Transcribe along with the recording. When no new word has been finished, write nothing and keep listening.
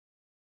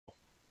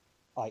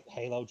like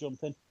halo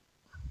jumping.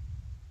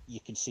 You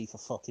can see for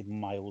fucking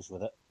miles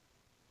with it.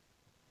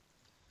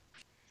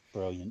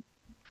 Brilliant.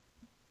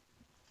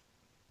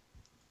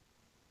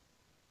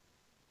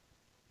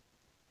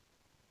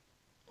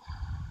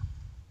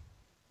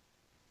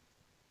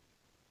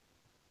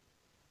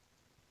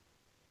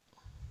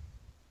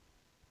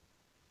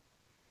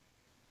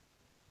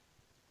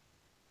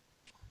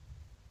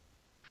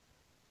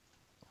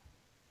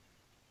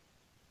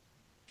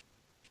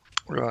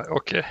 Right,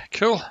 okay,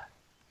 cool.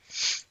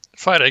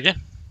 Fire it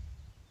again.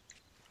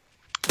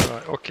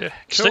 Right, okay,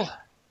 cool. Stick.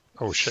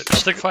 Oh shit,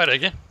 stick. Fire it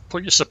again.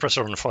 Put your suppressor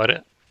on and fire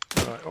it.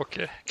 Right,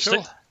 okay,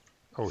 cool. Stick.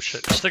 Oh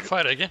shit, stick.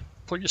 Fire it again.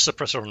 Put your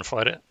suppressor on and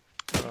fire it.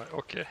 Right,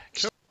 okay,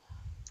 cool.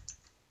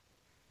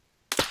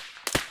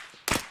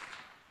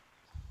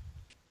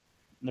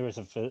 There is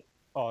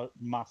a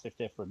massive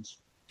difference.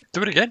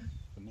 Do it again.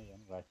 For me,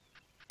 anyway.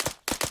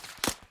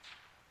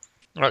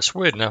 Right, it's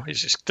weird now.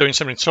 It's doing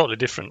something totally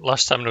different.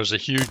 Last time there was a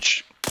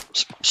huge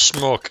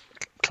smoke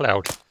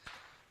cloud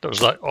that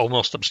was like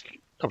almost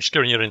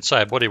obscuring your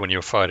entire body when you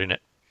were firing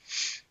it.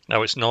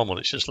 Now it's normal.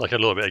 It's just like a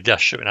little bit of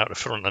gas shooting out the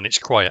front and it's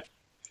quiet.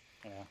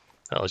 Yeah.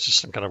 That was just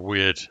some kind of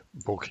weird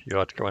bug you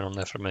had going on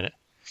there for a minute.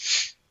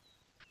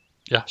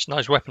 Yeah, it's a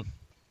nice weapon.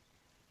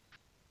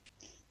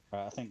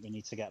 Right, I think we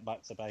need to get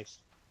back to base.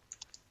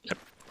 Yep.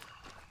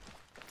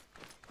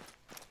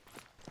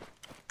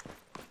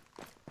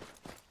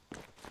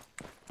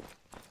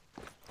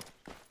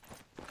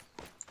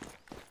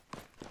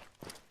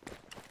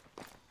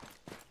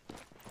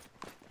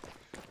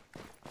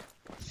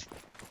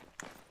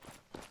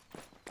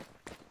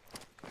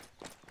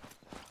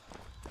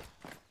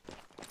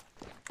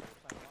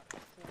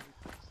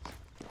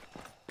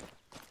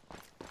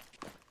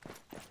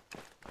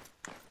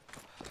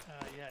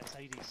 Yeah, it's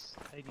Hades.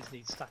 Hades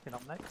needs stacking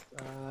up next,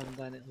 and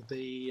then it'll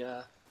be.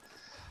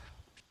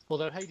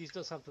 Although Hades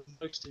does have the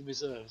most in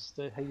reserves,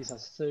 Hades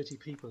has 30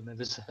 people in their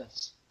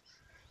reserves.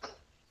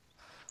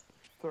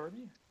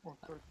 30 or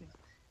 13?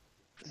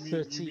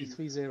 30.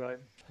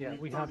 Yeah,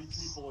 we have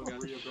people in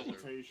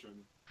rehabilitation.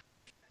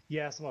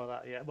 Yeah, something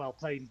like that. Yeah, well,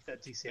 playing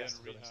DCS.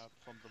 And rehab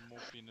from the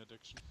morphine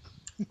addiction.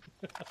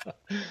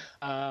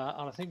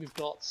 And I think we've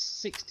got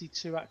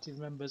 62 active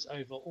members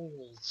over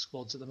all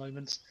squads at the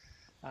moment,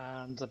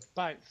 and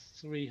about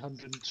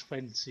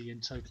 320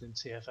 in total in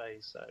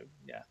TFA. So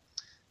yeah,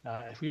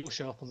 if we all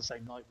show up on the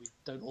same night, we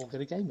don't all get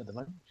a game at the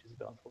moment, which is a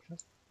bit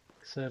unfortunate.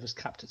 Servers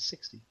capped at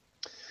 60.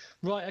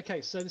 Right,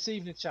 okay, so this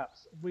evening,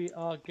 chaps, we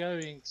are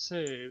going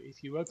to,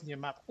 if you open your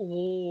map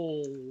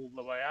all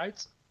the way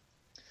out,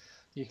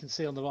 you can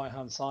see on the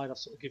right-hand side, I've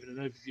sort of given an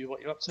overview of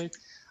what you're up to.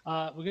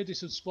 We're going to do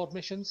some squad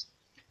missions.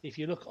 If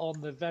you look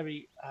on the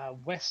very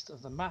west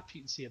of the map,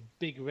 you can see a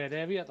big red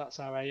area. That's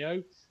our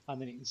AO.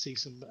 And then you can see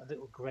some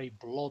little grey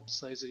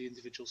blobs. Those are the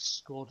individual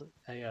squad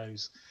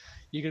AOs.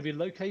 You're going to be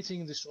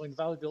locating and destroying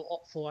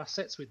valuable Op4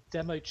 assets with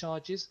demo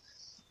charges.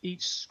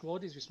 Each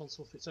squad is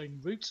responsible for its own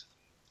route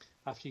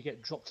after you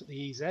get dropped at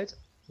the EZ,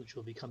 which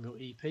will become your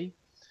EP.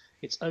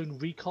 Its own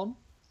recon.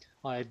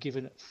 I have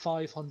given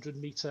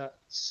 500-meter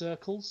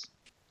circles.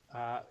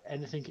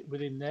 Anything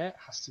within there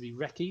has to be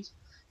recce'd.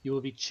 You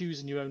will be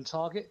choosing your own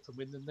target from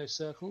within those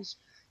circles.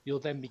 You'll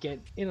then be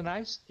getting in and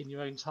out in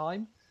your own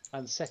time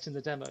and setting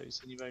the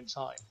demos in your own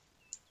time.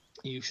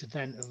 You should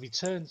then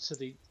return to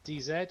the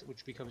DZ,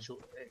 which becomes your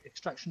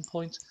extraction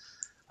point,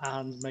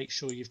 and make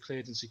sure you've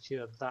cleared and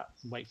secured that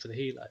and wait for the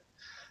helo.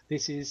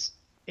 This is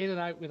in and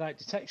out without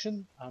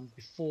detection, and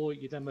before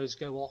your demos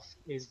go off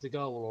is the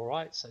goal, all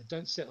right? So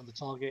don't sit on the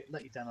target,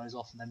 let your demos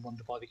off, and then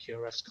wonder why the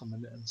QRFs come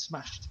in and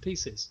smash you to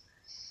pieces.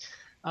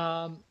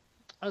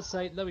 As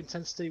I say, low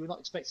intensity, we're not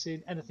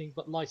expecting anything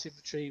but light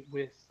infantry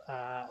with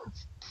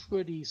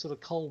pretty sort of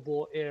Cold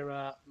War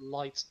era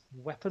light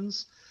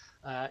weapons,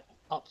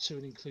 up to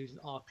and including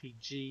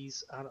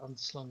RPGs and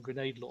underslung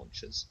grenade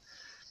launchers.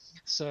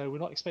 So we're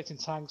not expecting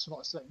tanks, we're not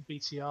expecting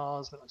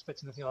BTRs, we're not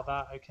expecting anything like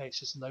that. Okay, it's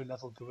just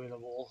low-level guerrilla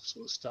war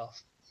sort of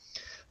stuff.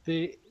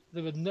 There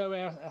are no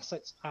air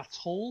assets at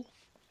all.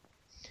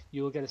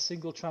 You will get a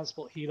single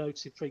transport helo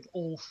to bring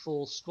all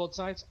 4 squads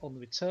out on the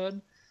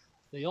return.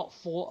 The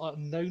Op4 are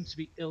known to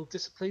be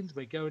ill-disciplined.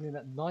 We're going in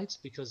at night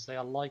because they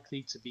are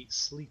likely to be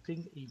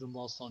sleeping even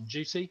whilst on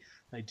duty.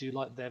 They do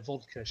like their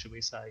vodka, shall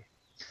we say.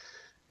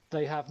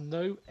 They have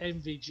no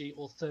NVG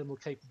or thermal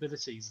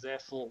capabilities,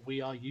 therefore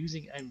we are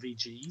using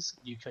NVGs.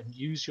 You can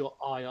use your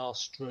IR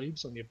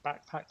strobes on your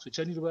backpacks, which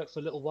only work for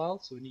a little while,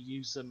 so only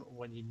use them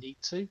when you need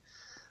to,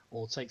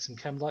 or take some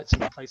chem lights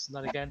and replace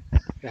them then again.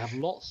 They have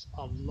lots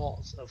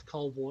of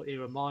Cold War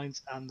era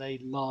mines, and they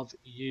love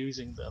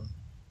using them.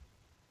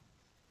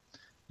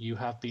 You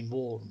have been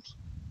warned.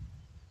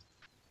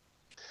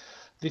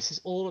 This is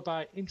all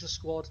about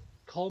intra-squad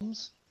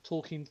comms,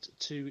 talking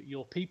to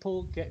your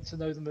people, getting to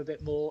know them a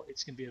bit more.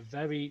 It's going to be a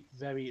very,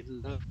 very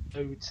low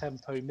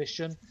tempo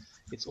mission.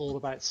 It's all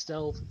about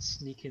stealth,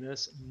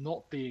 sneakiness,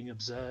 not being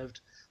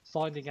observed,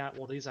 finding out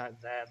what is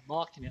out there,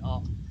 marking it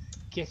up,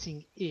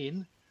 getting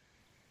in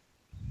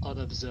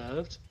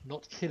unobserved,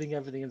 not killing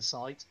everything in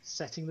sight,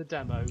 setting the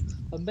demo,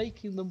 and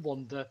making them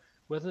wonder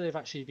whether they've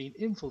actually been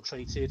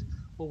infiltrated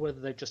or whether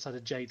they've just had a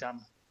J-dam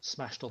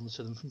smashed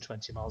onto them from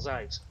 20 miles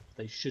out.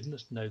 They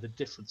shouldn't know the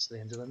difference at the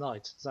end of the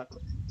night. Is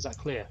that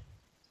clear?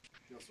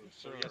 Yes, sir.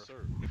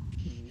 Sir,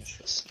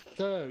 yes, sir.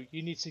 So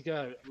you need to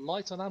go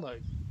light on ammo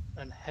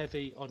and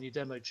heavy on your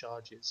demo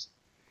charges.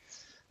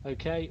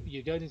 Okay,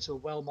 you're going into a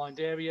well-mined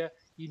area.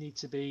 You need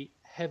to be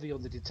heavy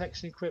on the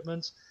detection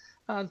equipment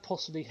and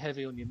possibly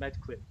heavy on your med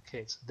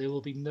kit. There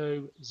will be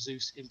no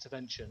Zeus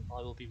intervention.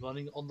 I will be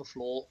running on the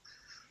floor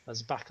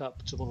as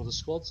backup to one of the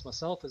squads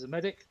myself as a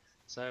medic,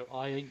 so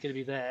I ain't going to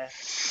be there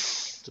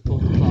to pull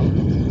the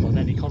plug on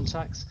any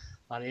contacts,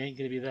 and I ain't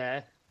going to be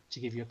there to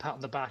give you a pat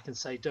on the back and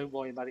say, don't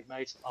worry, medic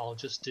mate, I'll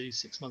just do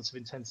 6 months of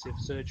intensive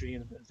surgery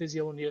and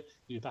physio on you.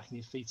 You'll be back on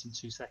your feet in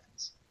 2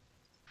 seconds.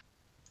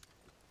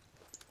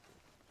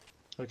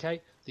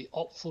 Okay, the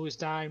op floor is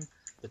down,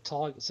 the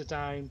targets are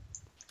down.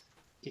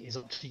 It is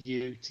up to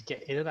you to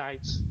get in and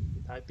out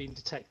without being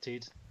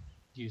detected,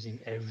 using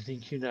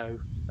everything you know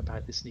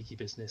about the sneaky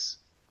business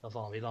of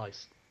army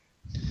life.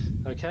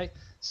 Okay,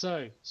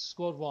 so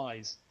squad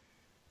wise,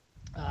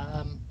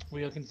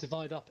 we are going to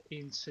divide up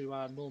into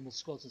our normal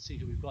squads and see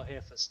who we've got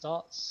here for a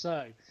start.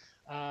 So,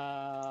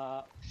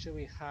 shall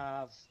we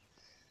have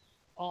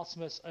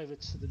Artemis over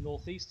to the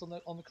northeast on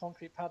the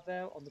concrete pad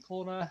there on the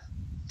corner?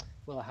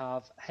 We'll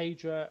have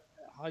Hydra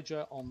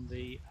on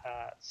the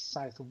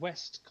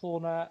southwest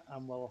corner,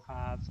 and we'll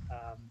have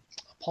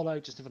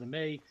Apollo just in front of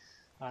me,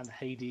 and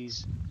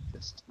Hades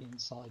just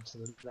inside to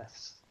the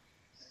left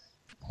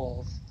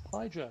of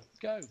Hydra.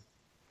 Go.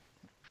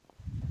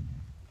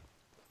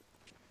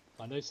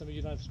 I know some of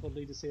you know squad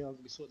leaders here. I'll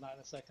be sorting that in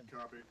a second.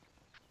 Copy.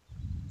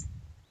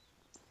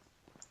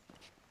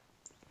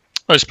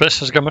 Hi, Space.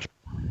 How's it going, mate?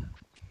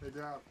 Hey,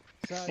 Dad.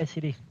 So, Hey,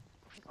 CD.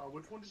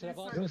 Which one did should I have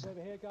you Artemis say?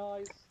 over here,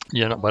 guys?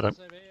 Yeah, not bad.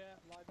 Artemis over here,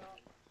 line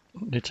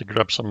up. Need to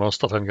grab some more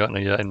stuff. I haven't got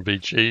any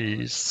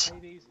NVGs.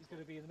 Hades is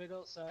going to be in the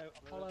middle, so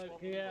Apollo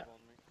here.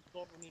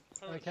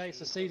 Okay,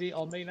 so CD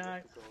on me now.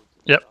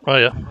 Yep, oh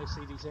yeah. No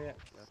CDs here.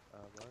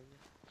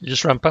 You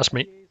just ran past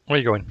me. Where are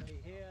you going? Me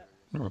here.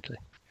 Okay.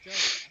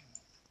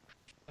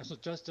 That's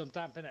not just on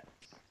damp, innit?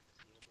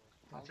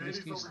 Hades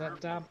Excuse over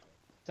that damp.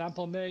 Damp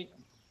on me.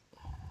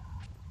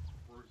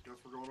 Guess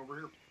we're going over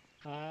here.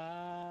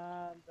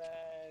 And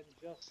then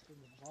Justin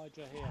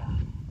Hydra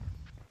here.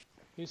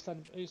 Who's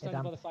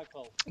standing by the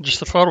flagpole? Just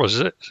the forwards,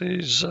 is it?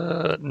 He's,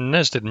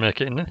 Nez didn't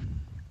make it, didn't he?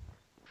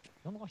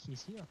 No,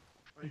 he's here.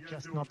 How you He guys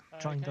just doing? not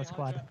joined the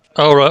squad. Hydra.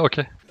 Oh, right,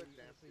 okay.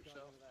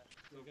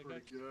 Doing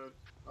pretty good.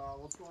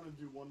 Let's go on and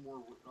do one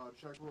more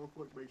check real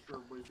quick. Make sure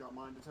everybody's got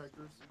mine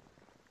detectors.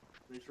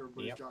 Make sure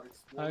everybody's got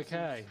explosives.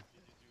 Okay.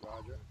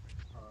 Roger.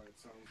 Alright,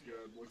 sounds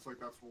good. Looks like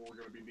that's what we're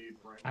going to be needing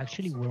right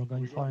Actually, now. we're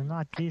going for a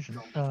night vision.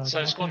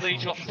 So squad lead,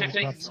 you got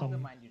 50? Got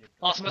some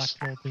Artemis?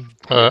 black clothing.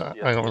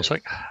 Hang on one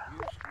sec.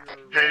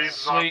 Hades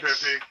is on Sweet.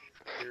 50.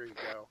 Here you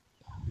go.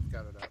 You've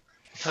got it up.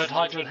 Third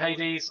Hydra and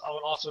Hades. I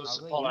want Artemis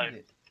and Apollo.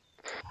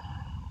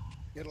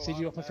 It'll See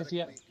you up at 50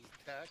 yet? automatically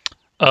detect,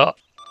 Uh,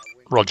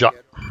 when Roger.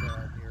 you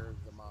get, near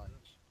the mines.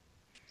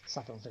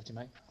 Slap it on 50,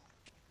 mate.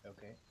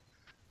 Okay.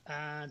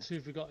 And who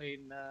have we got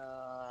in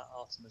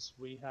Artemis?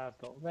 We have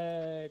got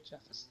Red,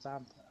 Jeff,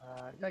 Stamp,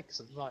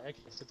 excellent. Right, okay,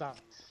 so Dan,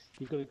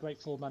 you've got a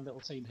great 4-man little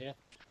team here,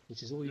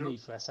 which is all you Yep.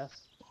 need for SF.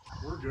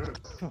 We're good.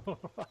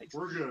 Right.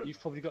 We're good.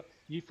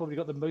 You've probably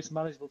got the most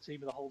manageable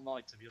team of the whole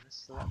night, to be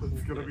honest. So that's all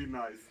It's going to good. be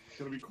nice. It's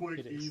going to be quick,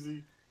 It is.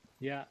 easy.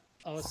 Yeah,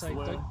 I would say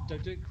Slow.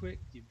 don't do it quick.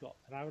 You've got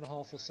an hour and a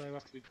half or so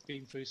after we've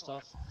been through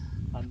stuff,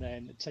 and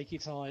then take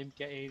your time,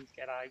 get in,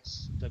 get out,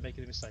 don't make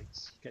any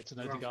mistakes, get to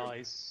know the Sounds good.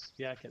 guys.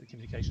 Yeah, get the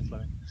communication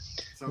flowing.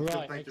 Sounds good,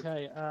 Right, thank you.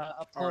 okay.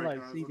 Apollo, Alright,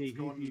 guys, CD, let's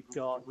go who and have you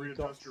got? You've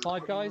got readjust your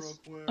 5 equipment guys.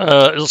 real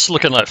quick. It's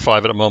looking like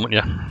 5 at the moment,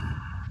 yeah.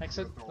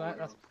 Excellent. That's all That's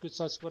we're a good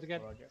size squad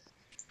again.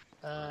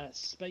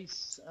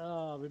 Space.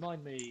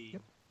 Remind me.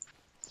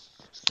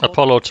 Squad.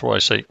 Apollo to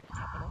IC.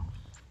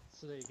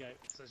 So there you go.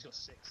 So he's got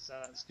 6. So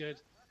that's good.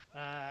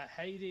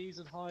 Hades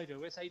and Hydra.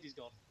 Where's Hades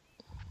gone?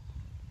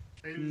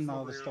 Hades is No,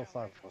 over there's here. still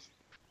 5 of us.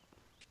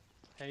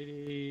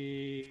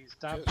 Hades.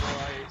 Damn Just-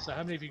 right. So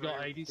how many have you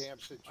got, Hades? Damn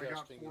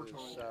suggesting 4 his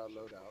total.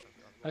 loadout.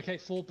 Okay,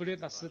 4,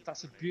 brilliant.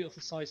 That's a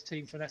beautiful sized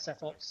team for an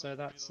SF ops. So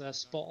that's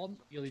spot on.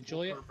 You'll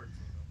enjoy it. Perfect.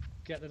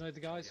 Get to know the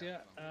guys.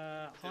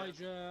 Yeah.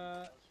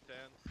 Hydra.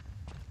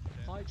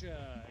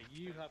 Hydra,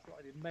 you have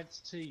got an immense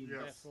team.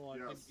 Yes, Therefore, I'm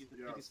giving yes, you the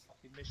yes. biggest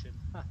fucking mission.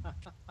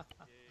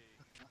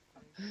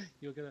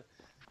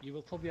 You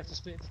will probably have to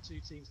split into 2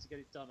 teams to get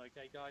it done.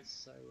 Okay, guys.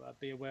 So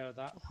be aware of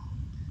that.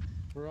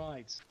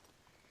 Right.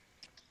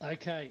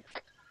 Okay.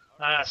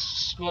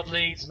 Squad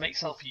leads, make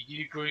yourself a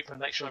U group and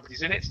make sure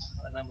everybody's in it,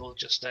 and then we'll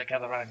just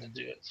gather around and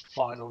do a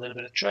final little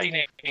bit of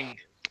training.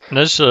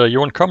 Nez,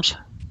 you on comms?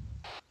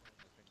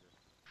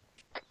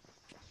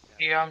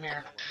 Yeah, I'm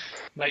here.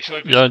 Make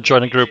sure Yeah,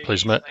 join a everybody group,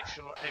 please, mate. Make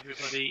sure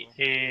everybody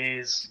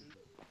is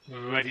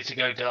ready to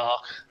go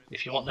dark.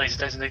 If you want laser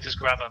detonators,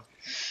 grab them.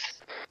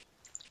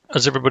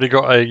 Has everybody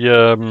got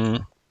a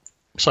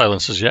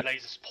silencers yet?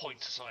 Laser pointer,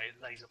 sorry,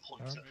 laser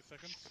pointer. 20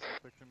 seconds.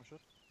 Back to my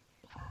shot.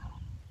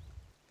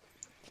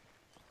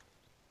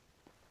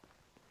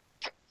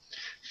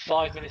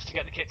 5 minutes to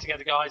get the kit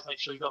together, guys. Make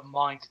sure you've got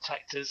mine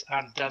detectors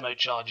and demo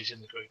charges in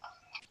the group.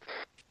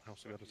 I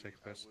also got to take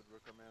a piss. I would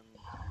recommend you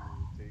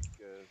take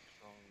a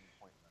strong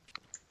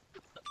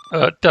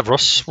appointment.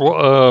 Davros,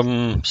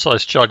 what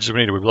size charges do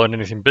we need? Are we blowing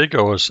anything big,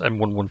 or is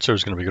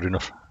M112 going to be good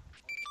enough?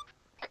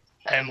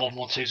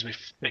 M112 will be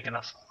big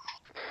enough.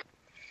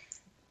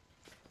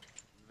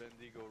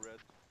 Vendigo red.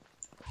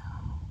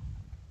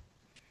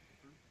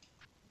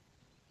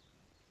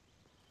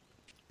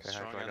 Okay,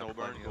 Strong I and got Auburn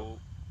plenty go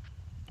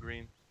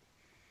green.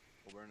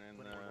 Auburn and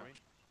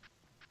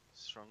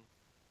strong.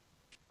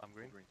 I'm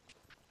green.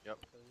 Yep.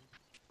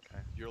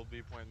 Okay. You'll be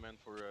appointment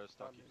for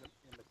Stocky.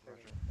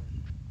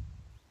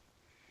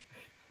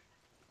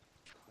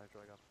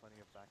 Hydra, I got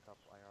plenty of backup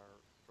IR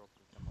ropes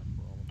and chem lights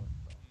for all of us.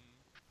 So.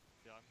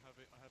 Yeah, I have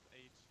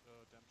 8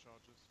 dam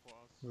charges for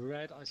us.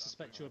 Red, I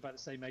suspect you're about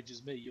the same age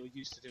as me. You're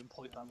used to doing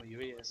point blank with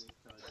your ears.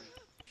 Yeah,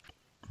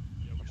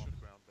 we I'm on should.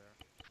 the ground there.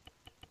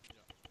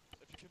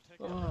 Yeah. If you can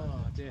take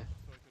Oh, dear.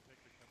 so I can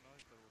take the chem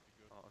knife, that would be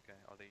good. Oh, okay.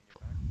 Are they in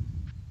your bag?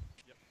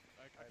 Yep.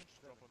 I can just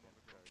drop them on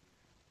the ground.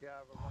 Yeah,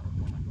 I have a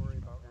wonderful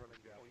story about running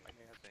point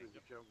man through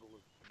the jungle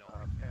of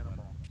Panama.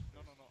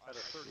 No. Had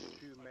a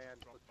 32-man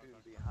platoon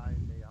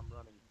behind me. I'm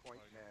running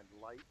point man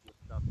light with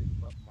nothing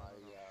but my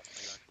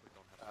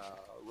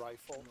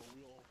rifle.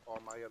 All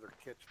my other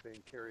kits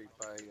being carried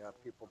by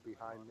people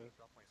behind me.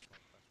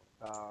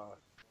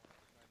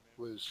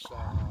 Was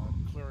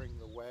clearing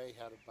the way.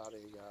 Had about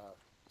a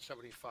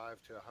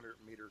 75 to 100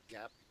 meter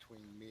gap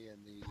between me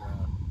and the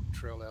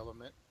trail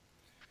element,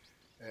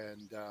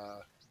 and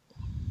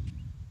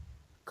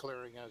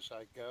clearing as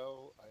I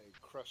go. I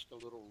crest a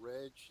little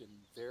ridge, and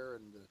there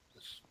in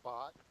the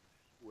spot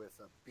with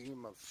a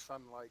beam of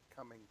sunlight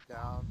coming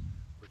down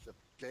was the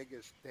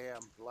biggest damn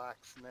black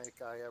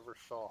snake I ever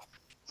saw.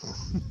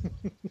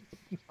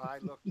 I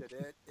looked at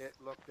it, it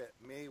looked at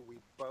me, we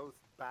both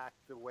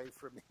backed away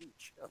from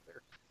each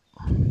other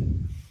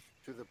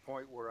to the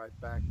point where I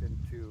backed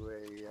into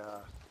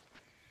a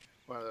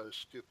one of those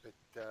stupid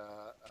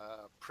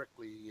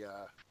prickly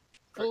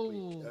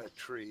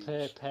trees.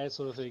 Pear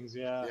sort of things,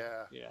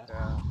 yeah.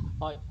 Yeah.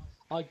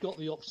 I got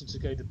the option to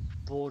go to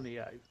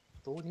Borneo.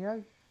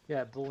 Borneo?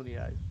 Yeah,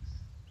 Borneo.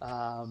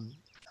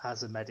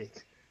 As a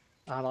medic.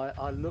 And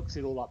I looked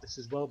it all up. This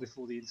is well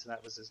before the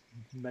internet was as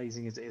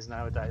amazing as it is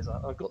nowadays.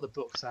 I got the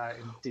books out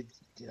and did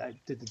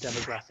the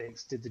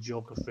demographics, did the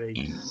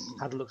geography,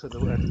 had a look at the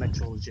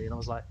meteorology, and I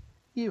was like,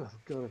 you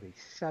have got to be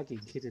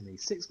shagging kidding me.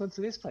 6 months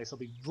in this place, I'll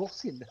be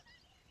rotting.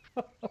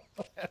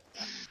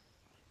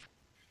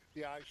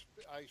 Yeah,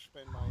 I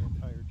spend my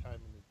entire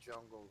time in the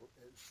jungle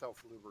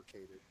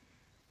self-lubricated.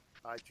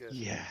 I just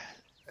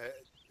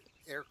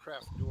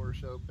aircraft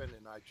doors open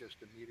and I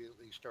just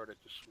immediately started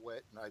to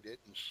sweat, and I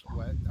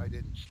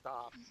didn't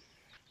stop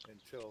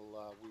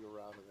until we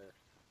were out of there.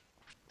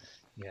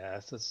 Yeah,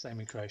 it's the same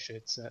in Croatia.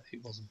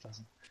 It wasn't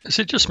pleasant. Is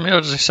it just me, or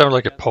does it sound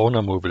like a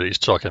porno movie that he's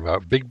talking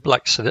about? Big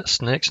black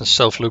snakes and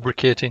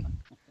self-lubricating?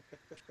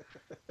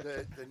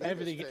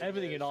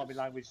 Everything in army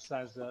language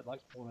sounds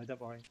like porno,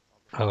 don't worry.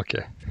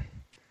 Okay.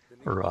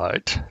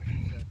 Right.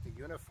 The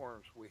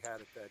uniforms we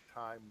had at that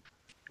time,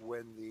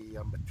 when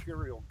the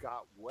material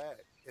got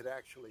wet, it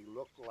actually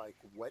looked like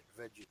wet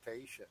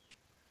vegetation.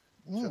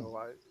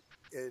 So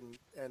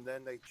and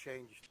then they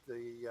changed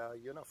the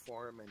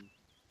uniform and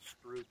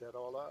screwed that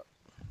all up.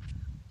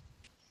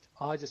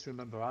 I just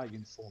remember our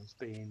uniforms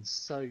being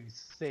so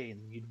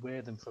thin, you'd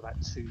wear them for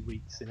about 2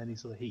 weeks in any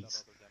sort of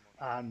heat,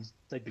 and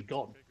they'd be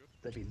gone.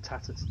 They'd be in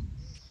tatters.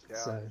 Yeah.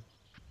 So,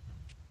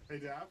 Hey,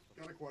 Dad,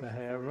 got a question.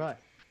 yeah, right.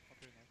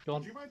 Go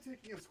on. Would you mind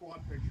taking a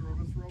squad picture of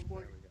us real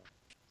quick?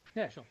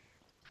 Yeah, sure.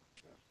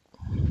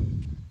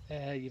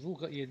 You've all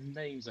got your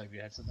names over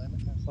your heads at the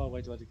moment. How far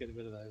away do I have to get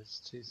rid of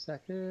those? 2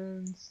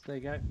 seconds. There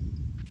you go.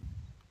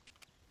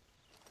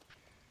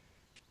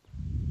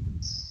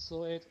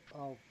 Sorted.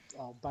 I'll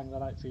bang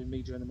that out for you in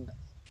media in a minute.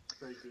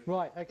 Thank you.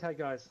 Right, okay,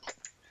 guys.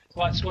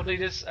 Right, squad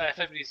leaders, if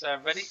everybody's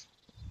ready,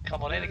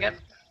 come on in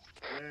again.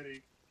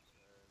 Ready.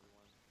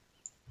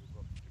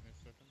 Give me a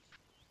second.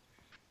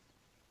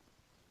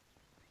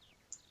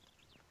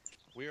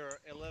 We are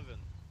 11,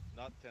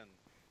 not 10.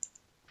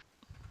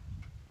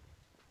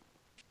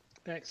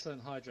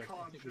 Excellent, Hydra.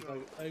 I think we've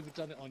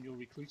overdone it on your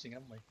recruiting,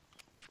 haven't we?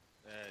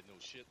 No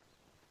shit.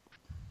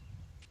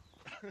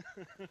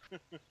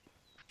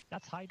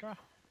 That's Hydra.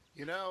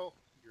 You know,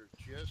 you're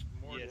just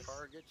more Yes.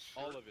 targets.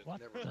 All of it.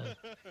 What? Never mind.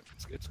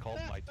 It's called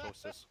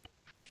mitosis.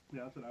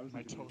 Yeah, that's what I was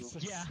thinking.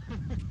 Mitosis. Yeah.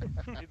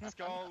 It's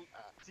called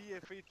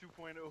TFA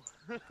 2.0.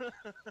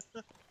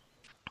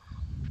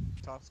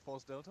 Task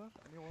Force Delta,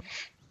 anyone?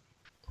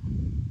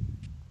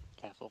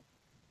 Careful.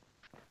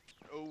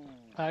 Oh.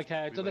 Okay,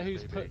 I We don't know like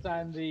who's baby put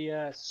down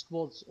the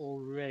squads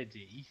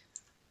already,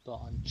 but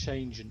I'm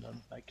changing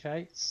them,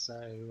 okay?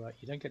 So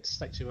you don't get to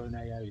select your own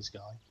AOs,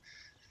 guy.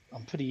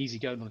 I'm pretty easy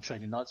going on the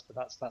training nights, but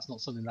that's not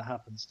something that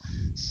happens.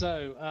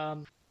 So,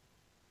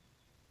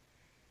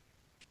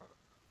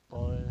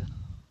 Boy.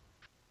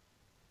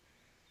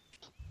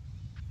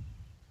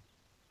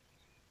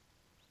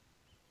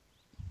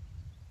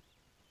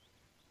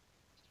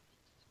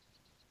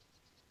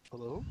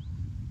 Hello?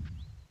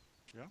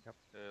 Yeah? Yep.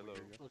 Hello.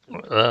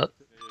 Okay.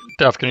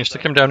 Dav, can you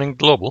stick him down in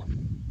global?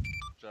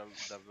 That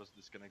was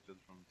disconnected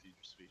from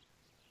TeamSpeak.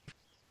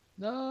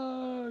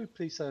 No,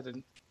 please say I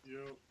didn't.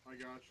 Yep, I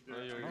got you. Oh,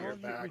 Dad. you're I Oh,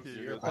 got we you.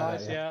 hear You're you. good.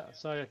 Guys, yeah.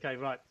 So okay,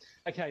 right.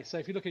 Okay, so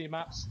if you look at your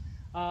maps,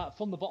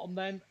 from the bottom,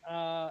 then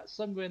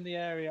somewhere in the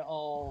area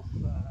of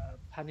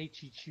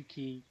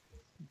Panichichuki,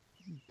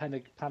 I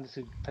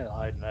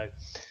don't know,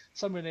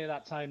 somewhere near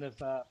that town of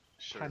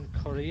Sure.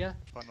 Pankorea,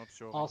 I'm not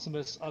sure.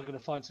 Artemis are going to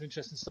find some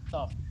interesting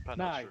stuff. Not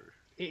Now, sure.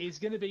 it is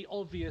going to be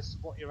obvious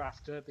what you're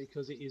after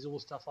because it is all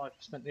stuff I've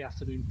spent the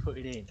afternoon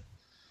putting in.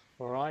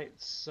 All right,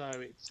 so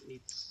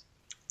it's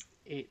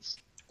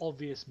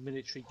obvious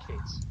military kit.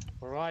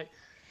 All right,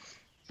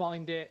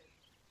 find it,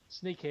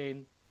 sneak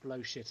in,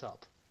 blow shit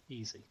up,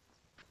 easy.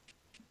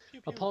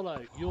 Pew, pew.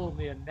 Apollo, you're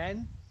near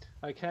Nen.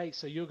 Okay,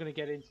 so you're going to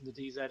get in from the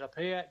DZ up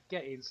here,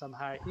 get in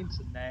somehow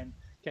into Nen,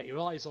 get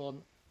your eyes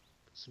on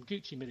some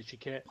Gucci military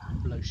kit,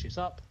 blow shit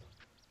up.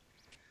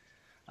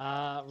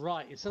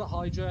 Right, instead of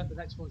Hydra, the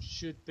next one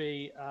should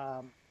be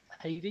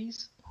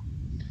Hades.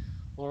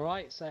 All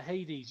right, so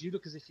Hades, you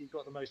look as if you've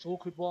got the most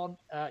awkward one.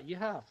 You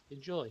have.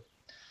 Enjoy.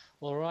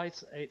 All right,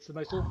 it's the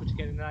most awkward to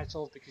get in and out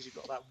of because you've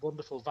got that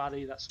wonderful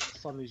valley that sort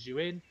of funnels you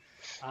in,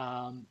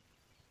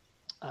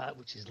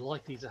 which is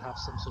likely to have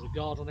some sort of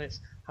guard on it.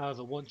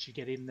 However, once you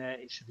get in there,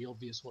 it should be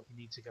obvious what you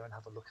need to go and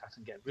have a look at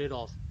and get rid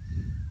of.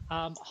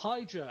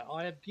 Hydra,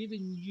 I have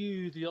given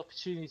you the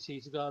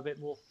opportunity to go a bit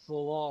more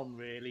full on,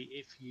 really,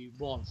 if you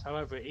want.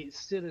 However, it's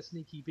still a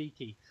sneaky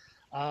beaky.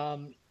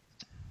 And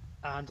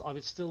I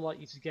would still like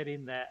you to get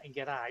in there and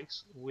get out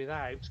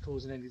without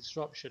causing any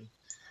disruption.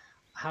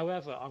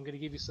 However, I'm going to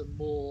give you some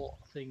more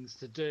things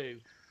to do.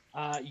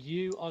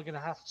 You are going to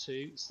have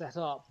to set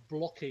up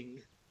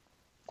blocking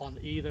on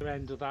either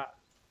end of that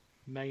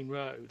main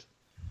road.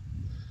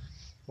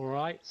 All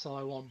right, so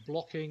I want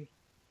blocking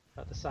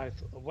at the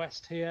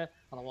southwest here,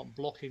 and I want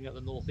blocking at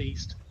the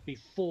northeast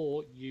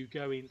before you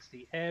go into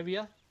the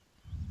area.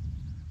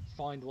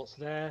 Find what's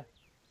there,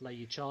 lay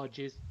your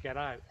charges, get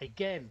out.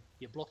 Again,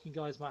 your blocking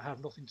guys might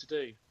have nothing to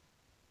do.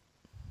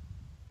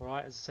 All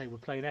right, as I say, we're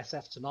playing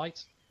SF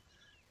tonight,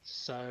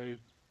 so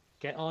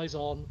get eyes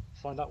on,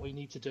 find out what you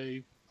need to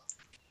do,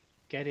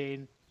 get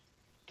in,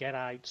 get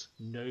out.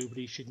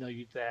 Nobody should know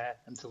you're there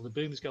until the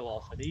booms go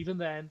off, and even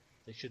then,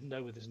 they shouldn't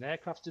know whether it's an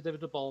aircraft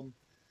delivered a bomb,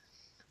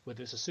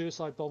 whether it's a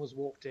suicide bomber's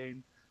walked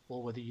in,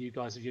 or whether you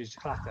guys have used a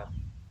clacker.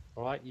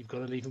 All right, you've got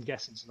to leave them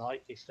guessing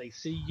tonight. If they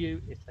see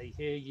you, if they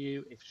hear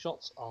you, if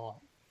shots are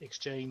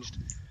exchanged,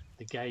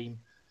 the game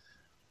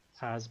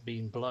has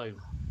been blown.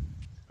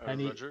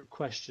 Any Roger.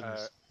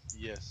 questions?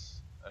 Yes.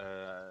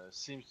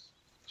 Seems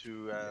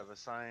to have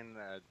assigned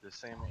the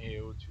same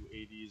AO to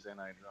Hades and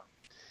Hydra.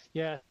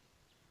 Yeah.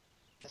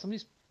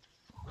 Somebody's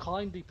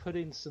kindly put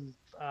in some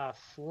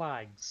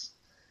flags,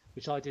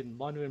 which I didn't.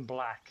 Mine are in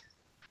black.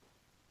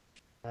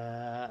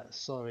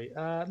 Sorry.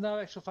 No,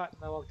 actual fact,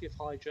 no, I'll give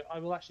Hydra. I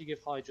will actually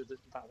give Hydra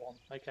that one.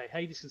 Okay,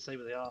 Hades can say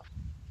where they are.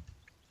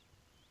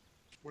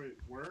 Wait,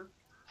 where?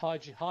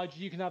 Hydra,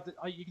 you can have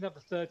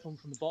the third one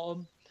from the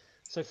bottom.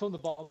 So from the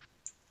bottom,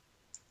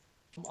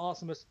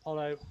 Artemis,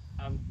 Apollo,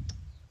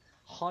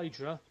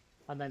 Hydra,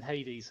 and then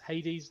Hades.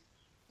 Hades,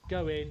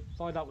 go in,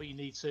 find out what you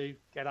need to,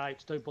 get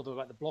out. Don't bother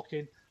about the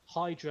blocking.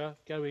 Hydra,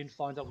 go in,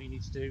 find out what you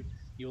need to do.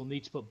 You'll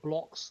need to put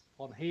blocks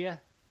on here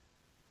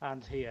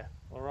and here.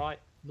 All right,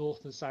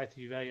 north and south of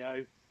your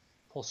AO,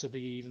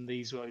 possibly even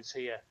these roads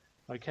here.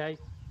 Okay,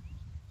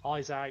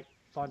 eyes out,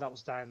 find out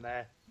what's down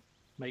there.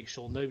 Make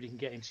sure nobody can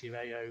get into your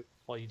AO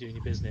while you're doing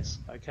your business.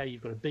 Okay,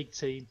 you've got a big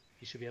team.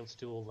 You should be able to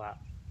do all that.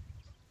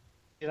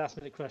 Any last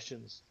minute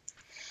questions?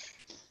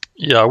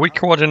 Yeah, are we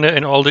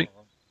coordinating all the...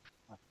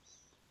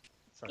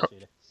 Sorry,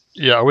 CEDE.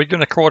 Yeah, are we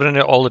going to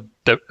coordinate all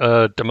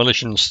the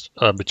demolitions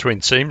between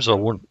teams or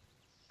one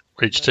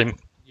each team?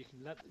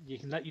 You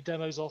can let your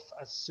demos off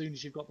as soon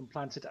as you've got them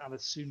planted and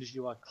as soon as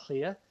you are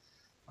clear.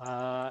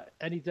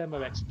 Any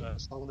demo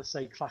experts? I want to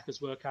say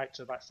clackers work out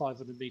to about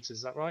 500 meters.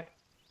 Is that right?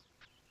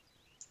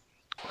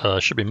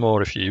 Should be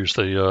more if you use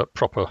the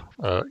proper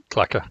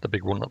clacker, the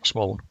big one, not the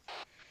small one.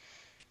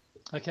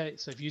 Okay,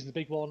 so if you're using the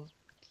big one,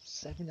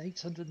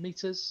 700-800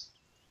 meters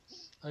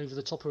over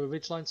the top of a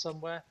ridgeline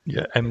somewhere.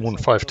 Yeah,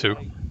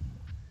 M152.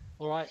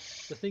 All right.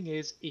 The thing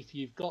is, if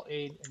you've got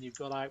in and you've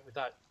got out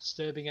without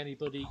disturbing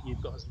anybody,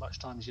 you've got as much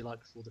time as you like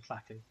before the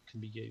clacker can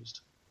be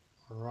used.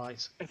 All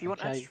right. If you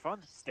want extra fun,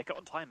 stick it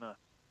on timer.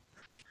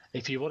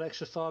 If you want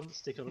extra fun,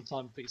 stick it on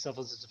time. Put yourself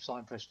under some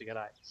time pressure to get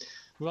out.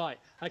 Right.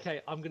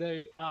 Okay. I'm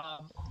gonna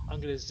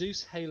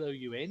Zeus Halo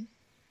you in.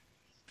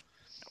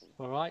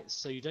 All right.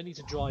 So you don't need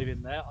to drive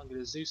in there. I'm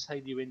gonna Zeus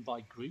Halo you in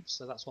by groups.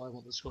 So that's why I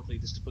want the squad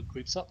leaders to put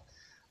groups up.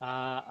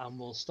 And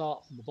we'll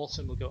start from the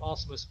bottom. We'll go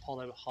Artemis,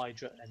 Apollo,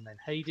 Hydra, and then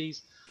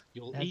Hades.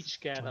 You'll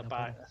each get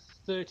about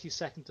a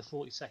 30-second to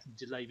 40-second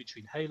delay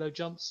between Halo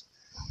jumps.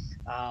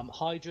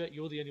 Hydra,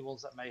 you're the only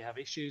ones that may have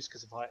issues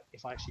because if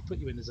I actually put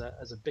you in as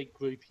a big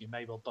group, you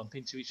may well bump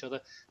into each other.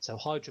 So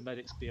Hydra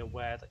medics, be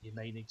aware that you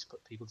may need to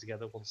put people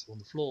together once they're on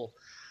the floor.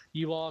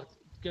 You are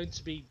going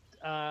to be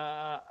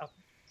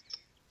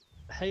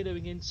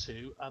haloing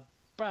into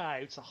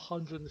about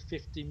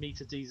 150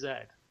 meter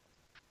DZ.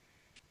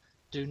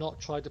 Do not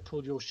try to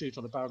pull your chute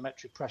on a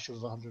barometric pressure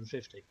of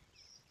 150.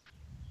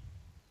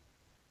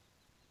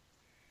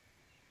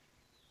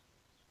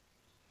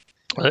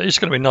 It's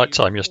going to be night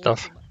time, your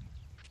stuff.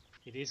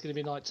 It is going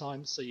to be night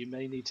time, so you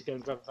may need to go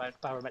and grab a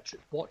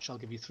barometric watch. I'll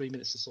give you 3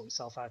 minutes to sort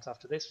yourself out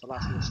after this for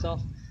last minute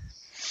stuff,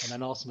 and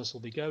then Artemis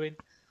will be going.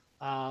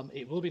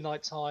 It will be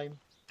night time.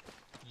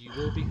 You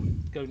will be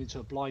going into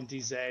a blind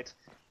DZ.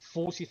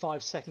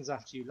 45 seconds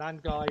after you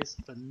land, guys,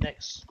 the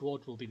next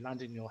squad will be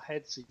landing in your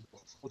head, so you've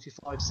got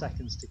 45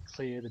 seconds to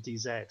clear the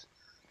DZ.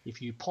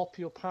 If you pop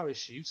your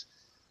parachute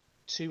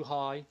too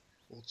high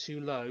or too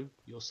low,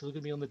 you're still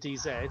going to be on the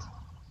DZ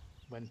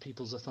when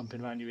people's are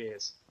thumping around your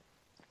ears.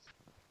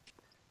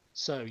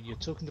 So you're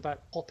talking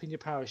about popping your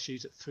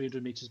parachute at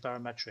 300 meters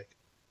barometric.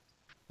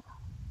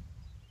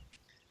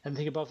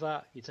 Anything above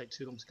that, you take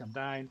too long to come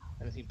down.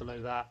 Anything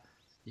below that,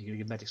 you're going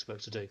to give medics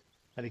work to do.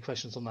 Any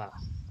questions on that?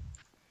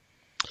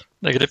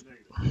 Negative.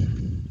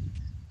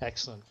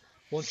 Excellent.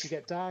 Once you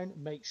get down,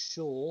 make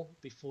sure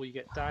before you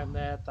get down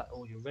there that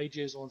all your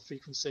radios are on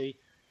frequency.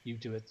 You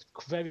do a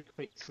very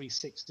quick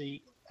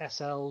 360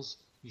 SLs.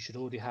 You should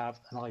already have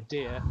an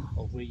idea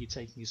of where you're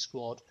taking your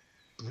squad.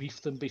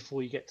 Brief them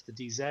before you get to the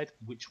DZ,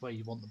 which way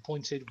you want them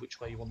pointed, which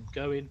way you want them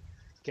going.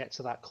 Get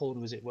to that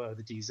corner, as it were, of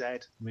the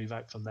DZ. Move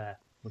out from there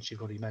once you've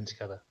got your men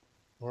together.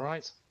 All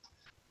right?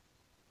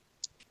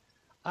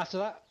 After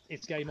that,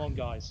 it's game on,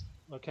 guys.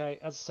 Okay,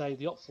 as I say,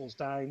 the op falls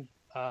down.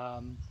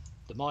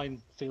 The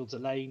minefields are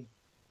lane.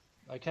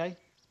 Okay?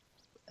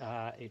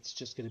 It's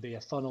just going to be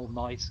a fun old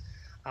night.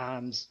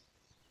 And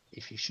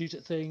if you shoot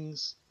at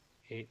things,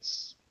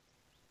 it's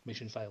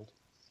mission failed.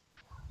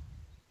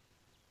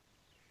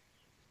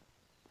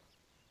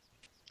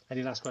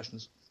 Any last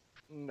questions?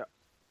 No.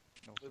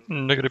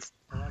 Negative.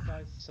 Alright,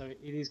 guys, so it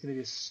is going to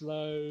be a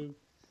slow,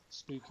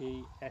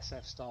 spooky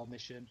SF style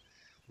mission.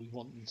 We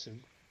want them to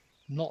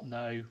not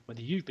know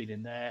whether you've been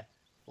in there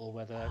or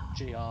whether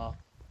GR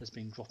has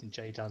been dropping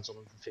JDANs on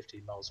them from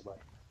 15 miles away.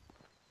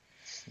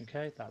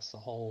 Okay, that's the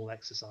whole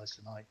exercise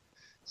tonight.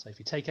 So if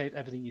you take out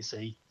everything you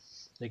see,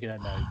 they're going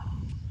to know.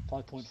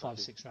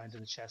 5.56 round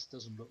in the chest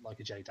doesn't look like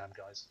a JDAN,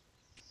 guys.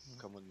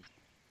 Come on.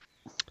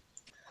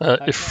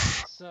 Okay,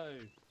 If so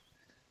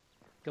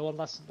go on,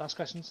 last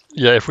questions.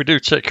 yeah, if we do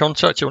take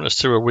contact, you want us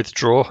to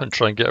withdraw and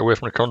try and get away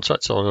from the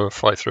contact, or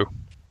fight through?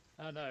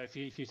 No, if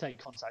you take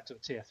contact to a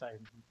TFA,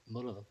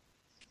 muller them.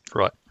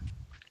 Right.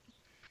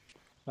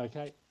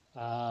 Okay.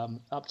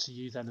 Up to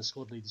you then, as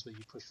squad leaders, whether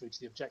you push through to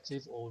the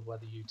objective or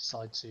whether you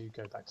decide to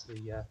go back to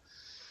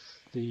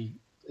the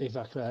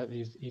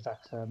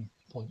evac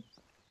point,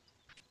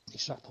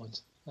 extract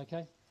point.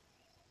 Okay.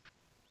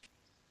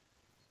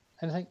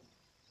 Anything?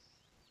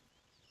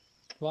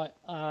 Right.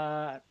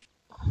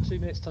 2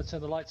 minutes to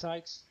turn the lights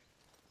out.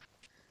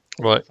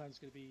 Right. The phone's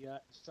going to be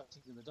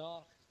instructing in the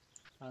dark,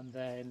 and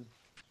then,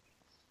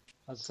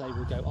 as I say,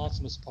 we'll go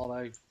Artemis,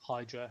 Apollo,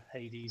 Hydra,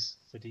 Hades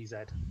for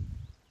DZ.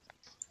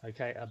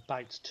 Okay,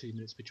 about 2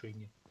 minutes between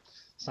you.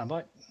 Stand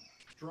by.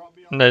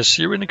 Nez,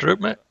 you in the group,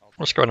 mate?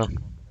 What's going on?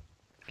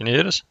 Can you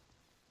hear us?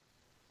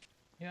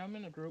 Yeah, I'm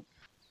in a group.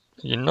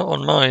 You're not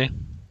on my.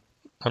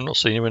 I'm not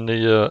seeing you in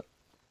the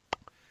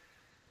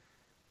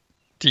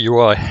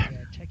DUI.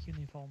 Yeah, check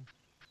uniform.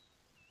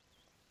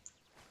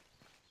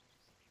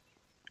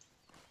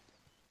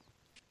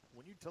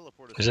 When you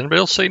teleport Has anybody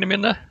else seen him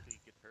in there?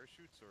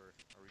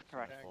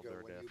 Correct.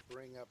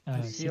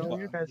 CEDE,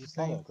 you guys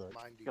saying?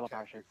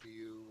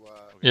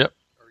 Yep.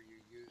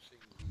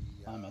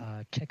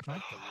 Check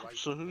mine.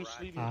 So who's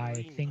leading? I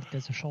think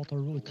there's a shorter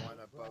route.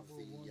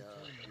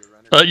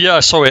 Yeah,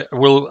 I saw it.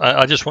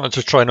 I just wanted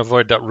to try and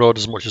avoid that road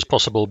as much as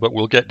possible, but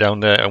we'll get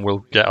down there and we'll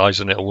get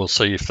eyes on it and we'll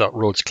see if that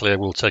road's clear.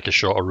 We'll take a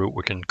shorter route.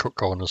 We can cut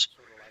corners.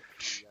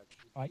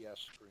 Right.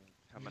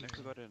 How many have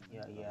we got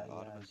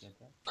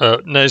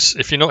in? Nez,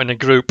 if you're not in a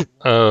group,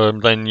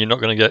 then you're not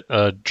going to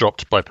get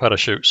dropped by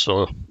parachute,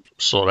 so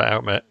sort that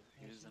out, mate.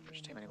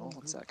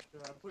 One sec.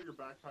 Put your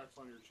backpacks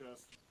on your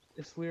chest.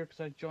 It's weird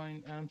because I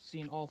joined. I'm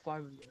seeing all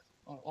five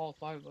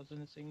of us in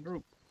the same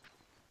group.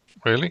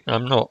 Really?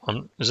 I'm not.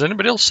 Has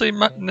anybody else seen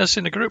Nez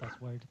in the group? That's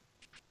weird.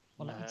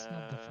 Well, it's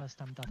not the first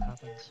time that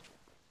happens.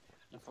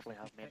 You probably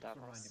have made that.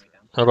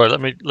 All right,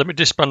 let me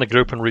disband the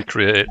group and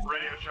recreate it.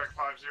 Radio check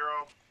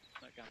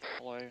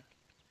 50.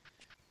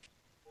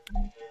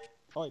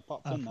 Oh, it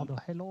popped in For then.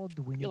 the hello,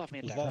 do we need You'll have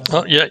made to that.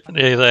 Oh yeah,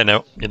 you're there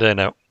now. You're there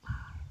now.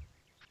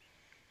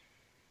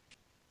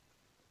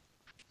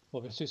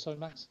 What was 2 sorry,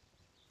 Max?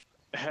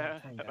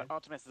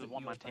 Artemis is a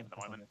one-man team at the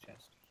moment.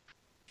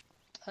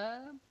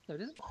 No,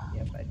 it isn't.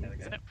 Yeah, but there we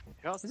go. Isn't it?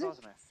 Who else is Is it?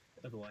 Artemis?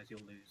 Otherwise, you'll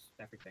lose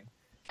everything.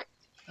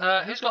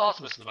 Who's got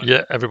Artemis at the moment?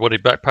 Yeah, everybody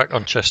backpack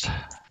on chest.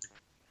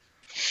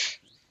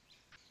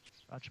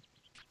 Roger.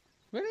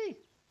 Really?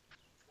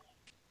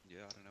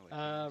 Yeah, I don't know.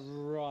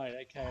 Right,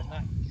 okay, in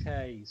that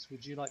case,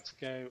 would you like to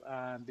go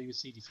and be with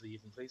CEDE for the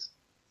evening, please?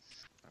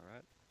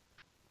 Alright.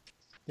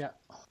 Yeah.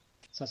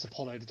 So that's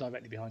Apollo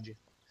directly behind you.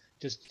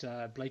 Just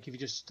Blake, if you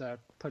just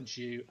punch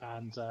you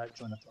and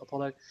join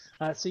Apollo.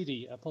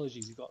 CEDE,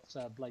 apologies, you've got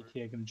Blake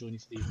here going to join you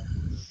for the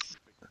evening.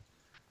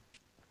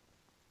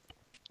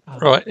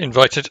 Right,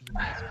 invited.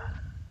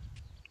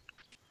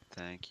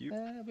 Thank you.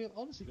 We've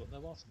honestly got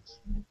no Artemis.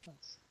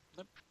 Thanks.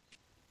 Nope.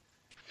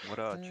 What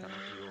channel do you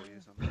all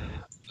use on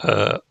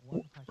the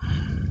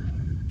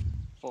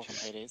 4 from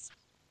Hades.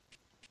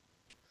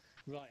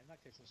 Right, in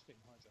that case, I'm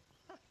splitting Hydra.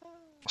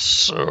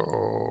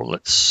 So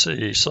let's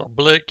see. So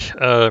Blake,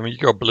 you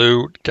go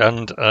blue,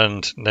 Gand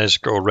and Nez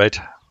go red.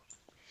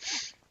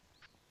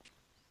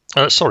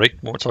 Sorry,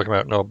 what we're talking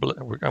about? No,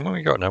 how many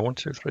we got now? 1,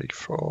 2, 3,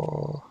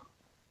 4.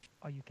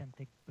 Oh, you can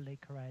take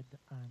Blake red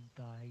and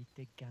I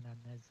take Gand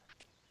and Nez.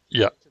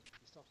 Yeah.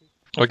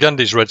 Well,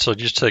 Gandhi's red, so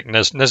just take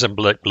Nez and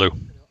Blake blue,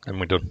 and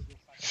we're done. Do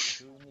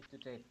we need to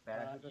take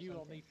Parachute or You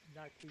will something? need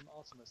now Team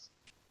Artemis.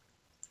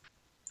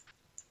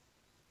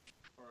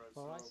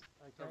 Alright, so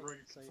everybody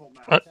consult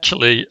Matt.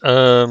 Actually,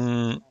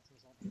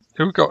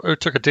 who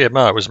took a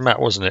DMR? It was Matt,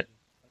 wasn't it?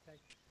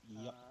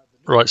 Yep.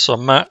 Right, so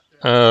Matt,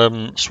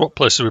 swap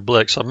places with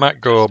Blake. So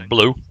Matt go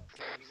blue,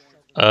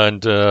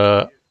 and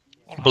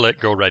Blake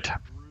go red.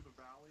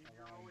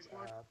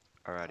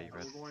 Alrighty,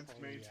 red.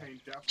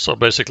 So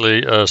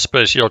basically,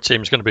 Space, your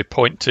team is going to be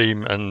point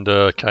team and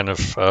kind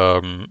of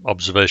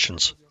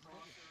observations.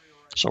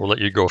 So we'll let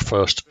you go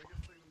first,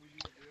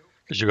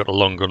 because you've got the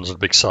long guns and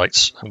big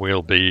sights, and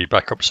we'll be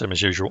back up same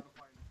as usual.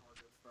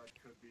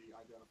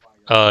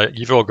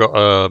 You've all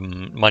got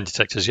mine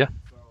detectors, yeah?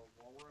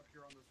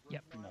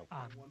 Yep.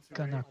 I'm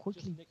gonna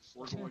quickly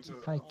check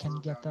if I can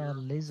get a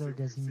laser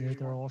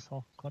designator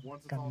also.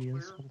 Can be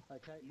useful.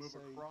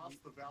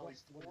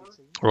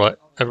 Right,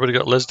 everybody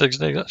got laser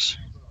designator?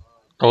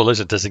 Oh,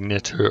 laser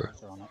designator.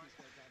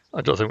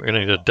 I don't think we're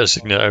going to need a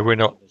designator. We're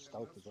not.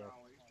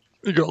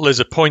 We got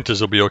laser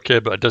pointers will be okay,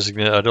 but a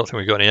designator, I don't think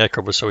we've got any air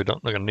cover, so we're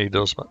not going to need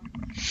those. But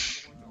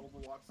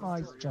Oh,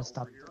 it's just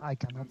that I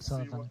can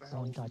observe and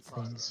point at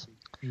things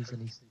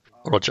easily.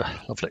 Roger,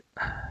 lovely.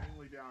 Okay,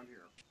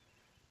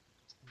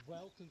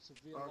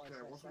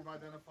 once we've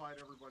identified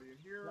everybody in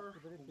here,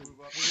 we'll move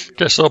up.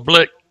 Okay, so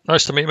Blake,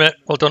 nice to meet you, mate.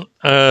 Well done.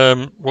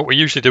 What we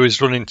usually do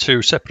is run in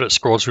 2 separate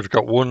squads. We've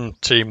got one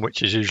team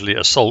which is usually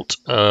assault,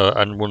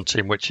 and one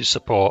team which is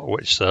support,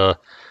 which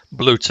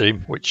blue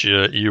team, which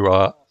you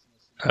are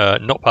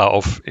not part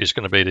of, is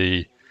going to be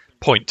the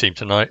point team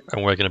tonight,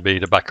 and we're going to be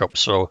the backup.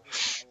 So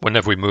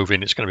whenever we move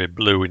in, it's going to be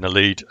blue in the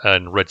lead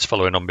and red's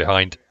following on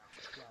behind.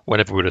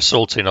 Whenever we're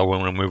assaulting or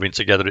when we're moving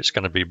together, it's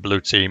going to be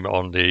blue team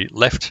on the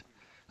left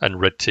and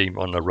red team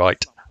on the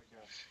right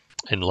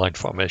in line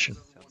formation.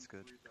 Sounds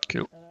good.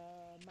 Cool.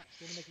 Max,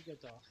 you want to make it go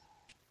dark?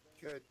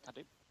 Good. I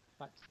do.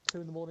 Back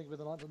 2 in the morning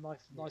with a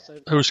nice over.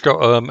 Who's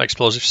got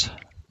explosives?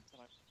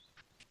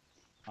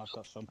 I've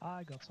got some.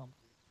 I got some.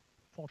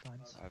 4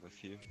 times. I have a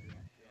few.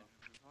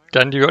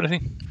 Dan, you got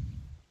anything?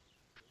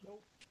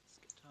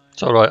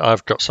 It's alright,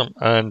 I've got some.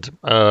 And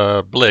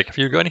Blake, have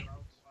you got any?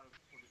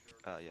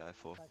 Yeah, I have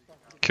 4.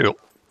 Cool.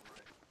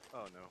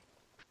 Oh no.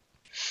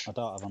 I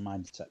don't have a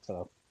mine detector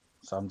though,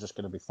 so I'm just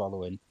going to be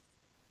following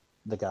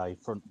the guy in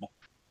front of me.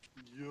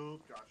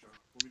 Yup, gotcha.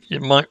 You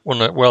might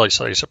want to, well,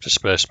 it's up to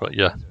space, but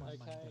yeah. Okay,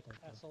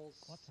 assholes,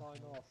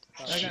 sign off.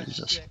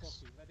 Jesus.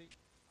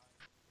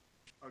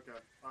 Okay,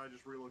 I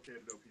just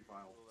relocated OP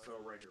file, so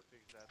right here.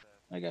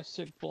 I got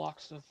 6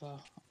 blocks of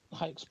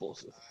high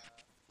explosive.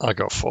 I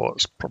got 4,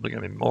 it's probably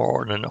going to be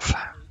more than enough.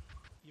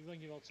 You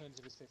run your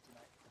alternative is 50,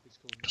 mate.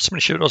 Can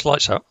somebody shoot those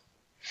lights out?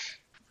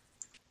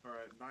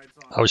 Alright, night's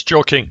on. I was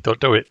joking, don't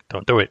do it,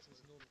 don't do it.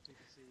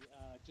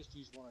 Just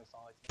use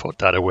 105. Put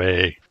that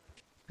away.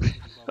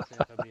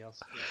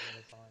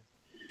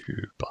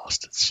 You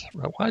bastards.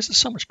 Right, why is there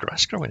so much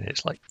grass growing here?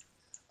 It's like...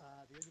 The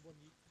only one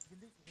you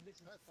can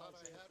listen to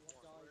guys.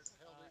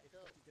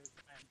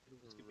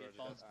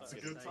 It's a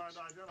good time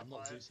to identify. I'm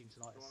not Zeusing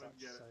tonight as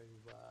such, so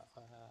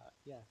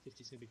yeah,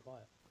 50's going to be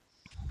quiet.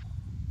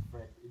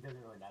 Fred, it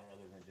doesn't really matter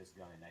other than just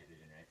going in night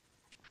vision, right?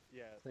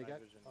 Yeah, There you go.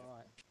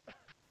 Alright.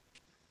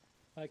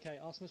 Okay,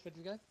 Artemis,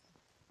 ready to go?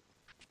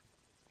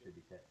 Should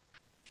be fit.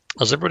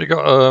 Has everybody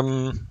got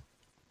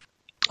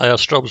IR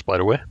strobes, by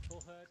the way?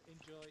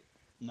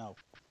 No.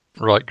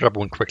 Right, grab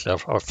one quickly.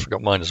 I've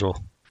forgot mine as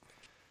well.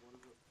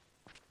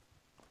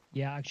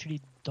 Yeah,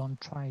 actually, don't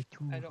try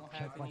to I don't have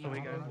check what any. you we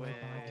have go on the with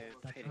bag.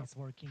 That's not Hades.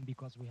 working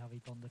because we have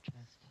it on the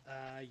chest.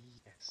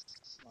 Yes.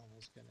 I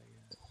was going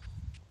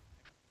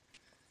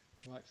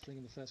to. Right,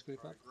 flinging the first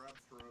group up. Grab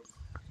strobes.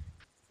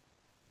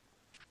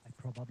 I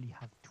probably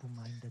have 2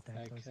 mine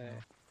detectors Okay.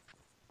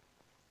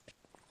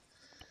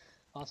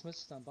 now. Artemis,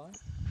 stand by.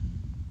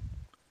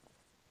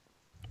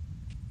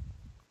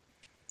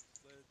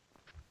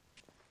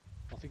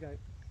 Off you go.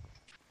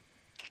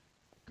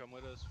 Come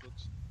with us,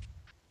 folks.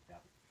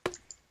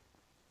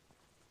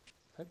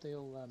 Hope they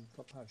all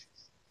got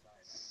parachutes.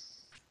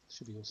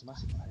 Should be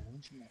automatic,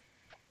 shouldn't it?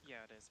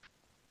 Yeah, it is.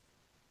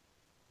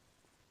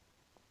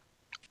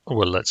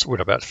 Well,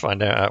 we're about to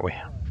find out, aren't we?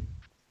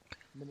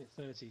 Minute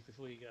 30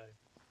 before you go.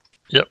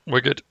 Yep,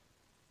 we're good.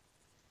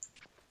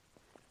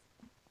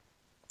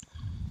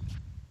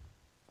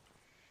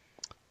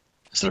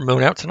 Is there a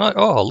moon out tonight?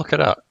 Oh, look at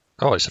that.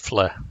 Oh, it's a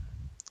flare.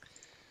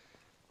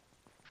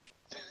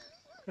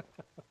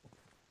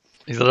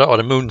 Either that or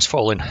the moon's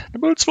falling. The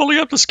moon's falling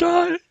out the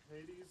sky.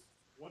 Hades,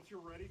 once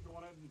you're ready, go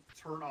ahead and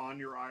turn on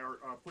your IR,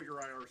 put your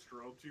IR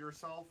strobe to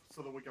yourself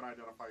so that we can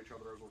identify each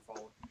other as we're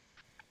following.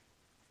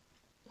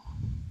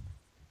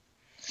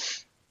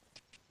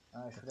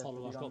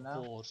 Apollo, I've got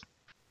board.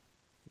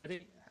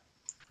 Ready?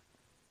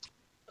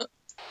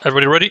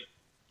 Everybody ready?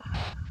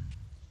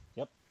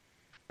 Yep.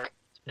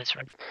 That's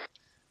right.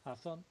 Have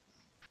fun.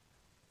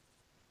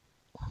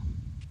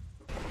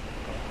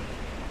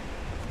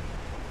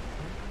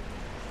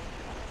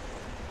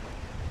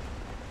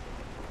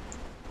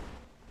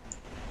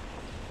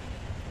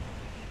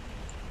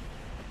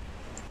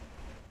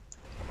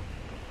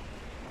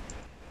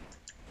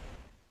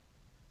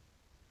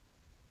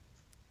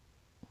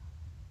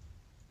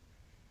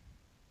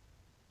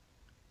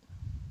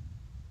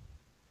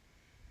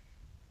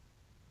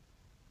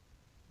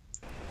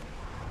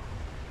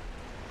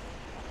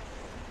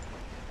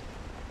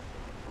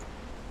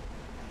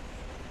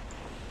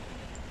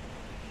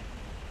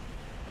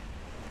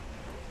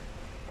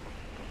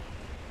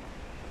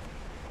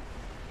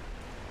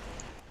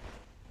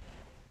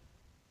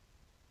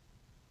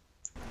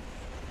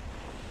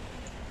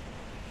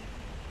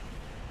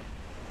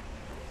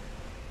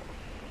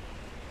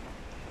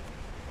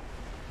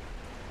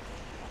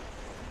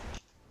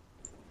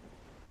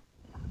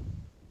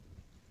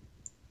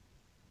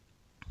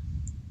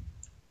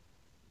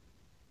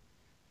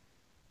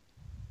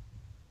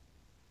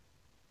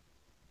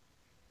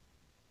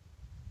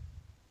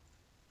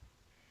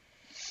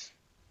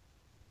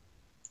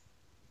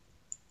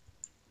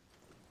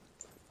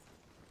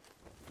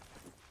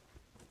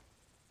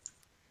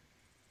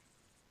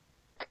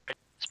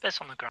 Space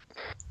on the ground.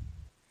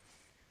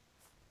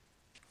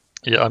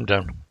 Yeah, I'm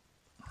down.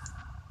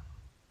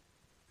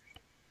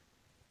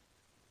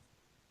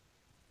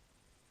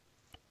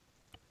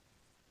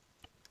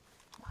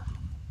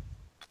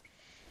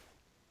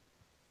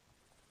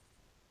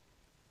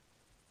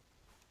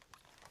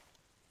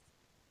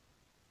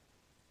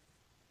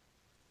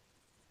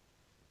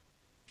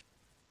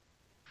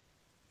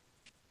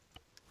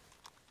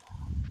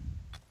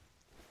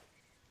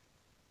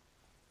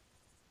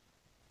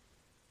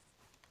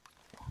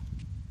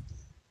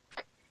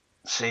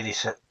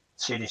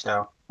 CEDE's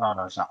down. Oh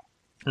no, it's not.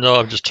 No,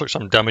 I've just took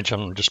some damage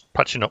and I'm just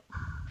patching up.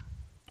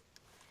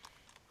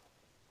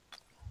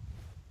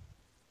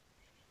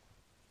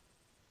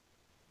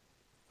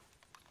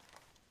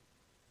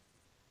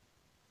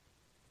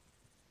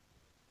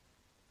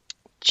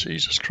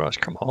 Jesus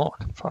Christ, come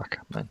on. Fuck,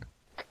 man.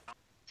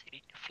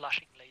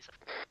 Flashing laser.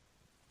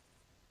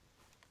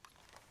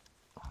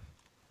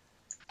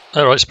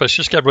 Alright, Space,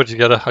 just get everybody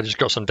together. I just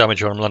got some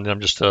damage where I'm landing.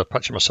 I'm just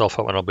patching myself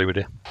up and I'll be with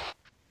you.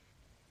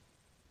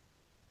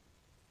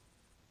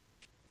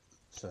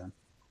 Same.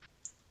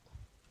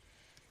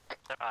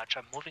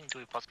 I'm moving to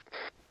a positive.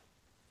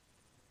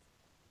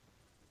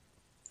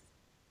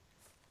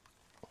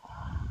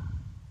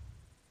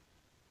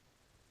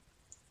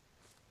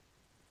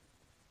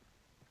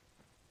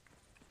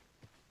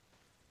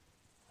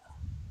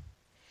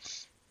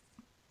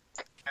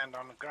 And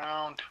on the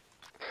ground.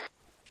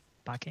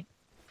 Backing.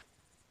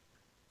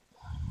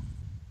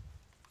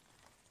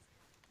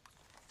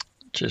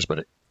 Cheers,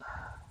 buddy.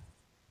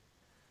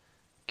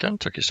 Ken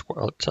took his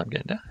time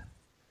getting there.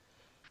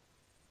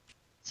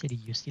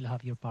 CEDE, you still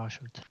have your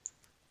parachute.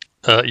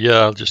 Yeah,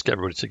 I'll just get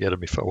everybody together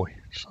before we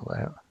sort that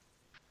out.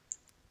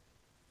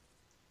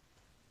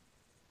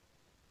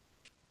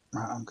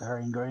 Right, I'm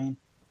carrying green.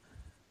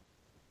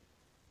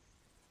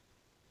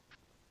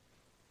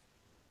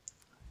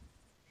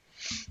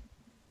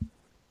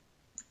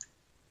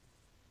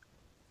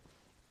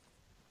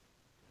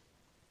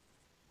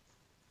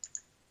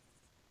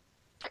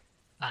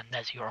 And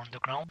as you're on the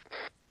ground.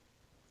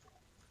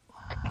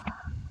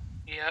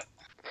 Yep.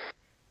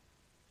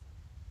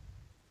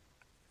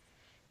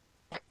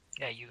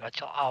 Yeah, you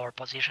got our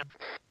position.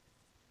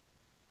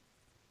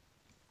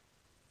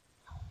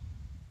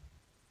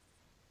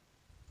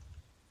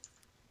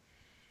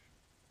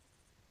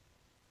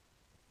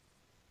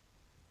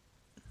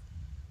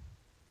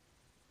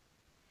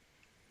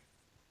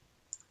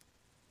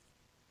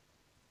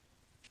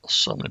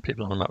 So many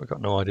people on the map, we've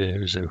got no idea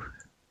who's who.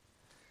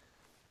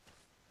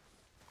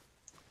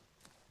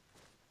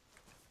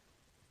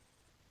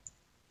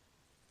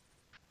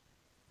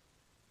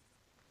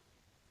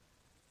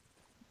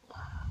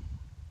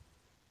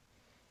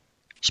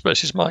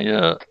 Space is my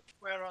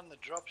We're on the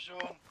drop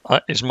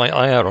zone. is my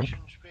IR on?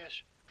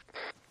 Space.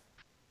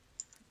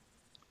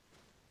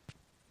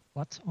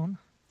 What's on?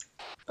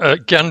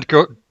 Gand,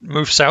 go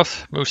move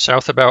south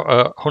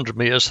about 100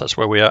 meters. That's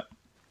where we're at.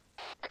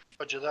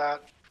 Roger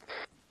that.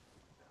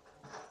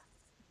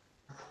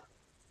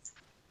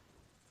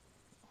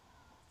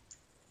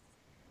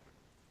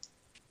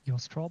 Your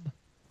strobe?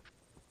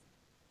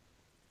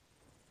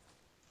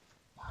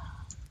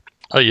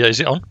 Oh yeah, is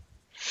it on?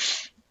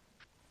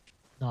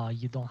 No,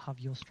 you don't have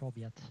your strobe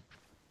yet.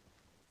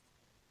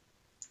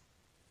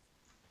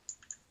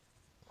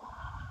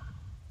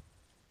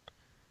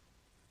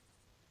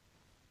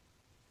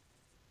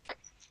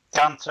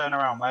 Dan, turn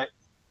around, mate.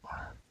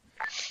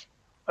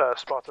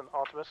 Spartan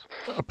Artemis.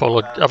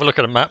 Apollo, have a look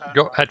at the map.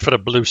 Go head for the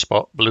blue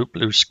spot,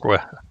 blue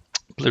square,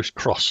 blue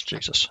cross.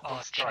 Jesus.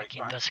 Oh,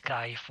 checking the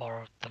sky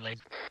for the lake.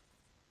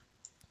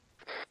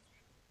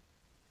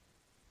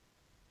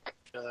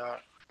 Well,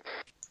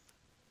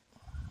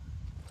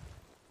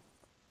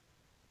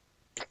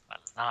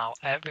 now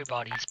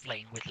everybody's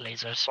playing with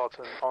lasers.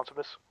 Spartan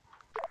Artemis.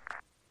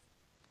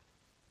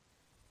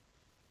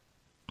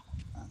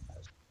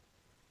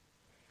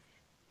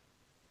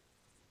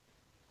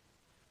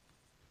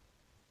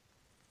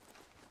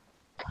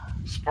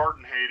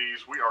 Spartan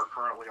Hades, we are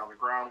currently on the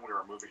ground. We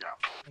are moving out.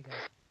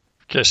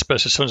 Okay,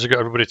 Space, as soon as you got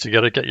everybody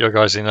together, get your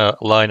guys in a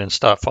line and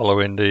start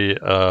following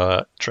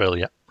the trail,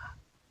 yeah.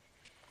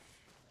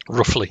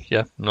 Roughly,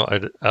 yeah, not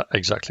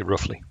exactly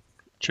roughly.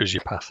 Choose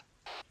your path.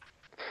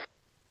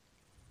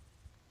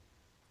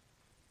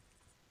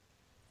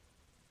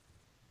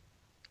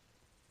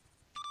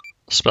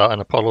 Spartan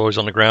Apollo is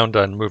on the ground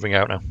and moving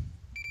out now.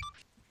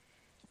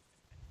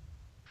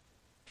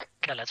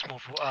 Okay, let's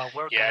move.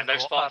 Yeah, no go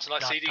Spartans up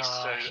like that,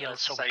 CEDE, hill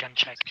so say we can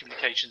check.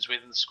 communications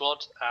within the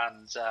squad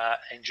and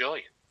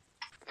enjoy.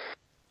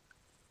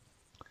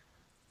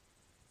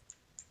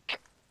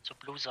 So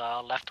blues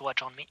are left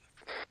wedge on me.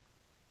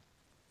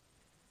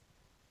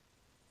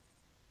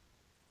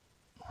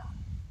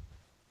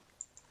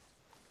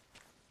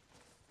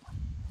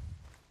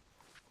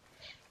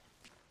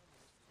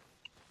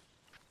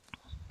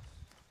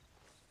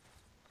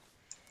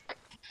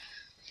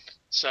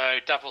 So,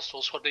 Davos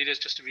all squad leaders,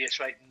 just to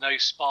reiterate, no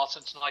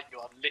Spartan tonight. You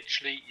are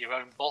literally your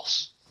own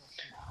boss.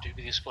 Do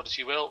with your squad as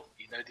you will.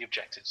 You know the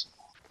objectives.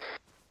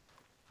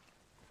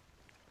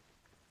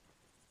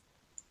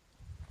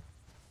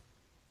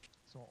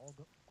 So I'll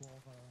go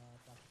over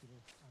that hill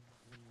and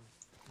we'll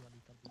do a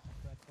little bit of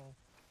recall.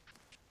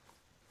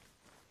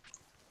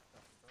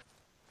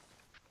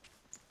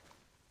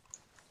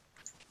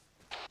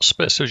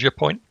 Space, who's your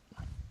point?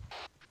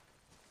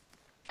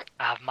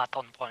 I have Matt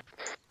on point.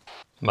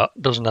 Matt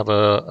doesn't have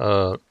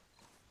a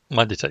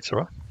mine detector,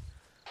 right?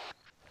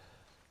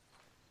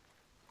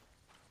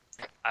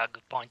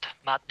 Good point.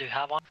 Matt, do you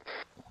have one?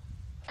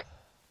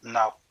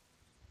 No.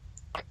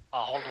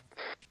 Hold on.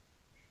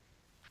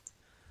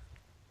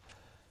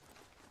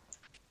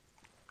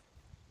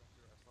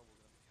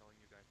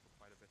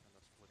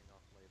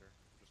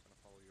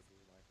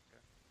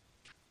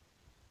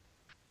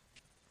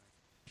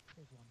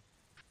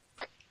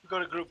 We've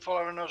got a group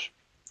following us.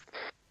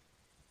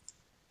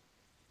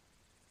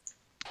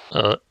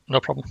 No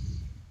problem.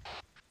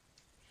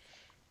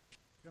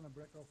 Gonna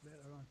break off later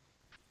on.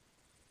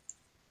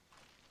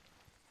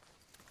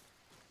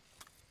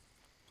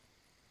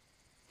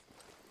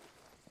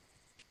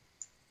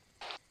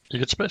 You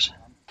good, Space?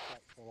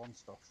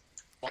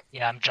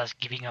 Yeah, I'm just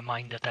giving a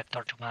mine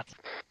detector to Matt.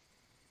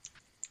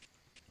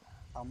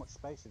 How much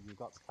space have you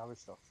got to carry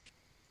stuff?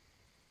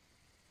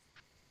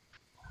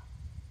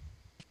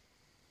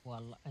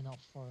 Well,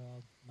 enough for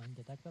a mine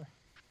detector.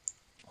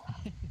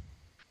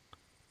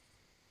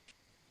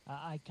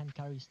 I can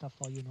carry stuff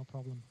for you, no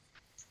problem.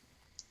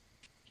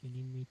 If you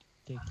need me to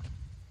take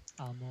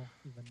ammo,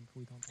 even if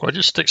we don't. Well,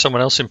 just stick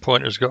someone else in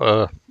point who's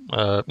got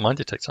a mine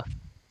detector.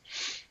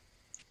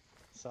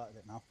 Started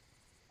it now.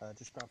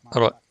 Just grab my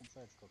Alright.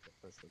 surgical kit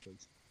first,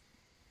 please.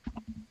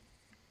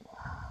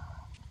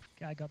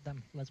 Okay, I got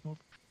them. Let's move.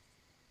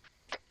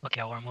 Okay,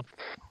 I'll warm up.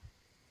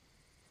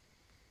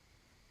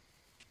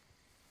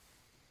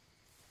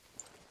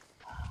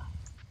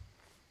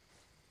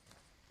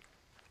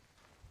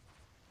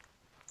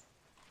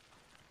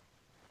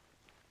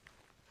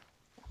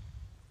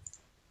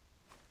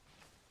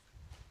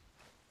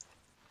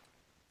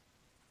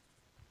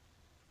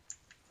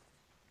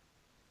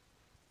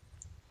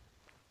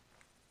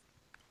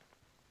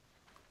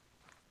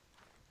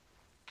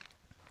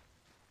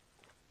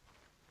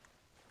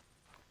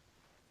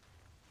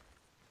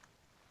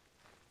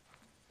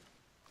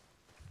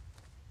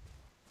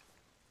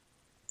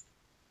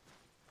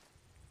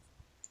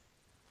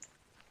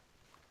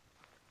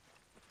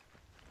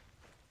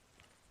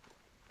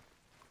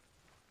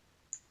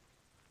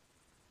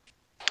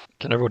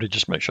 Can everybody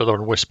just make sure they're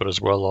on whisper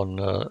as well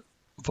on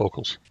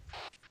vocals?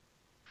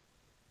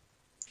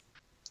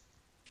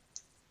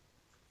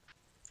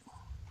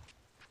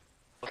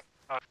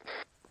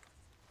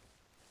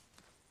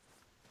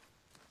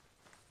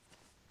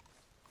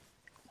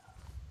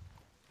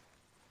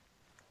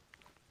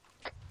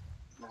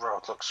 The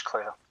road looks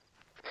clear.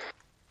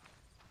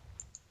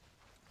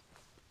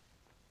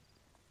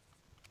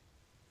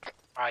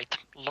 Right,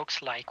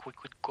 looks like we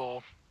could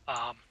go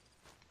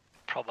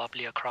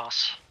probably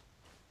across.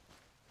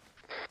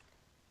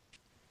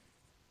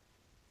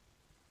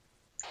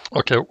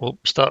 Okay, we'll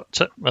start.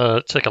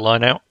 Take a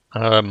line out.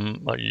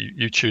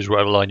 You choose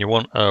whatever line you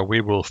want.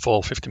 We will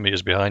fall 50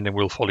 meters behind, and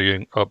we'll follow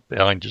you up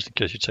behind just in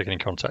case you take any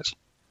contacts.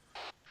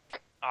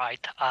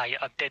 Alright, I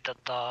updated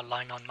the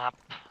line on map,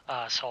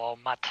 so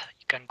Matt,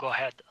 you can go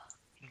ahead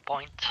in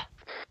point.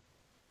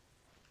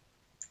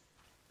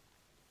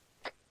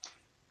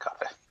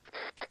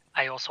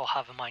 I also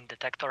have a mine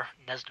detector.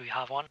 Nez, do you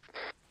have one?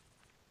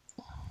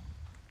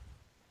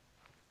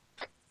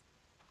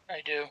 I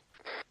do.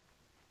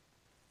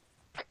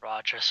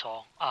 Roger,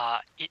 so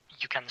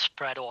you can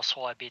spread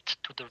also a bit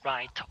to the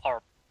right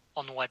or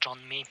on wedge on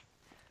me,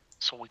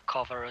 so we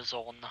cover a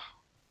zone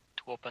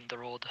to open the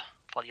road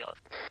for the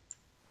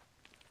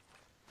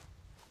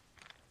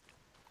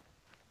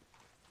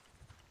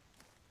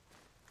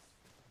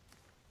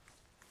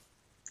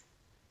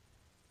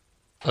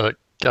other.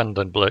 Gand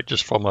and Blake,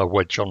 just form a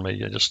wedge on me,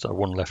 just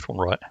one left, one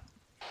right.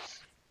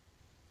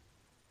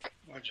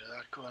 Roger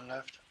that, going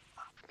left.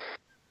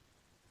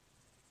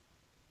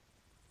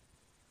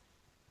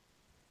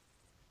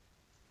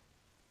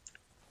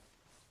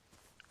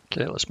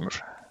 Okay, let's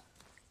move.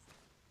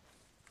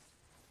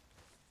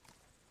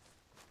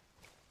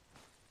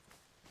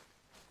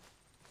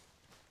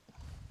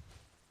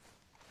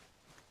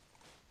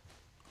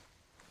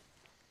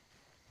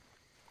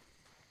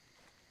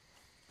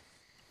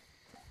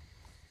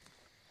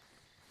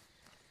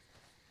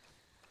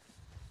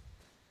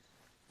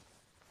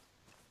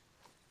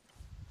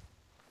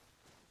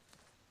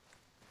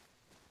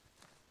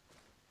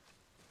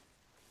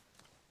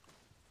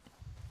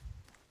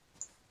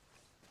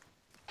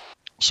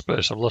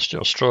 Space, I've lost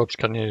your strobes.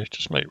 Can you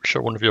just make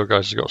sure one of your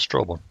guys has got a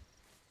strobe on?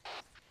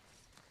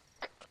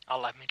 I'll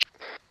let me check.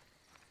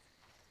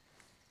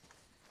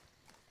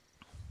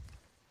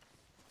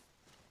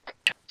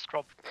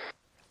 Strobe.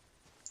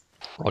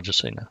 Roger,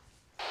 see now.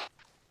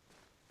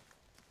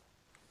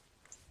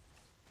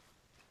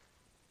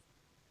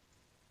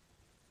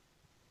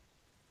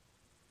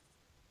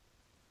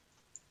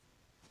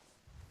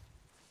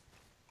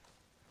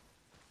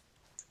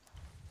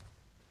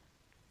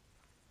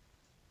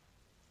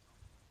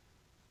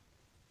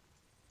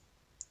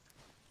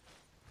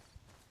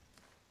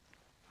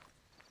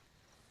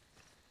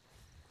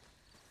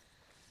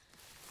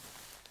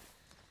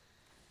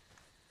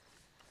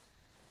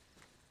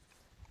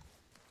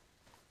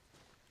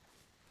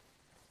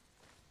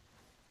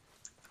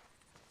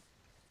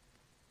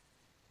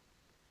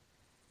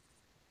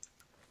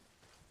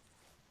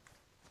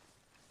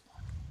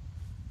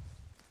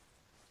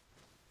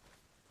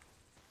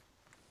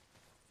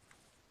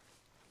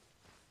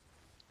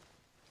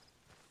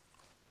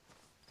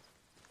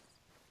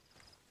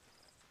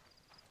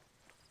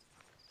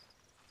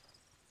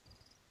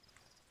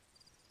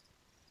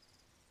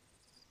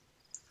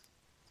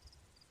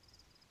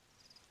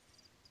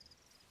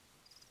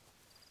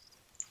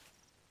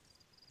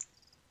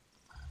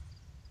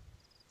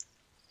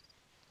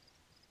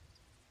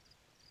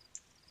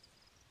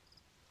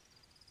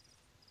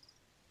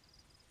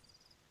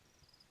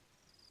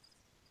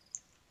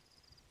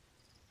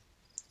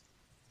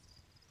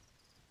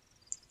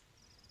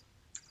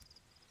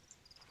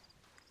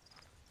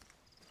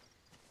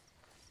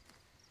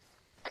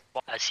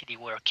 CEDE,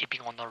 we're keeping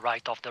on the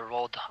right of the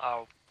road.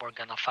 We're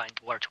gonna find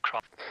where to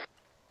cross.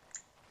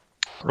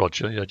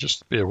 Roger, yeah,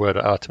 just be aware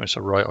that Artemis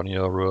are right on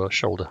your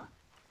shoulder.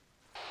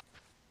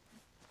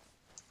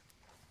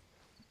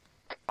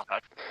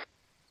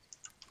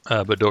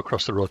 But don't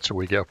cross the road till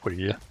we get up with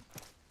you. Yeah?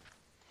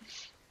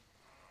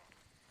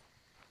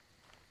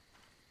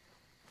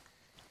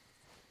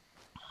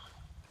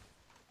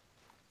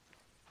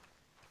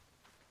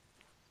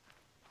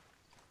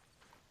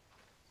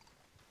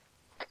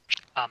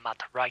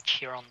 Matt, right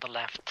here on the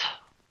left.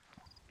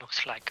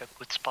 Looks like a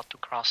good spot to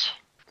cross.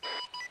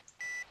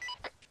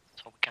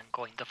 So we can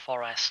go in the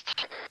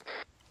forest.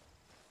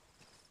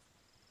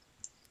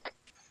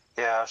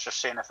 Yeah, I was just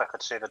seeing if I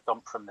could see the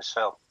dump from this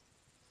hill.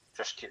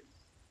 Just,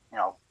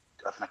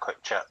 having a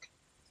quick check.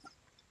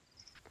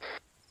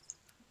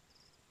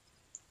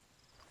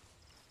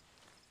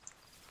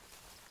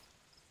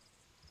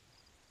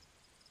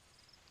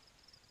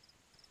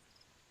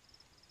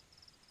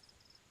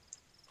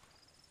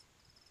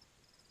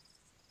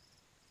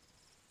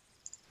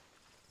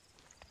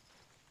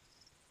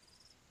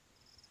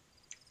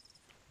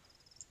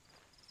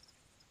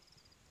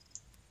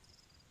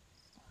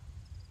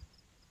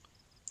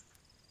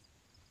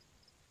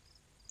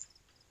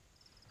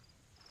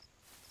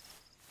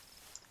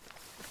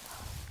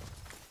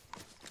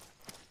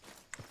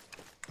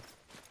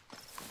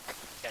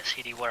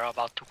 CEDE, we're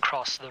about to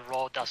cross the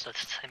road at the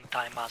same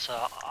time as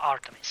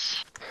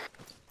Artemis.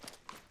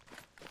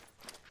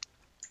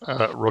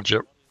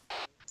 Roger,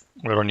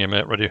 we're on you,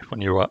 mate. Ready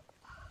when you are.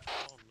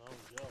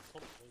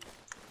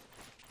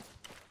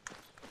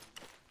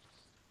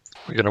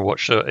 We're going to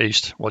watch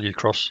east while you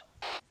cross.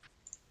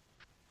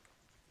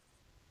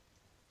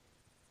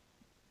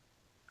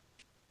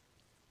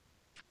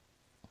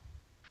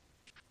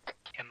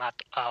 Okay,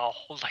 Matt,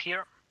 hold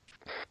here.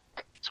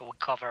 So we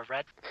cover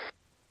red.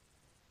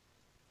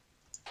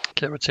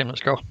 Okay, red team, let's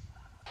go.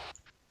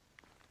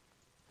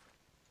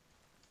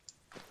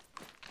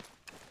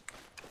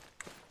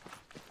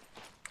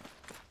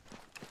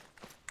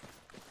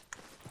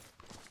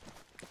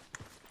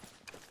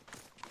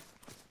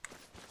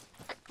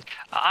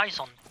 Eyes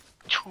on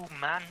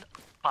 2-man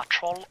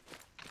patrol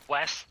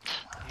west,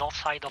 north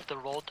side of the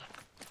road.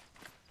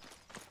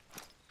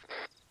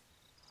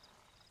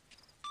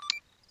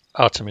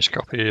 Artemis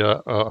copy.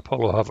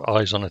 Apollo have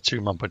eyes on a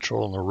 2-man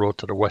patrol on the road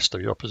to the west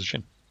of your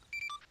position.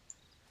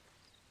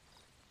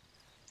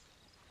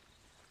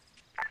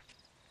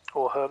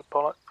 All heard,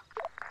 Apollo.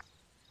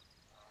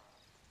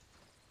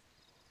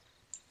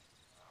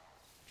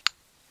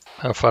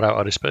 How far out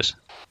are they, space?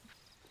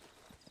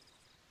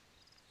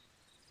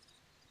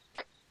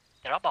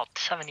 They're about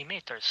 70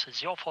 meters,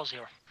 040.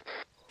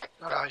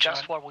 Alright,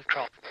 Just where we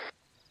crawl.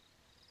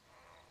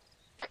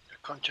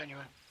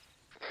 continuing.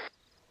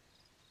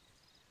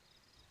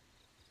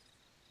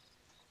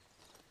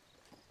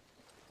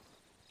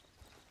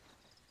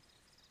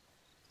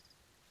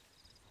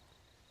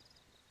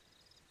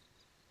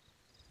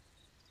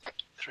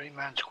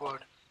 Three-man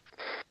squad.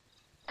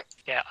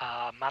 Yeah,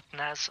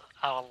 Matnez,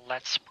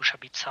 let's push a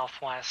bit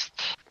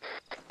southwest,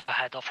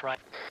 ahead of right.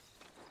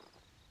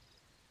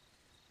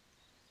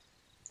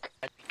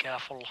 Be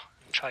careful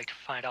and try to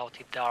find out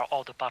if there are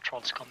other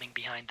patrols coming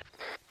behind them.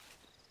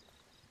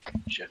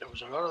 Shit, there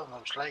was a lot of them.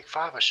 It was like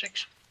 5 or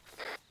 6.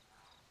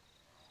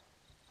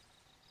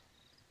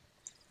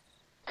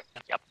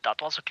 Yep,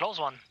 that was a close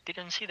one.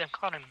 Didn't see them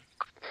coming.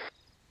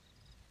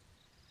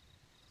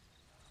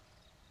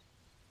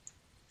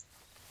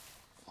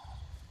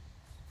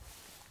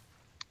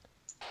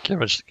 Okay,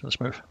 let's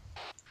move.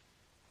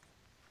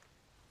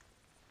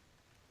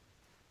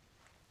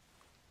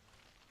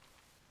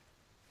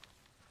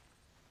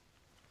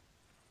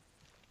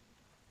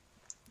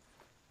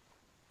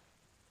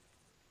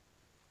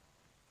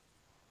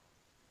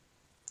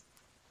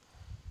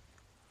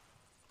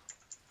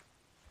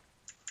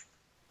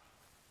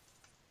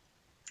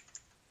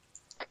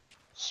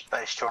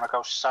 Space, do you want to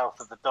go south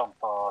of the dump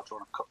or do you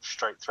want to cut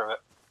straight through it?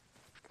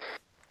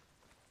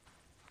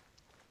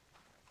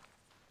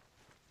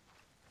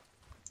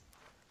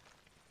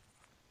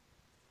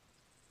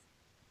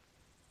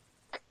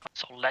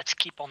 So let's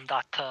keep on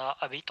that,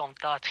 a bit on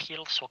that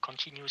hill, so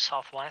continue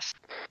southwest.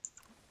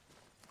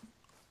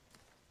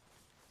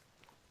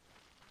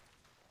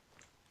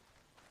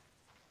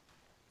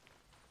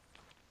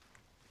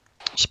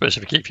 Space,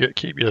 if you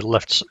keep your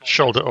left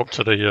shoulder up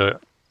to the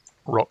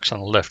rocks on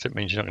the left, it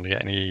means you're not going to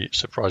get any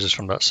surprises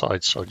from that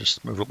side, so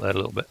just move up there a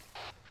little bit.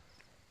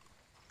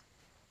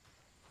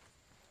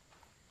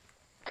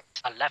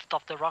 Left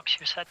of the rocks,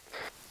 you said?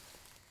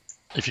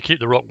 If you keep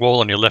the rock wall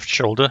on your left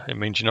shoulder, it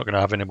means you're not going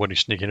to have anybody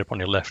sneaking up on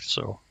your left,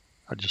 so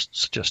I just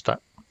suggest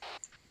that.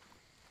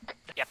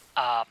 Yep,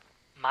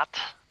 Matt,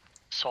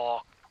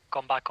 so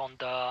come back on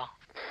the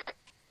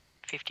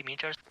 50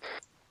 meters.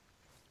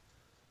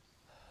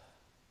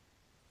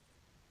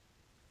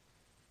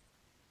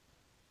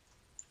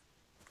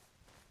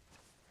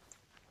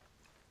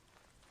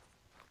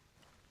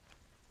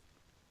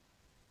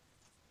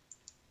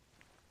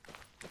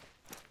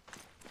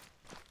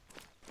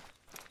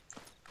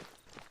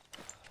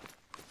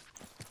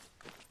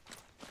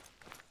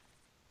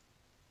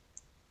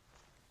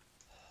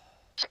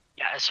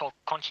 Yeah, so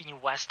continue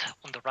west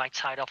on the right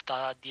side of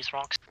these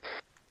rocks,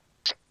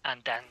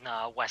 and then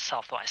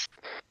west-southwest.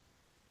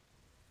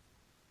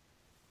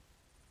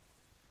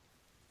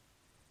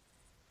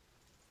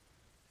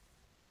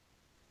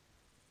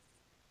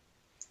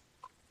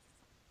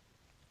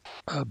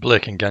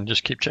 Blake and Gan,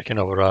 just keep checking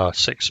over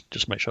R6,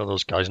 just make sure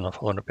those guys are not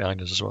following up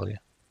behind us as well, yeah.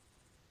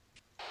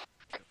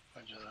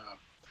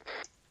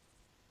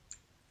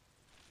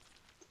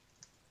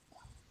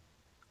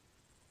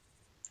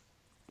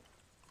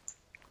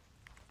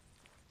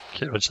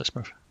 Okay, let's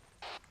move.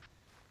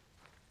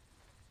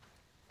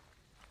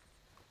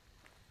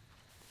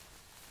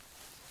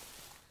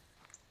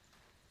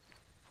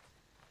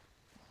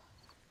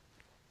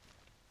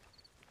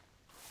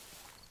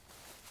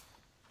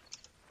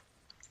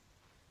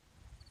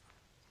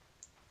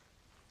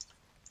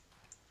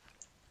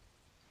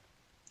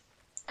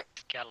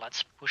 Okay,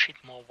 let's push it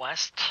more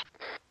west.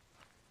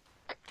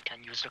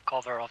 Can use the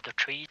cover of the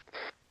tree.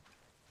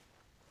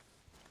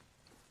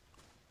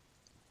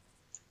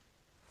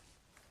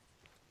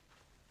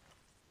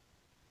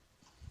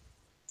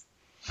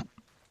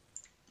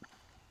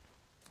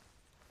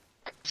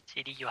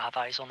 CEDE, you have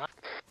eyes on it?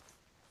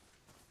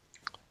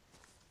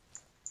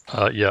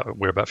 Yeah,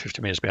 we're about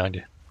 50 meters behind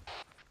you.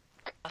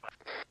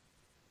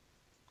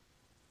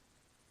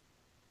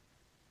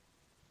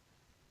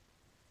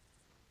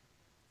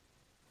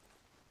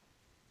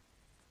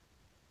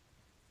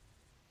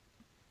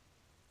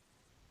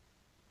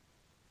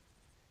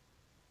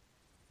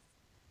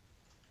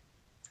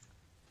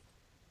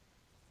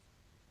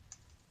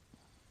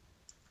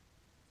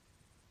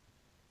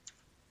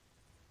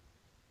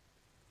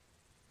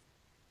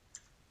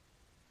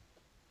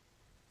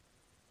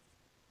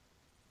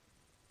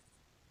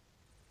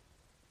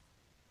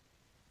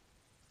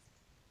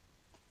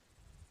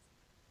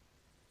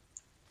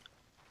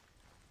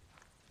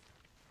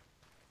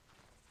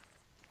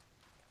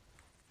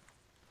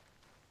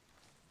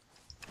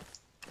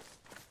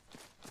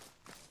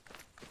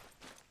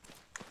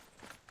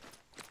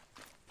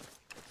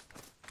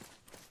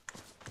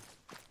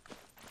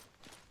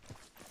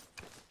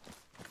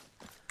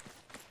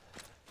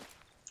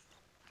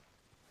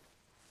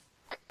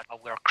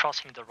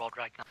 crossing the road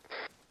right now.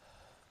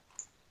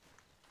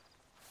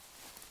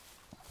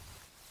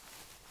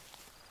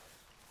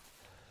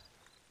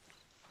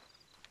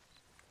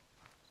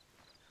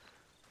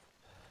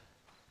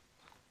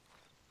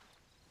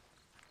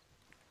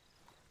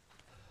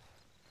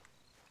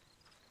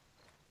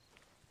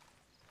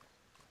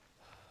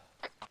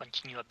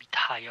 Continue a bit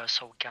higher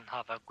so we can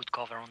have a good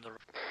cover on the road.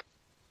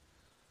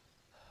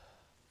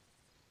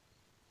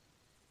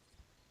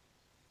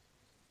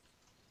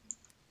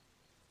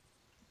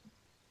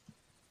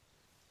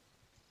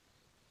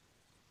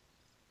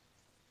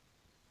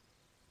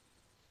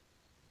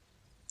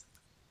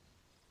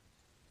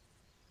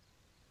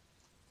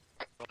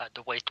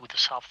 The way to the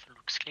south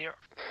looks clear.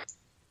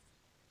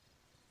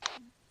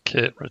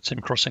 Okay, red team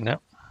crossing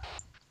now.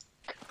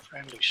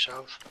 Friendly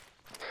south.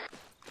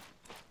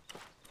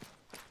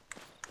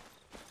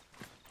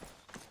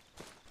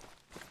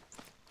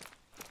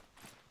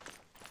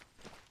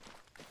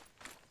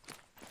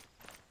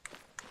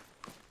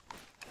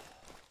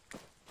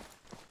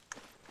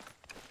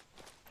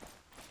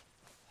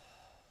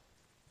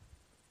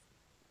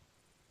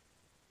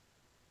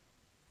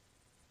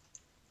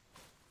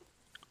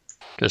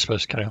 Okay,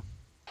 supposed to carry on.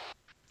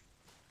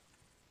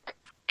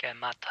 Okay,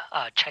 Matt,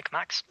 check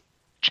max.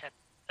 Check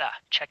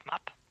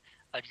map.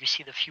 Do you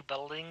see the few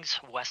buildings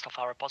west of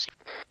our position?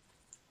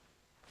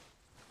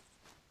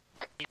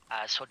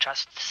 So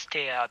just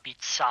stay a bit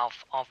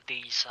south of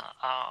these.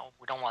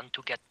 We don't want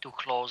to get too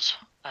close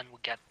and we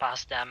get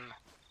past them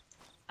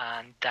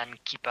and then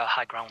keep a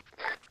high ground.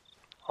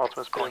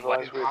 Ultimate's Going being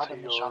advised west. we're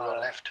to your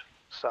left.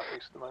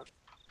 Southeast at the moment.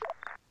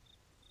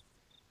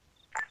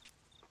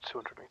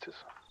 200 meters.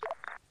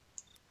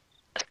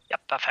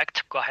 Yep,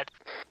 perfect. Go ahead.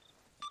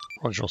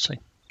 Roger, I'll see.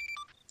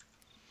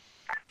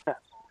 Yeah.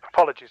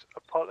 Apologies.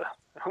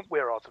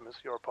 We're Artemis,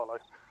 you're Apollo.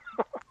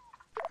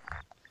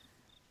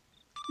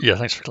 Yeah,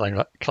 thanks for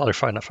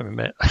clarifying that for me,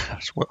 mate.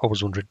 That's what I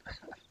was wondering.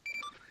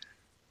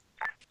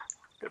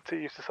 Get too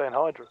used to saying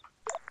Hydra.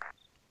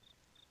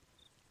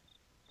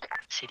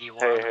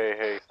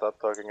 Hey,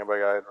 stop talking about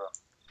Hydra.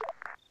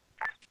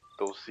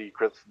 Those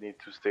secrets need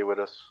to stay with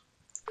us.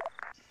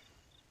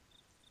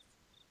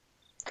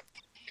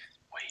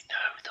 We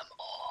know them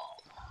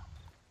all.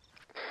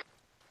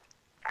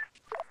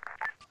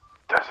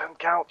 Doesn't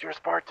count, you're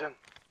Spartan.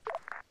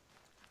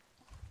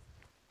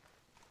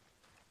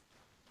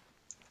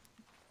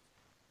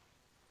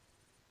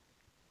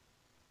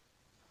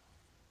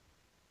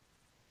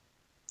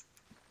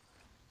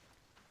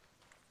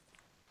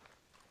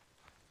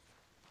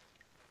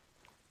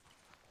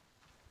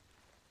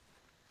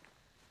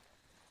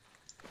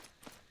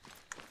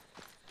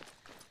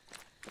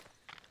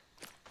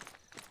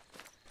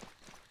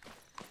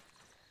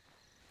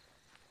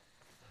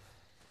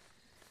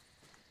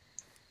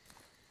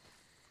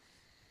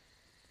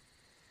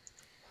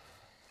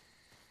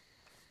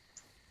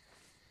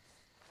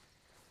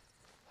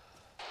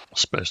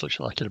 Space looks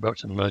like it's about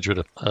to merge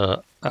with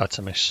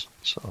Artemis,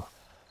 so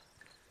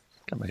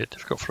can make it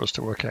difficult for us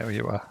to work out who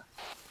you are.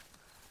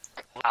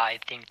 I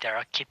think they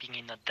are keeping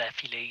in a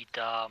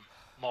defilade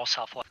more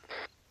southwest.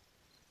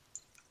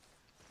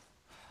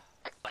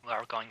 We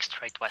are going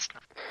straight west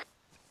now.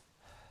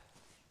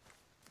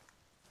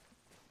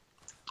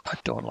 I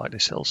don't like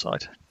this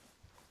hillside.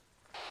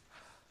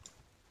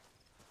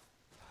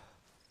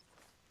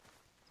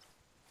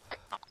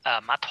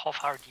 Matt, how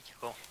far did you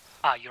go?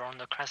 You're on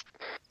the crest.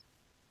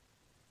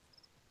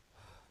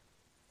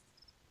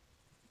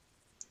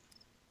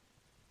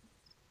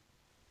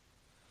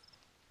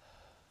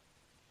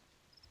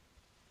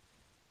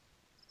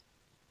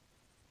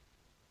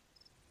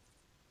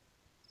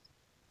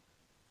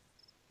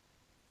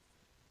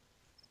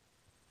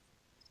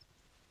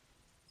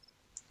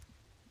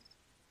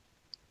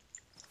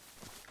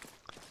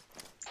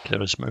 Okay,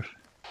 let's move.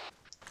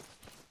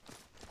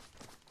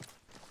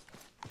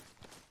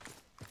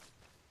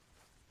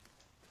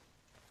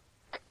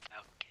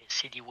 Okay,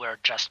 CEDE, we're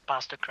just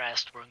past the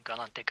crest. We're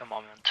gonna take a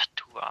moment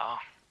to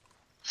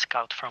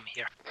scout from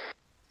here.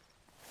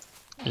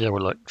 Yeah,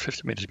 we're like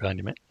 50 meters behind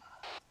you, mate.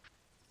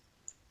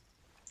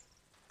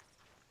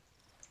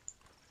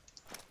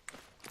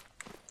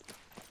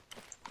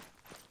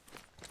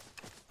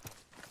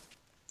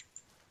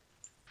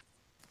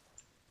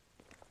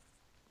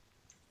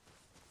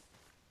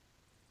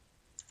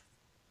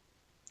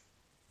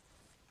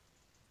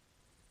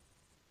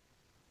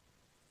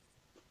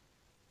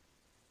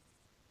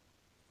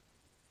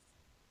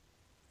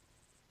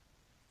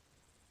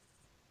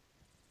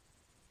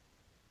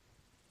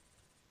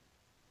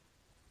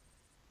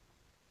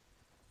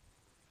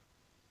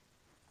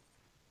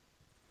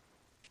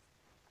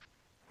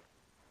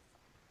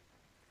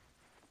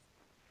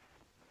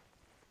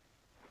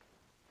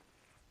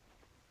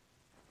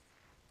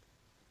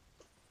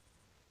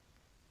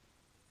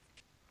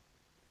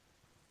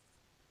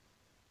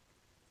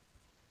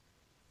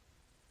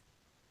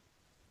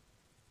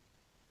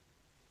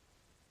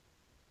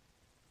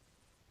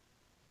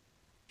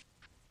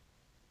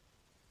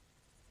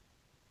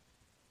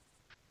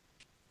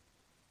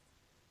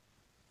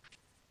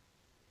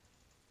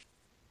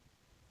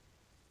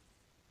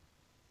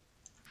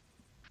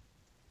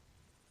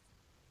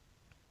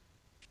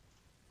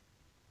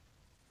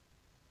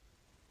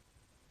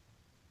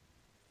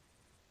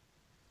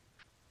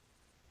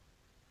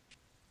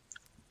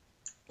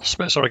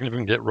 Space, I reckon if we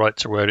can get right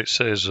to where it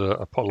says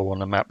Apollo on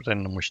the map,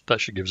 then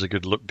that should give us a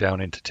good look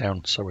down into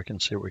town, so we can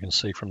see what we can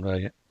see from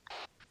there.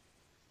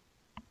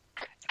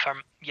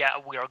 Yeah,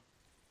 we are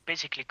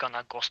basically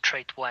gonna go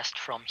straight west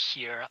from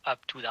here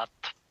up to that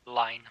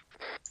line.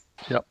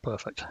 Yep,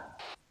 perfect.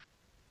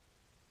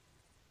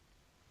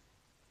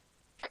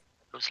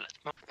 Let's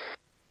move.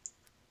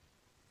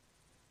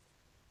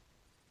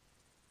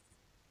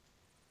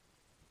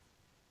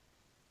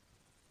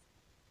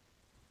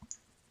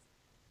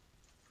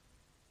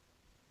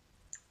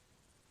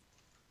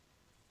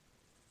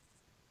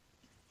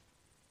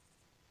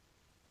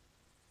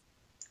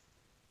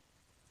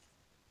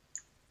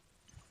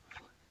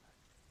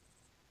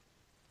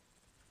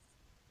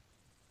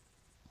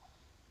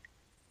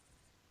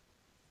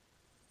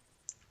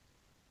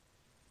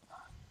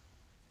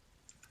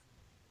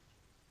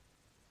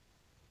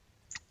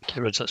 Okay,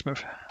 Reds, let's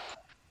move.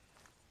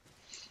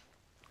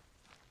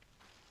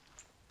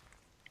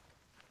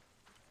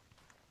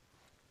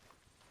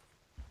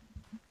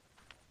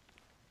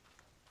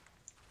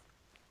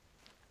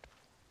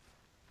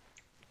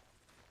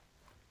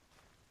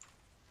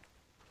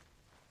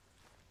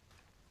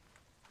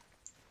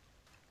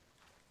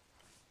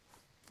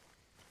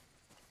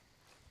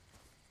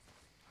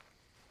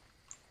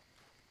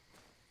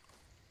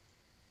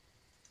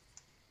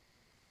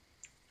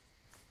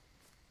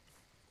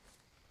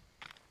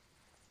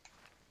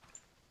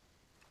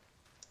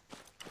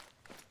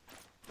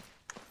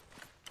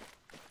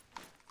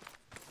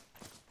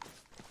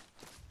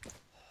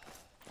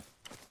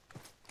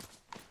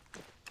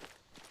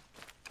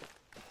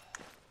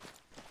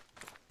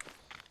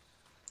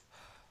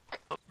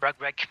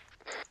 Brag.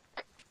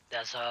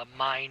 There's a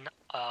mine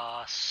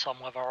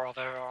somewhere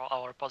over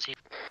our position.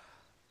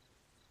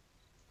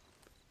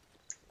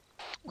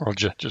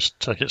 Roger, just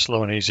take it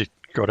slow and easy.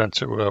 Go down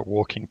to a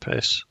walking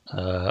pace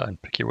and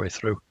pick your way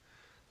through.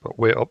 But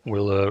wait up,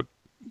 we'll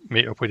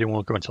meet up with you and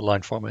we'll go into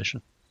line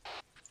formation.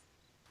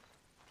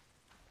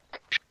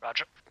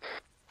 Roger.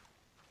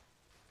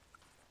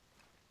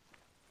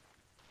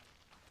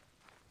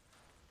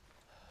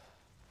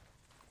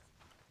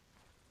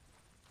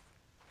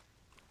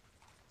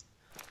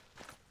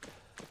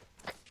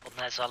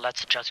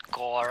 Let's just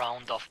go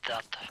around of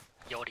that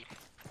Yodi.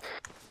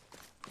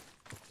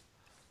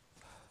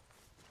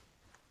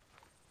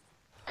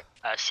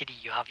 CEDE,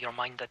 you have your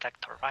mine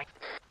detector, right?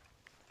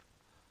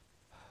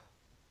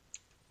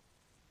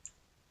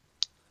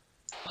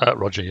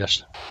 Roger,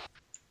 yes.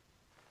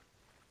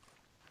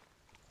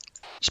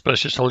 Space,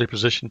 just hold your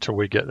position till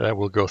we get there.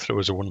 We'll go through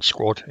as a one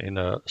squad in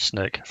a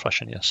snake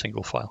fashion, yeah,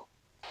 single file.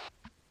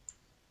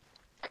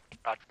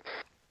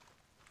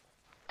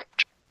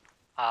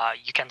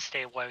 You can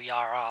stay where you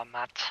are,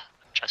 Matt.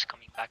 I'm just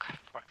coming back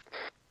for it.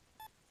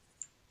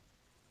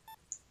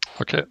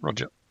 Okay,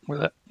 Roger.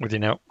 With you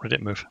now. Ready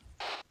to move.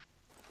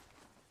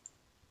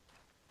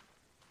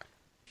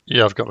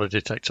 Yeah, I've got the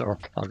detector.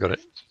 I've got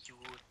it. You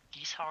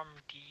disarm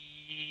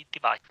the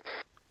device.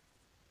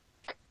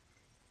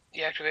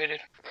 Deactivated.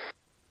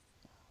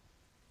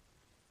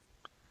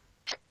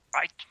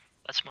 Right,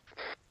 let's move.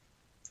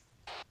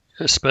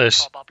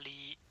 Space.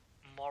 Probably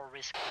more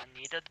risk than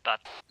needed, but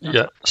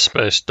yeah,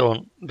 Space.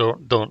 Don't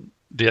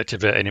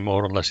deactivate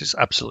anymore unless it's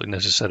absolutely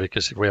necessary.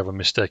 Because if we have a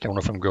mistake and one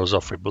of them goes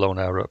off, we've blown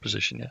our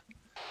position.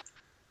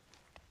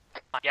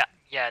 Yeah.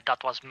 Yeah,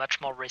 that was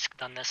much more risk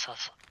than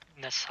necessary.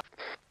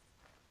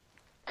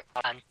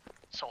 And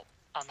so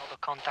another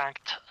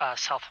contact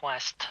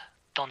southwest.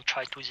 Don't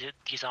try to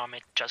disarm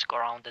it. Just go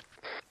around it.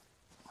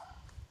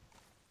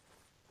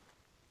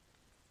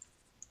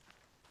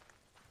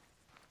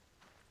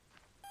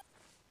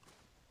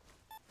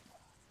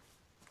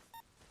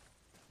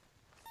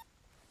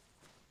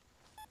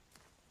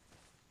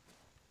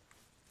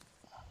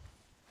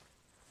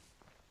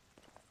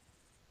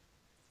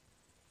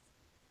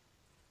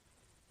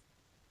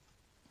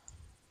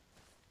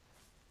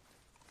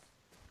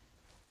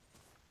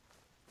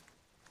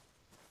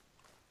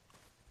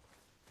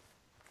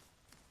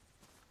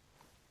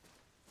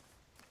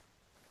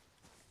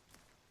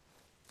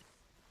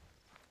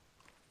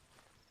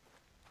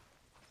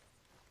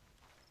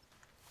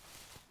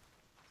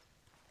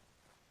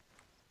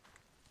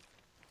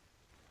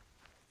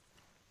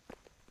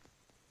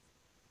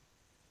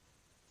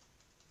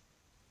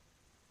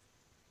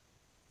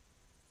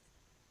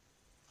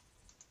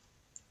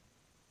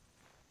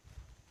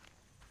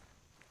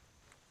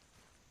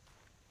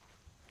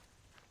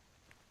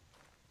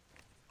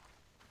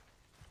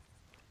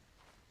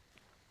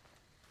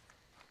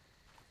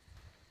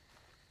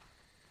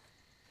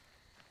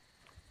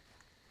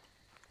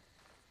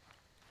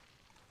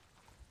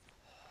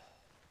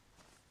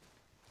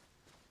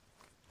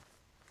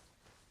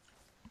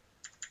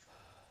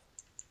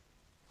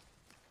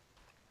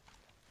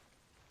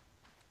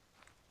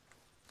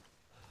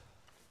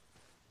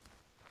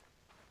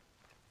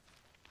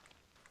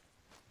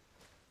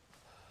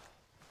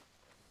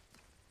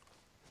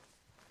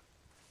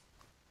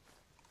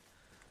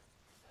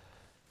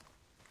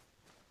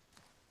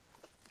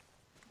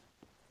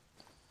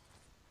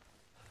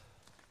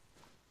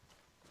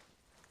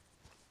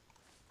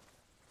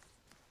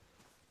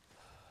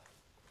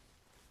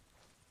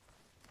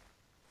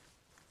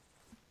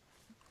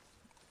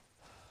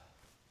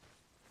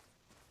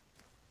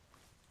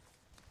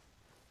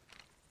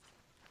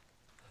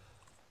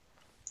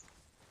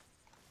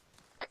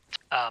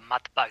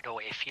 Matt, by the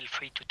way, feel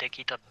free to take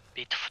it a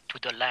bit to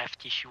the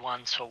left if you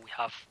want, so we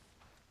have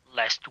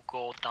less to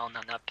go down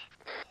and up.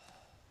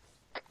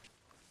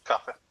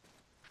 Copy.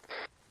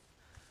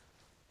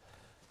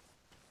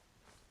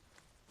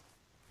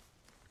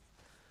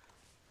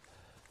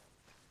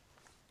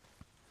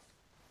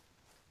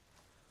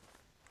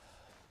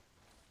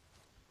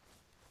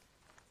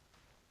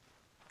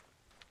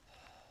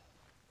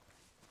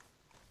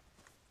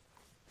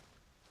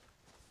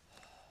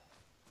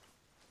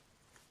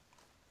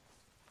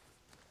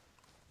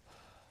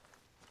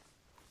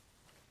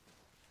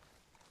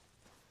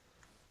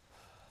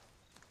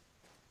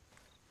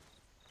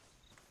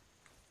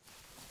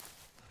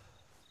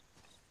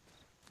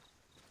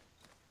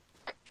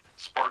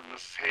 Spartan,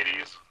 this is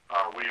Hades.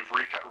 We've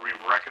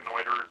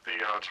reconnoitered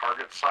the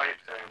target site,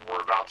 and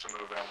we're about to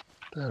move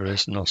in. There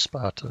is no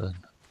Spartan.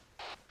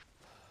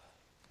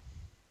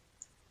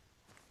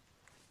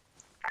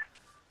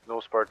 No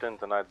Spartan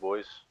tonight,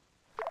 boys.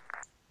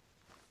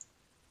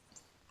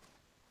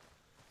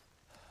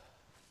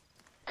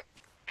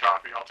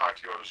 Copy. I'll talk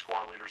to you other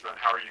squad leaders then.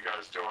 How are you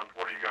guys doing?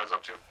 What are you guys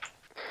up to?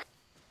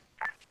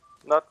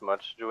 Not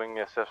much, doing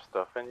SF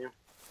stuff, and you?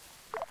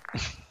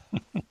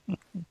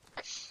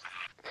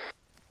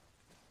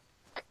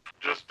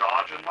 Just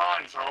dodging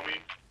lines,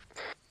 homie.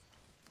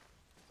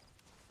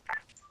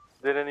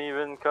 Didn't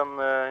even come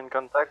in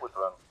contact with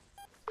one.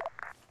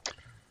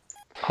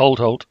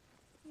 Hold.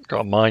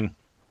 Got a mine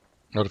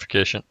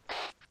notification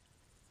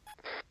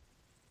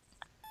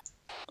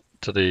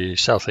to the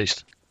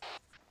southeast.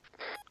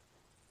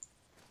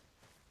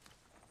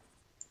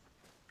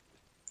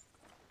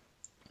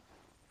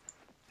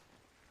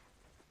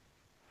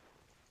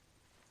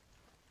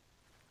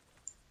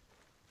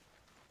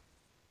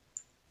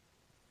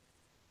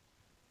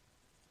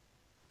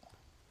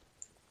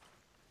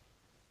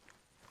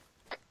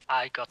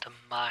 I got a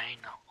mine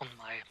on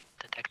my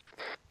detector.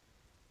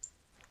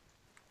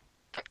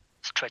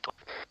 Straight on.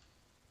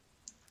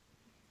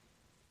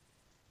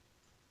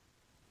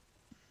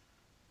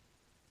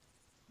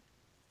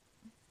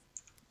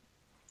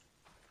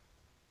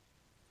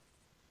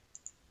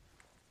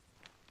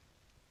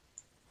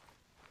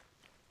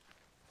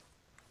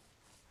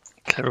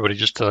 Okay, everybody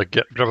just grab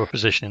a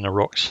position in the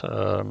rocks.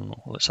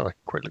 Let's have a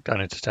quick look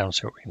down into town,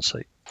 see what we can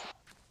see.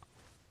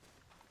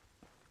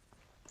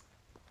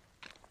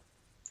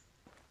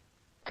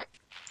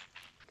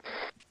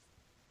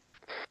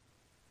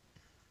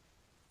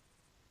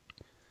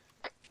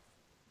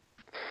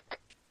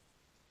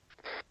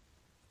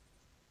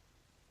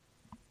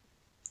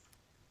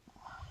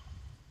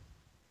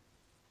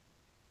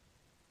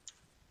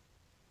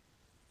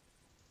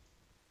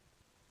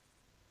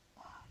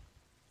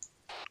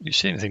 You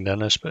see anything down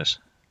there, Space?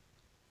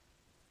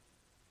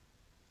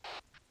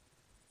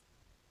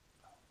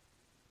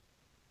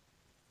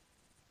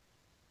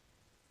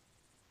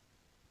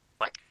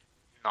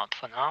 Not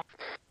for now.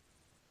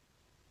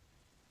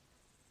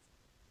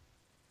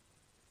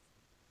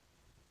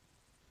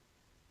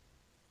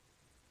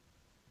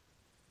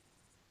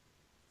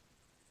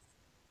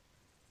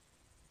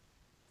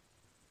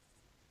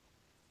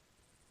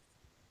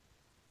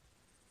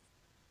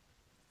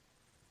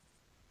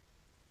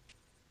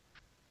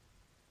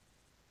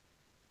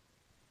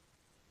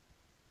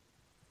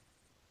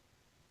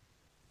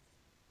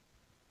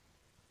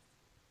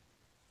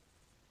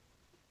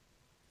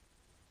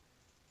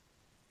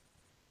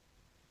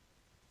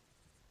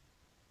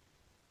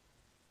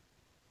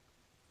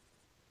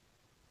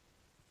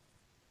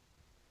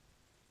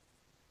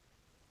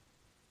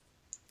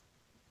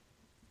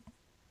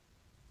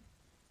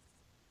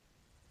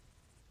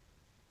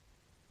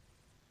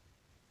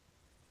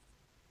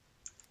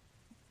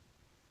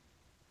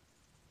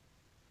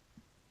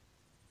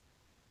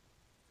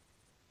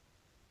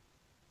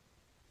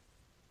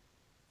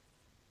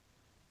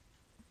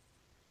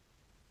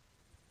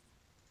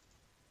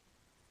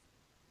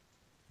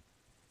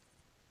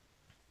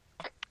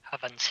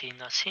 Haven't seen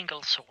a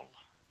single soul.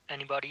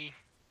 Anybody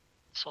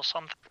saw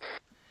something?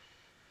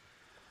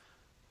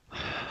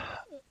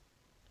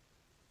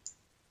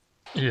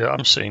 Yeah,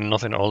 I'm seeing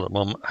nothing at all at the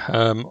moment.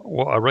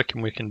 What I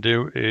reckon we can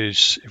do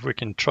is, if we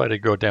can try to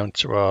go down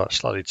to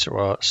slightly to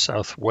our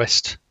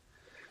southwest,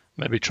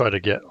 maybe try to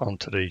get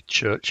onto the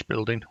church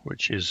building,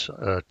 which is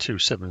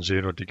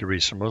 270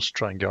 degrees from us.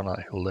 Try and go on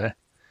that hill there,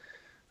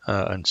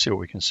 and see what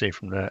we can see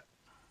from there.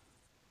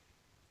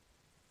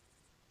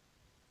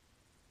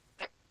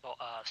 So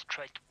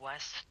straight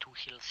west to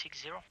hill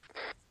 60.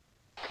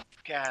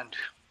 And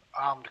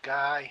armed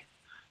guy,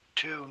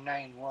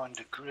 291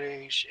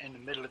 degrees in the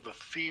middle of a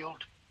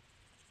field.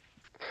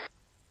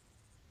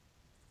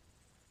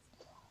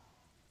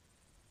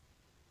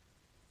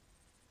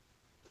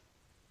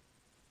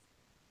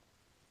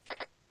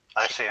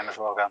 I see him as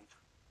well, Gant.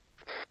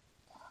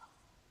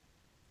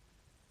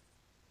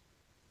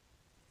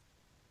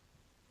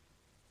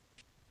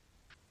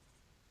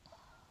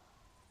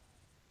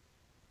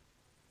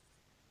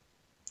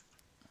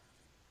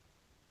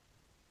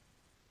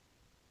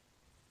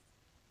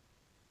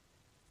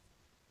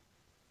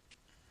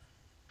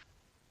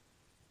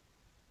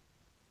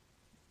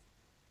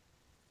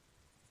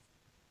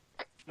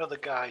 Another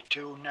guy,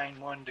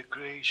 291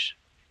 degrees,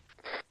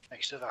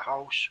 next to the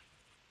house.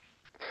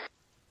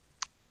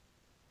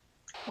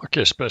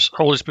 Okay, Space,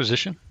 hold his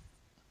position.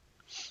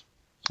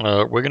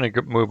 We're going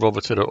to move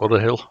over to the other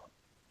hill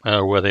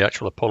where the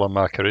actual Apollo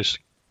marker is.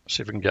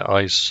 See if we can get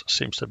eyes.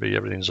 Seems to be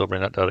everything's over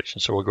in that direction,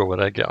 so we'll go over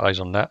there, get eyes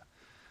on that.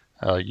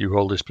 You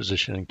hold this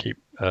position and keep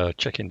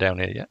checking down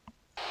here, yeah?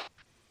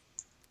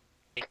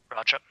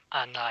 Roger.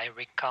 And I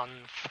reckon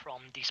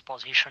from this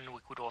position we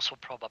could also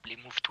probably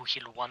move to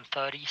hill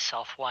 130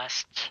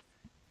 southwest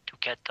to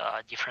get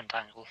a different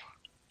angle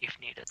if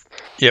needed.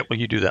 Yeah, well,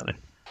 you do that then.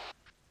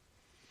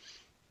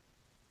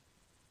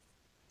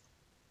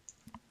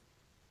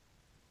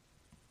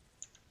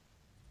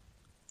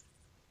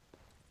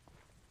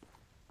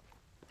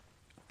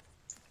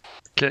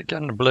 Okay,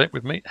 get on the Blake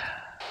with me.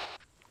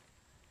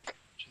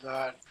 To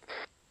that.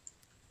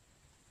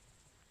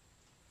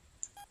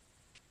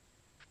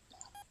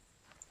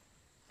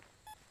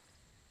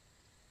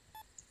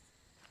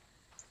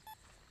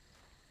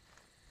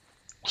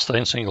 Stay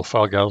in single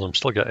file, guys. I'm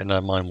still getting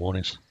mine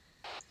warnings.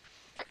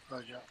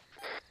 Roger.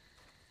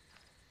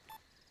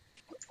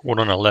 One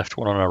on our left,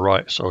 one on our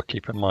right, so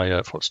keep in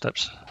my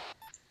footsteps.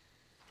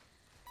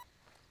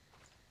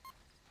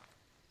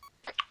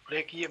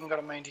 Blake, you haven't got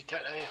a main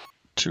detector here?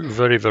 Two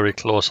very, very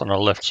close on our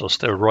left, so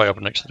stay right up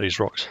next to these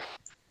rocks.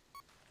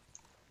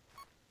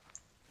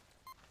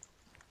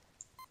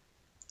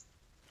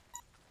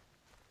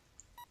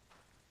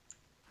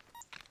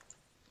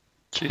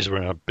 Jeez,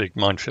 we're in a big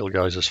minefield,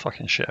 guys. There's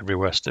fucking shit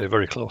everywhere. Stay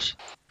very close.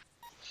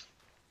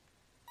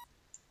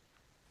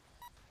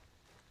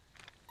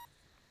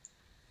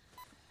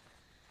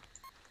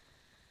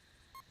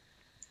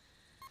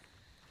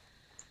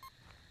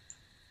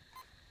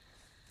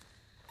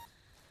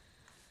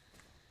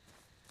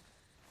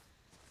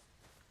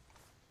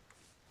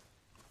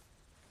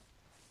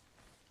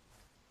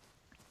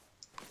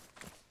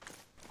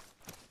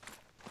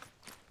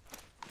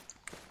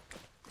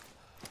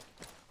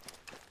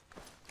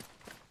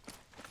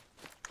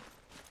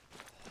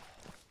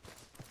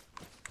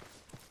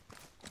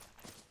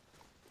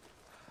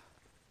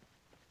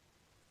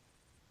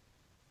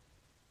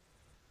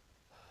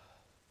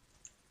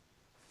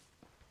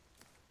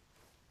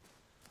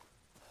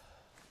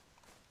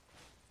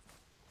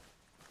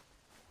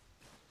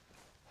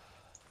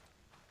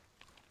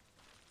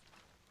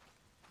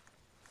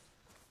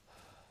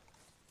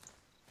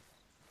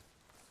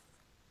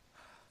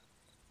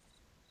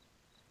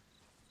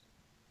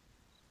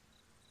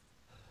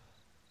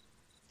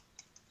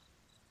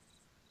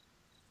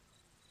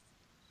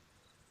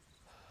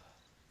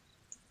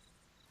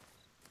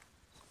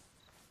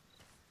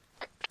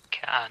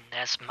 And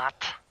as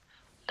Matt,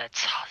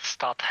 let's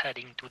start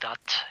heading to that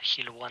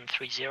hill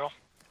 130.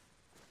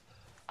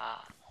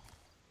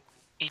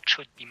 It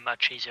should be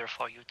much easier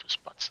for you to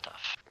spot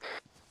stuff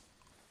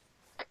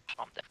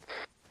from there.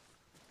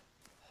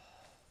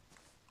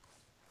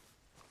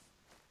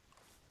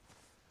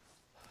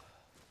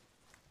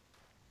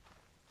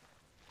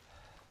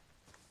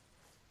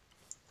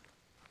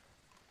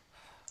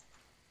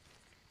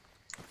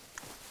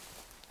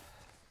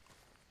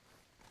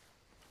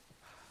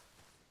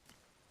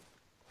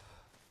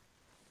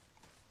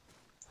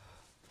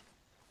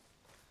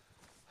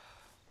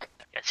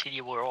 Yeah,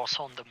 CEDE, we're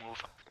also on the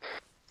move.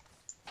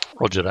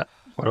 Roger that.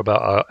 What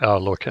about our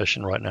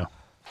location right now?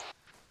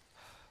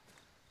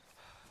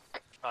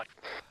 Right.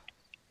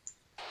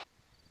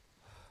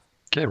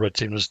 Okay, red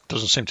team, there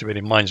doesn't seem to be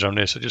any mines around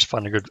here, so just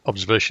find a good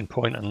observation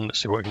point and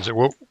let's see what we can do.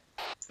 Whoa,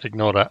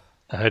 ignore that.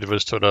 Ahead of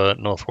us to the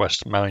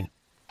northwest mine.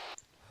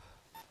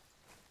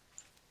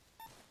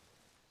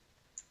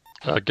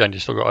 Again, you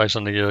still got eyes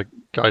on the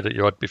guy that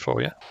you had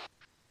before, yeah?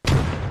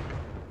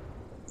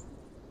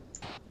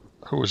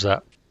 Who was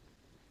that?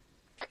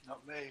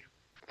 Not me.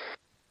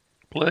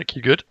 Blake,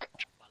 you good?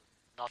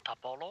 Not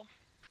Apollo.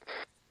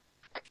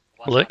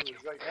 Blake? He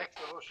was right next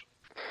to us.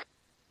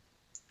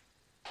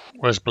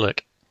 Where's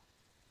Blake?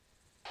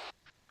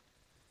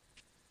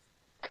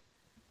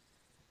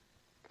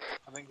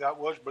 I think that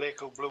was Blake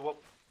who blew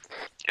up.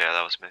 Yeah,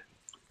 that was me.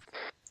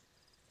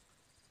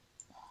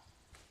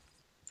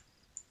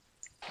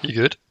 You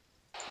good?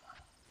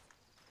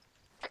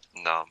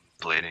 No, I'm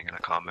bleeding and I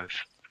can't move.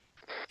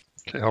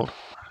 Okay, hold.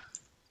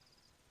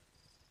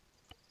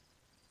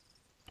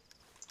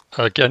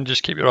 Again,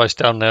 just keep your eyes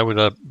down there with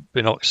a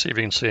binoc, see if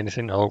you can see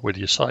anything, or with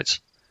your sights.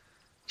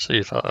 See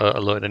if I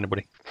alert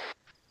anybody.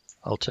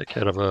 I'll take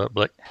care of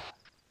Blake.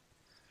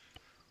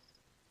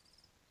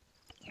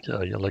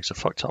 Yeah, your legs are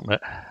fucked up,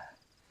 mate.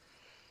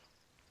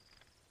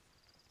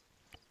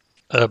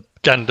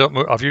 Gan, don't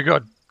move. Have you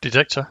got a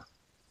detector?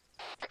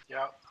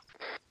 Yeah.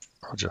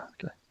 Roger,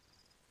 okay.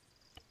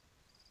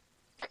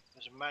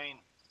 There's a main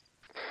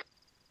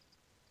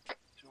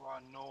to our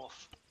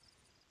north.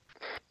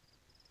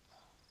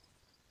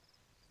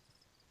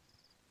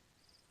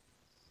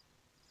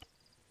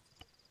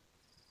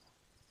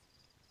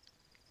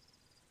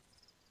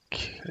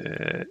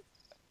 Okay.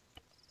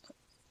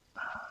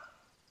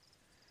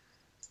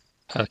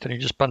 Can you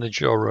just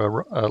bandage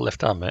your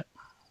left arm, mate,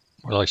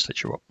 while I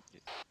stitch you up?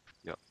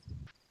 Yep.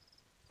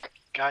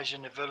 Guys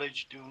in the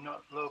village do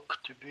not look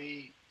to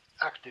be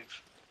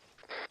active.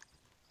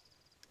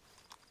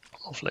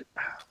 Lovely.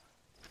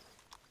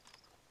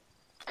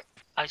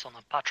 Eyes on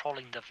a patrol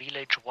in the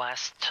village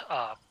west,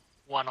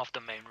 one of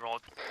the main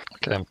road.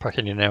 Okay, I'm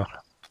packing you now.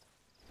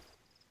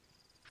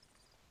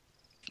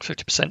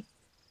 50%.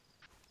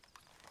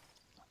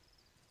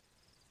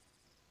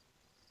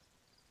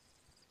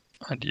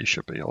 And you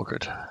should be all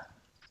good. Alright,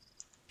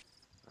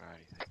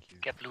 thank you.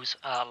 Get Blues,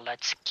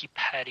 let's keep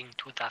heading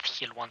to that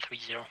hill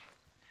 130.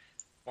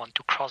 Want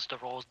to cross the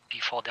road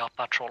before there are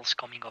patrols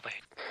coming over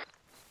here.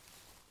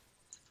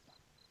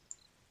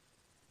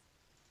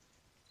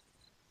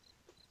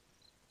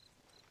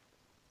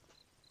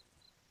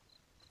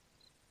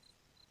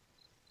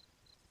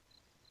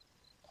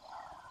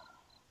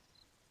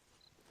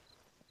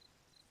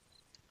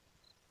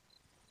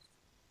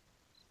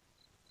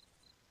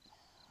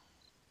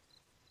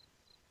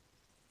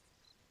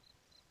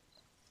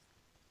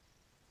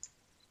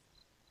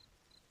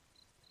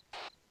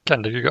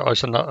 Ken, have you got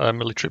eyes on that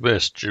military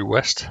base due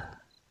west?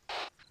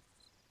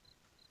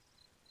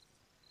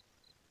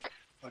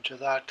 Roger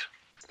that.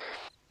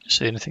 You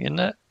see anything in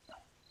there?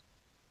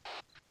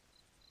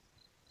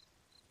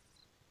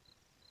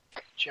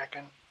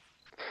 Checking.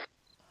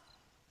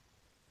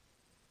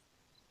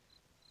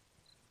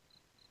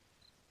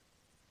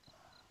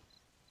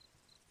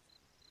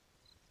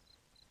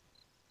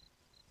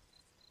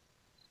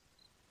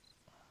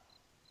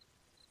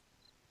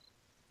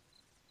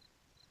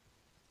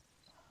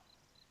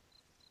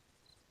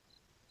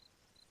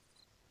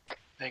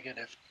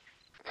 Negative.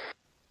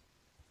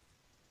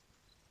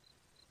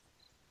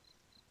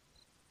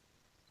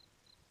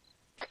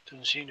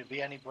 Doesn't seem to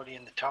be anybody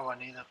in the tower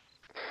neither.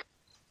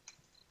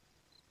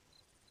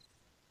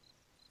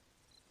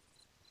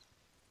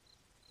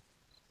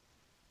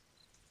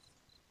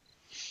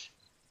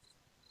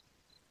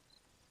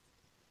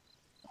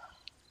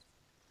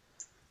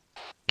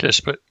 Okay,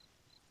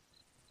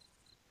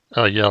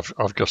 yeah,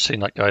 I've just seen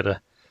that guy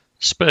there.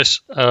 Space,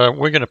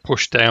 we're going to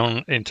push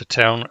down into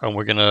town and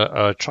we're going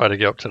to try to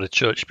get up to the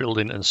church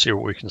building and see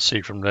what we can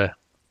see from there.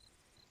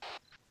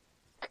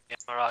 Yeah,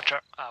 Roger.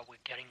 We're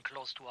getting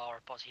close to our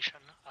position.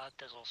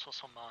 There's also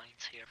some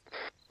mines here.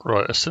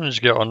 Right, as soon as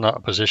you get on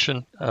that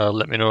position,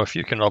 let me know if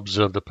you can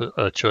observe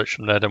the church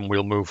from there, then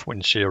we'll move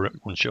once you're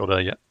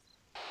there, yeah.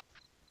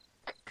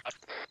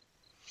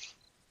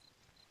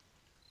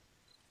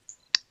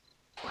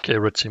 Okay,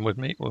 red team with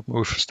me.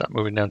 We'll start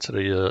moving down to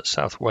the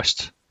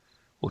southwest.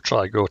 We'll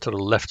try to go to the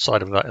left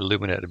side of that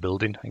illuminated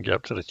building and get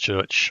up to the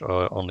church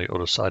on the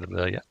other side of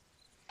there, yeah.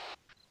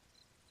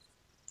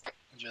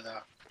 Roger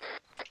that.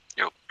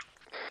 Yep.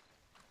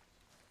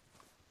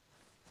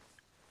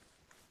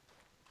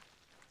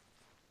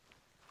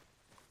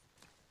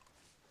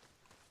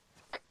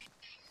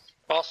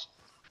 Boss?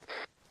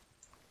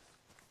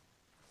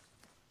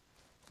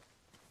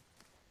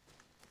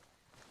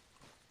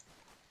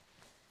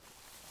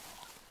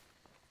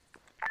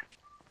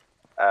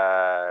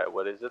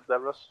 What is it,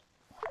 Davros?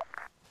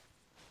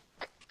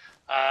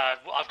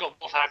 I've got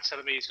Wolfhag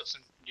telling me he's got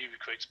some new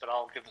recruits, but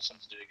I'll give them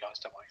something to do, guys,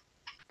 don't worry.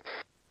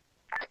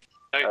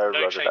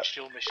 No change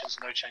to your missions,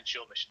 no change to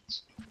your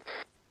missions.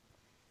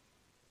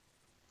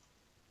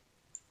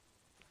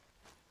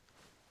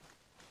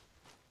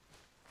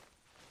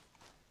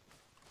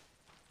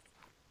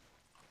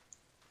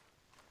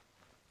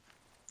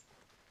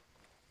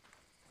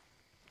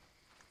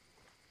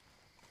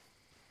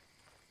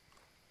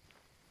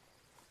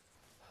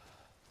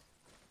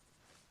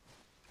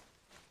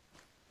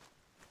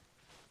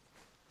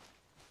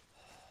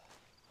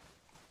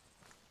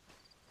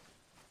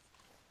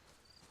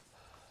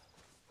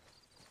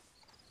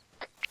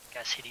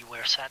 CEDE,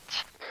 we're set.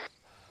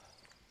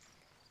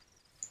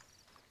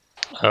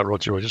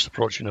 Roger, we're just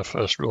approaching the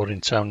first road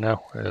in town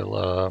now.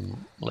 We'll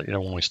let you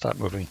know when we start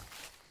moving.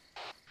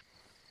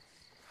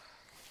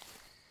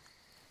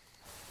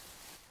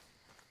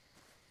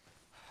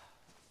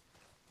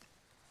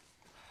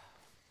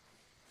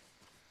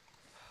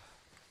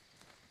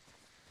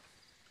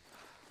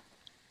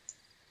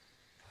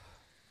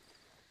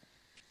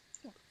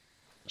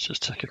 Let's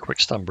just take a quick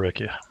stand break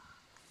here.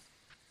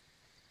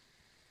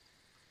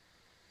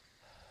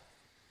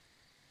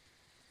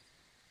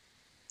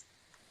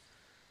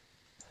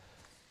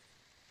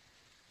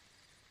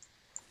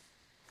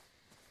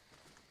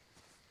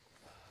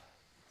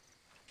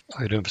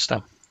 How you doing for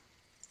Stan?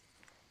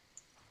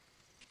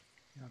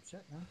 Yeah, I'm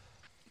set now.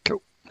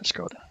 Cool, let's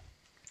go then.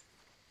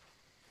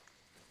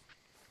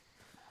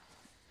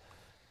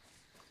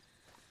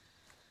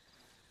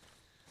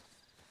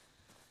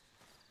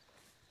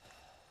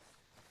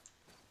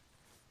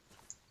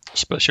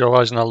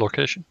 Specialising our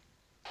location.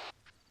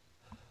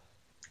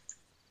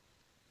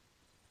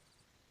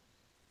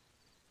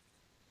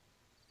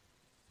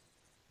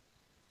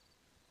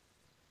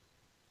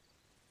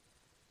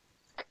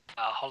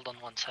 Hold on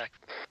one sec.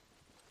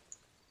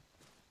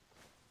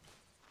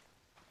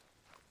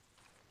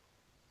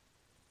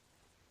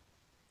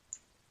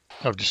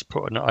 I've just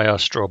put an IR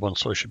strobe on,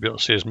 so you should be able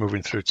to see us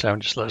moving through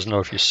town. Just let us know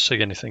if you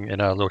see anything in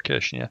our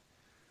location, yeah?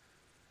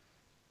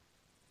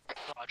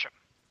 Roger.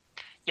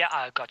 Yeah,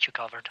 I got you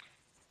covered.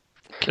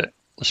 Okay,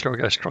 let's go,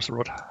 guys, across the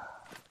road.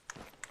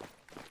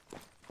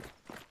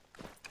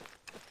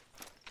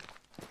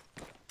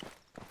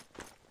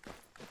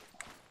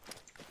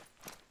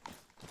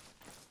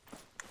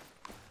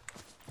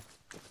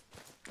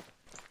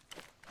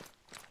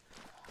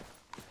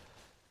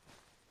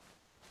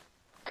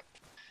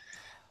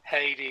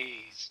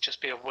 Hades,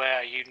 just be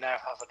aware you now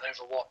have an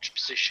overwatch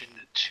position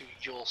to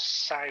your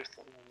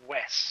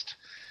southwest.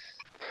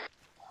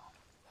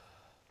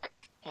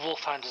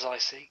 Wolfhound as I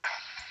see.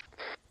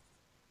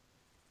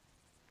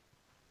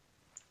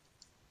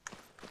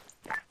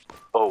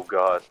 Oh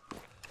god.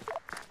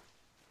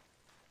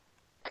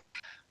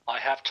 I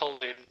have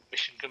told him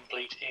mission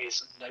complete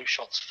is no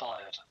shots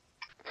fired.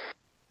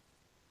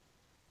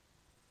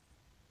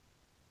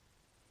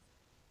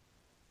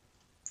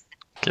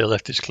 Okay,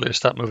 left is clear.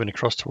 Start moving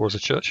across towards the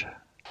church.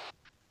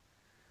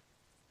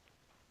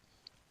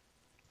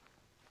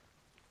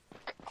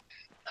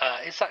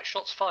 Is that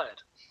shots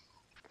fired?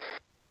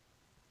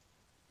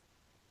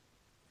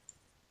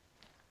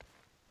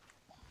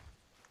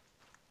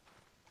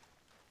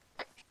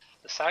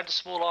 The sound of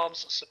small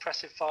arms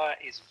suppressive fire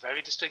is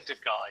very distinctive,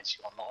 guys.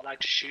 You are not allowed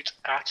to shoot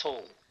at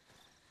all.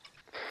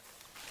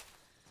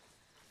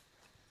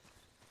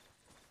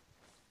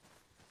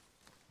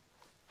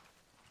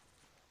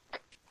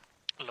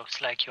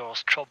 Looks like your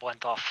strobe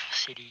went off.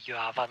 CEDE, you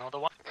have another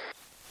one?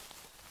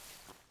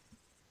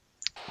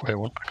 Wait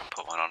one. I can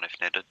put one on if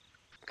needed.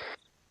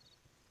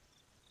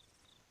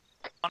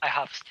 I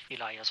have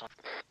still eyes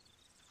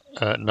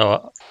on.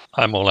 No,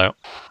 I'm all out.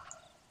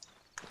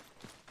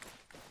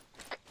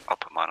 I'll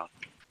put mine on.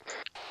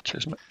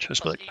 Cheers, mate. Cheers,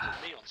 That's Blake. even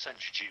me on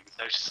sentry duty with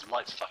notice the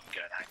lights fucking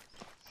going out.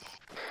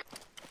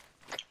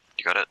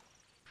 You got it?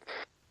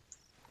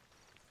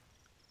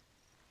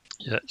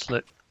 Yeah, it's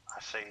lit.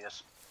 I see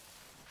this.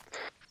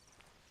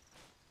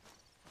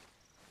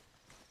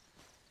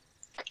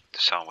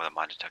 There's someone with a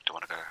mine detector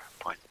want to go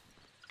point.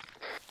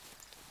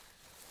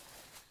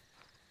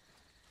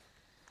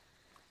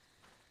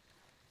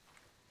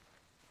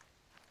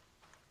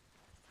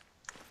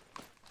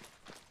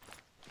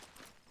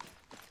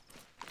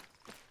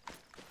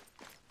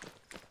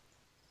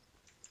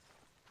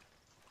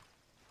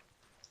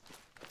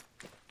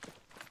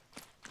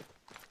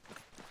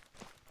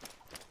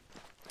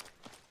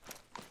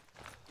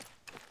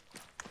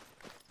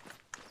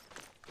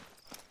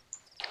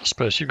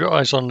 Space, you've got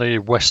eyes on the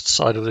west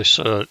side of this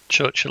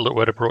church that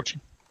we're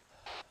approaching.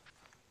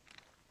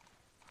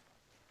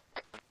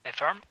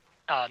 Affirm.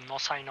 No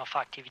sign of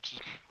activity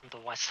on the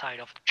west side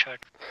of the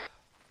church.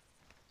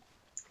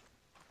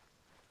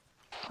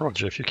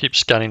 Roger, if you keep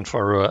scanning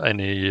for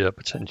any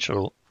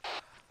potential...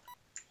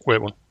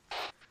 Wait one.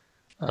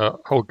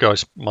 Hold,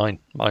 guys. Mine.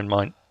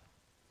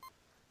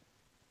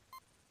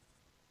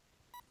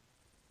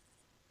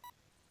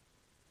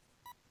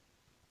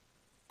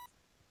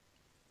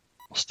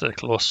 Stay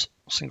close.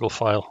 Single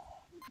file.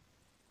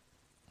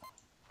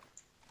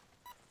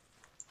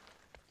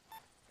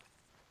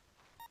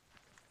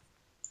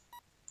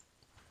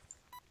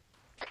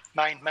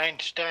 Mine,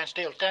 stand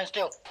still.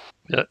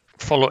 Yeah,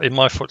 follow in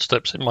my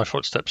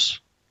footsteps.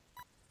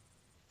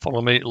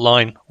 Follow me.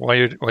 Line. Why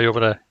are you over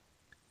there?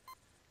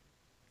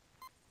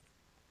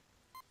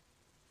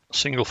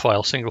 Single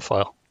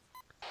file.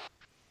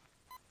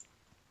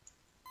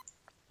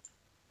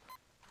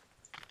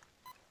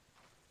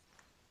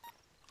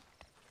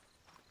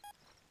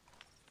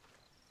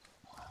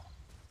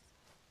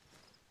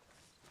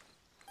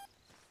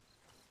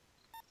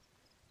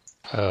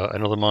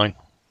 Another mine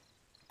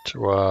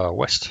to our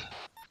west.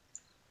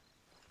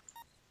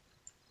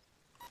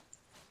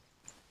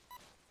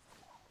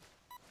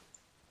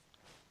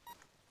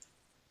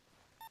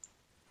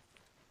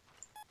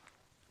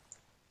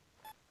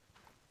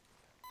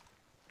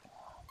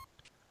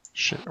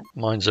 Shit,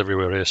 mines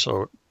everywhere here,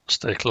 so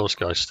stay close,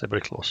 guys. Stay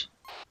very close.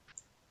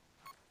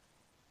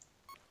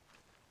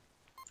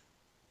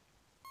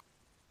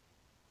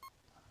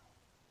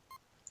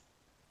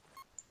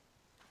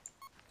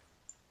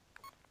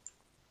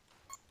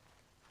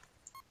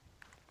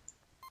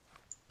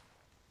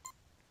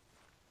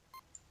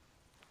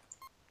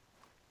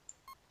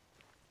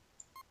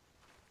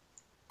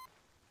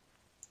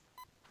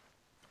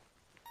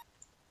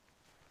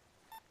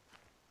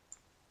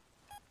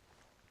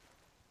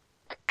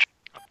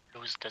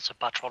 There's a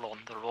patrol on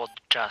the road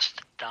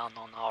just down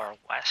on our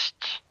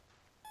west,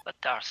 but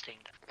they are staying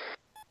there.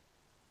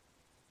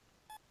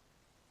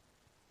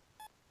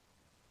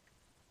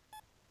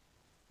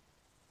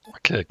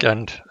 Okay,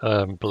 Gand,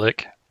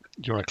 Blake,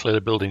 do you want to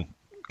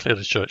clear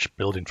the church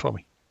building for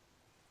me?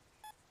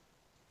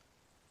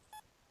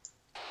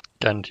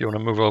 Gand, do you want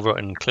to move over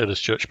and clear this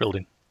church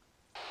building?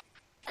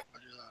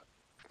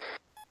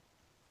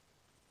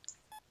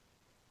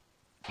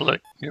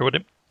 Blake, you with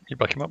him? You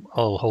back him up?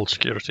 I'll hold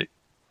security.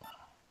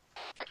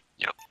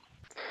 Yep.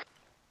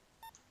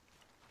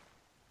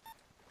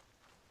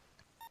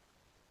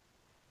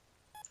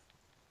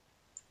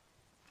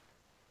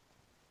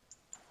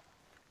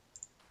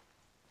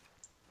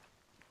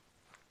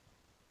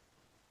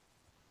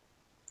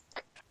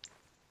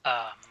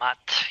 Matt,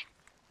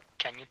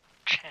 can you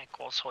check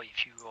also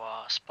if you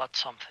spot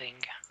something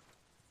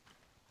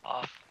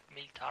of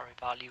military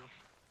value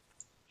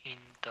in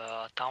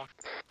the town?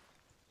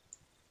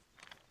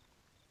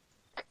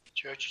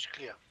 Church is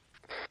clear.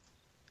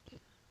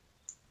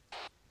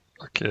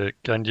 Okay,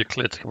 Gand, you're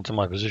clear to come to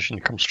my position.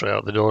 Come straight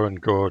out the door and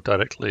go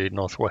directly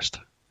northwest.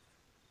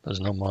 There's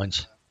no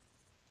mines.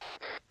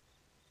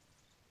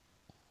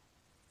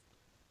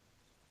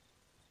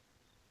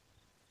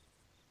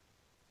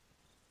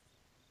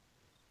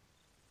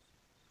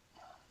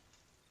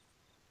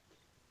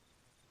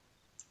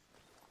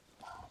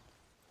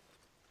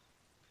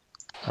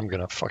 I'm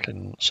gonna have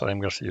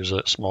to use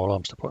small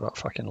arms to put that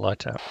fucking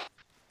light out.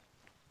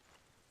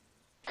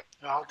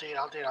 No, I'll do it.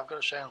 I've got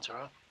a silencer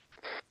on.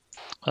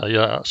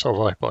 Yeah, so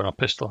have I, but on a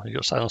pistol. You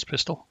got a silenced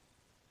pistol?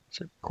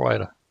 Is it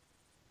quieter?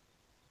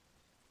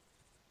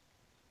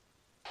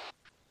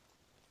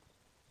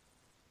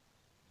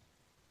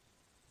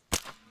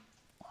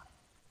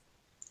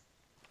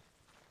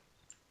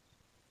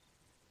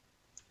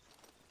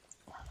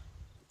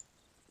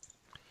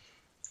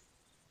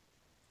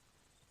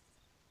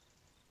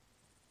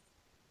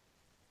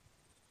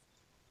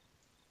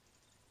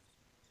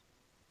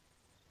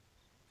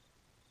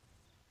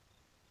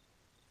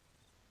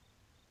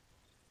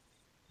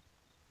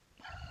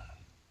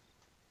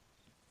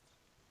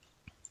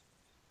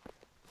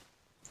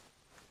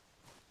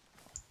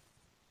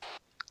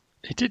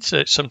 He did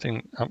say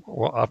something.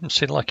 I've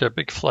seen like a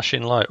big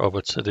flashing light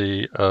over to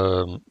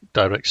the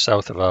direct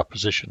south of our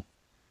position.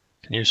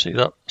 Can you see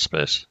that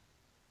space?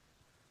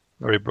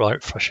 Very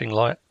bright flashing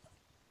light.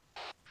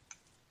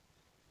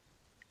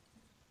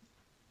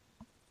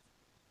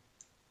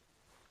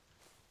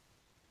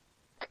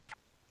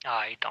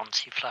 I don't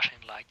see flashing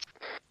lights.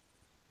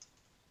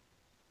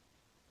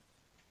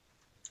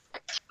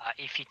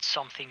 If it's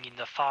something in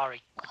the far,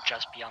 it could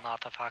just be an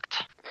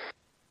artifact.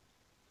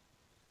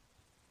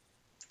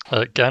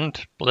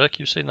 Gand, Blake,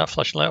 you seen that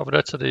flashing light over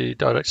there to the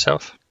direct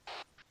south?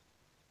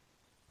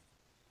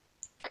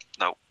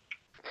 No.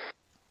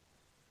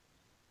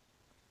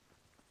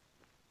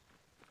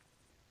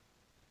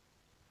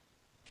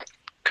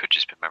 Could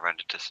just be my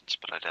render distance,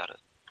 but I doubt it.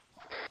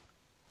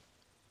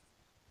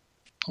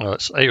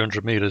 It's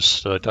 800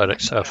 meters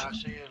direct south. Yeah, I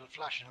see a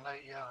flashing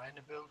light, yeah, in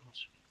the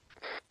buildings.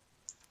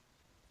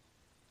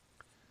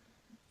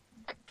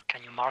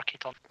 Can you mark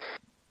it on?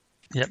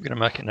 Yep, I'm gonna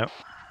mark it now.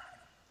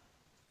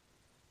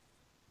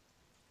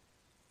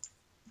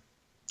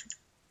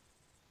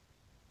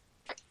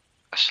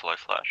 A slow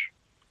flash.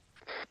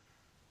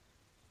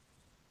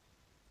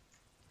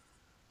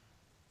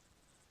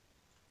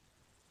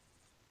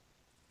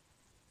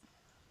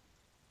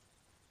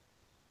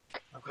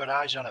 I've got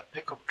eyes on a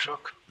pickup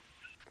truck.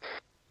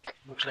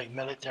 Looks like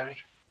military.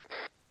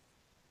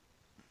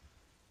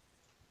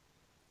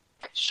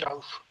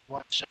 South,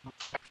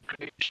 175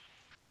 degrees.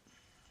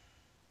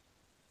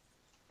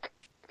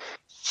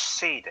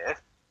 CEDE,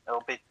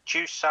 it'll be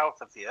due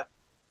south of you,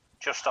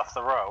 just off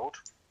the road.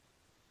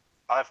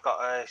 I've got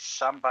a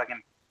sandbag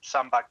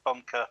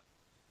bunker,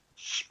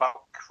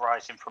 smoke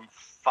rising from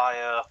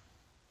fire,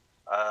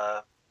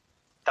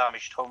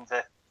 damaged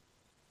Humvee,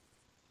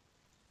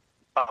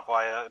 barbed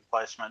wire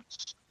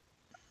emplacements,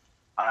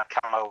 and a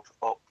camoed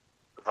up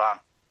van.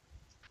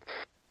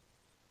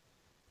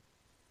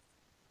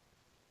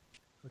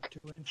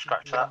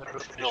 Scratch that.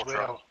 It's fuel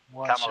truck. Camoed up.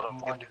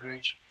 171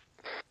 degrees.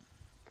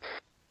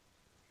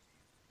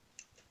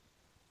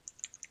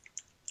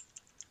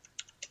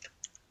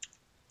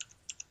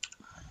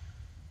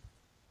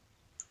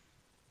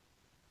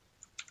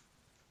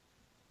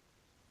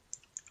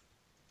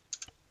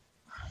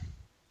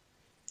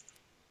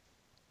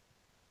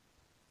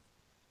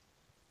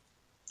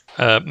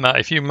 Matt,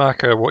 if you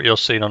mark what you're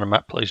seeing on a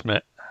map, please,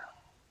 mate.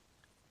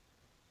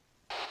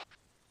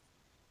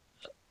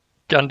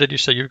 Gan, did you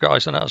say you've got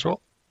eyes on that as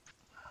well?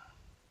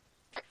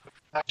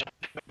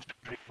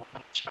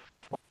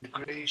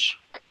 Degrees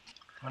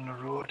on the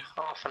road.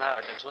 Half an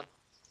hour, Gentlemen.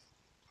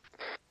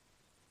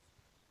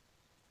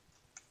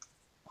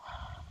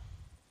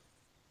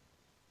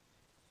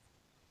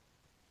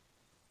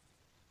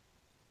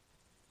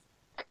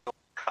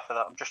 Copy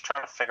that. I'm just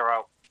trying to figure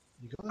out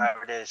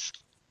where it is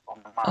on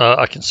the map.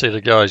 I can see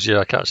the guys, yeah,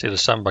 I can't see the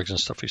sandbags and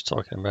stuff he's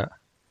talking about.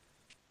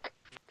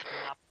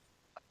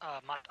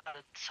 Map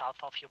south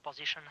of your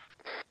position.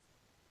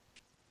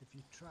 If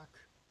you track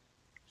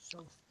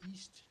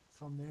southeast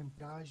from them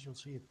guys, you'll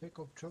see a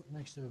pickup truck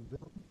next to a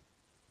building.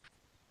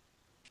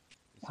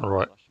 All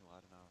right. Flashing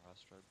light in our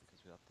strobe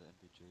because we have the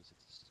NVGs,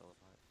 it's still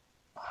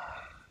at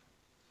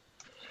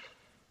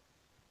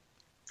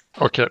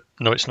night. Okay,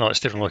 no, it's not. It's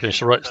different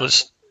location. Right, so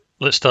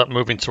let's start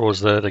moving towards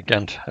the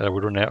Gand. We're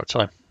running out of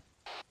time.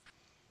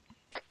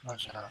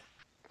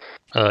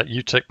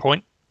 You take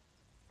point.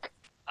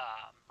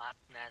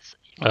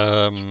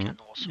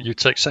 You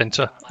take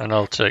centre, and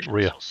I'll take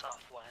rear.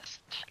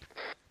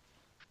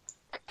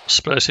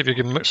 Spurs, if you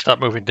can start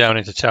moving down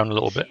into town a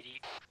little bit.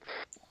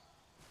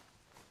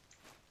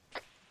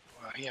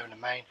 We're here in the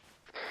main.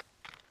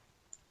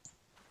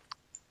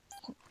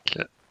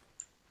 Okay.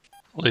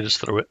 Lead us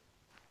through it.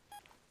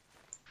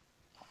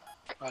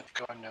 Right,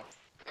 go on now.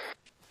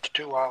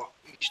 To our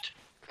east.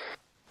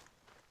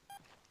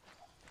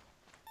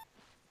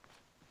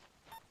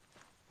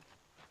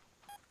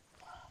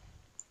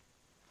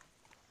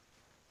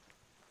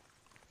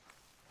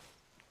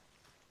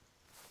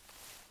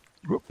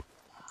 Whoop.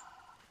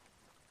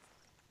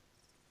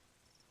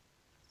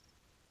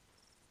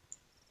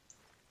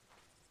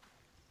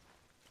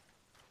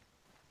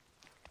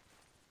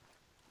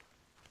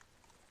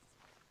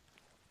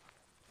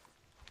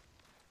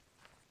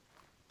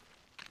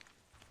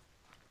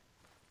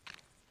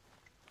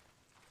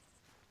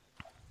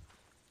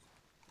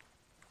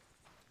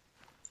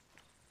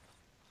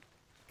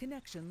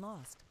 Connection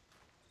lost.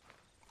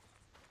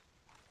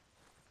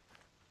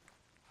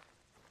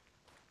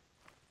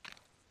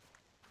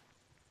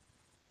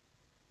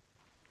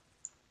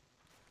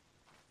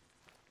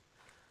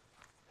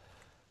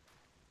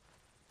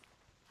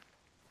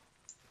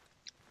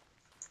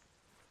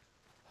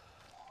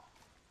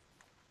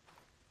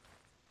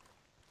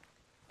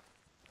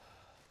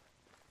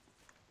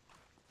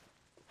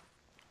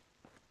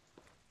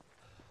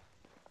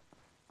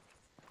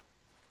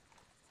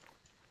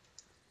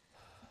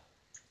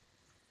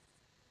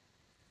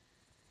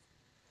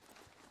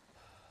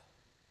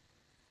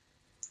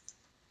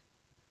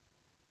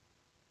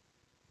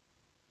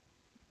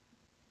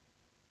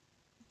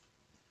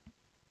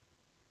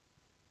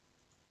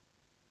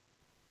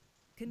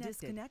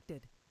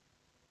 Disconnected.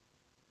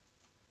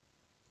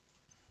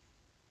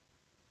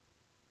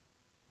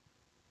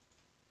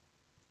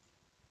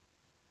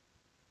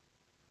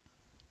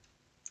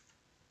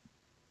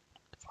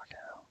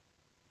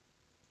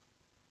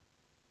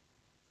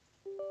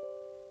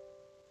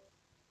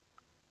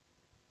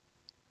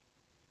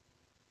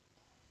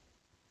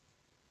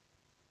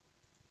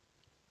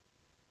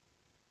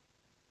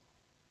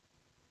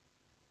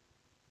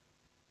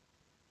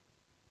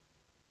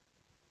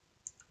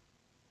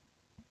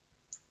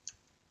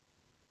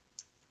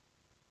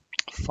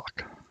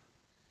 Fuck.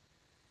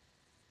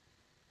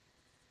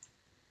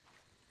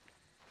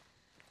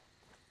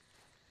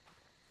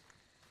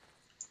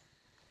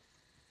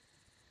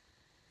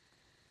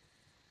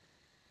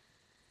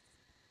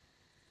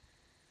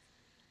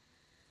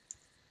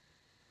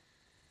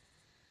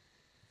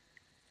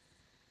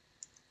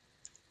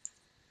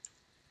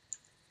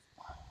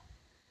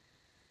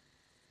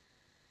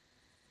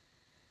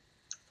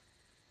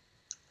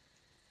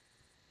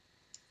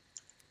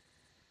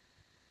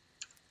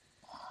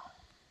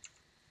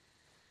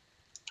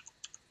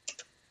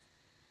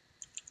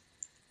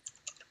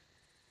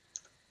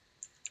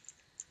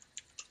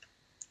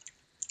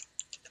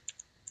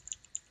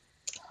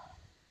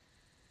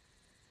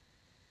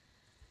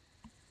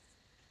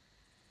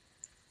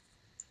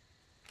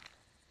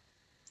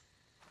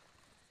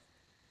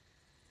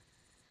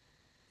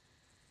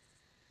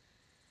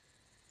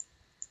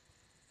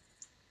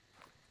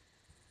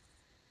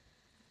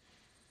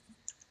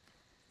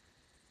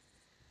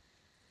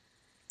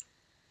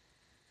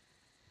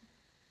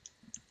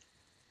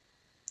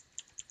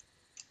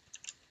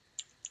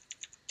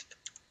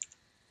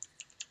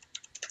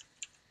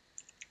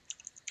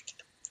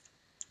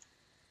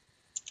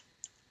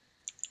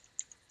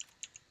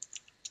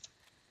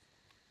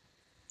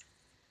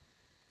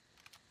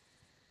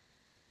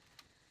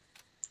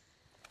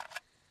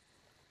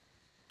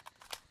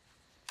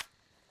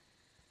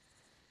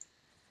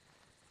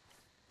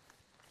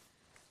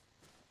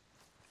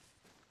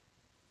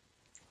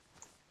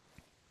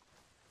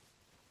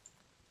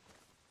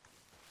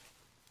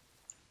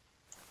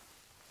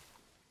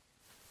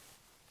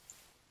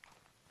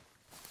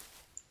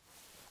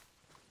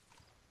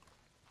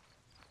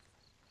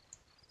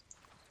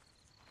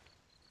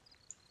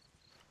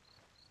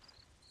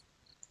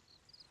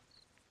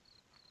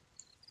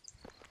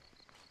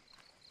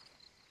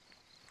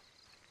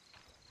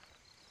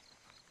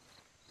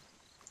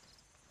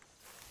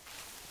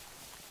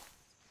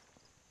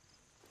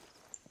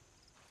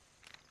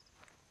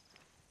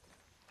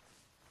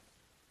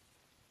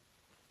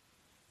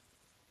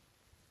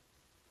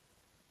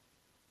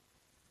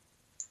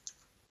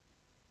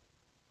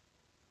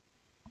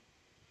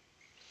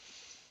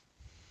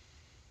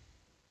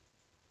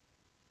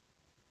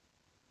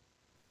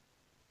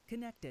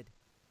 Connected.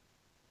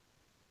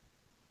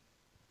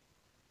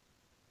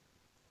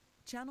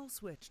 Channel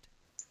switched.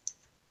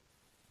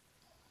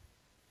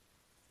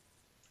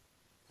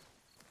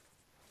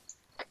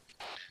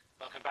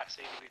 Welcome back,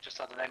 CEDE. We've just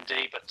had an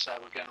MD, but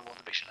we're going to want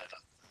the mission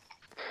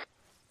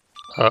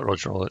over.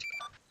 Roger all it.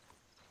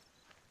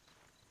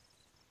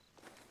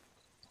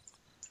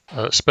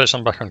 Space,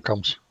 I'm back on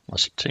comms. My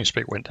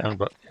TeamSpeak went down,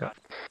 but yeah.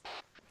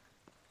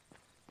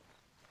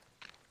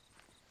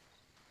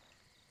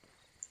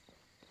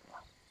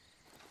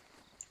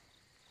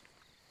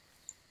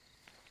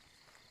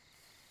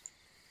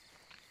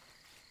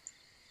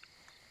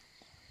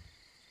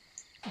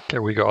 Okay,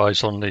 we got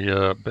eyes on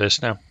the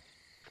base now.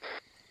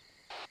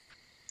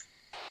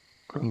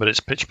 Remember,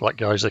 it's pitch black,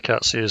 guys. They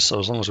can't see us, so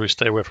as long as we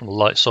stay away from the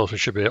light source, we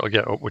should be able to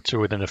get upward to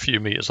within a few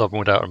meters of them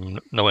without them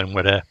knowing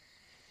we're there.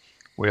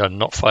 We are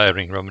not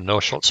firing. Remember, no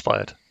shots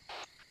fired.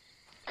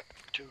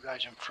 2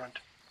 guys in front.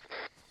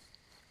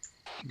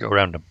 Go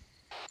around them.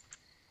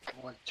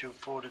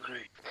 124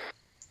 degree.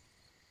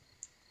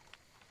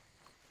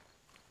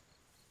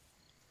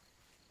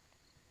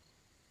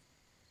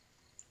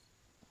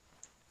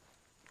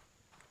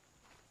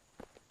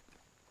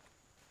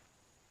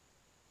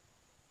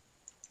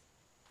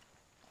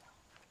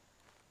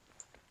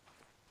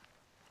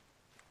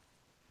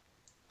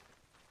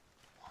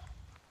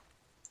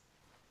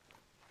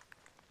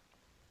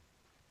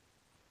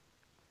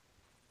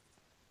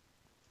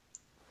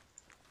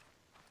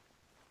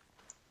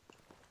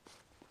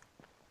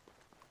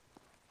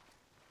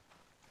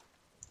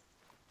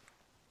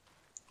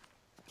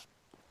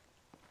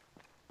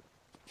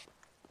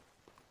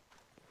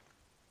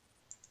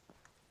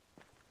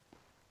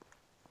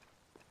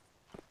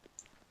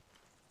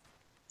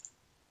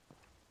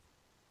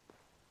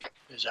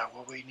 Is that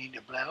what we need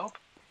to blow up?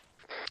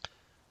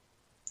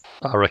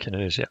 I reckon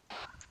it is, yeah.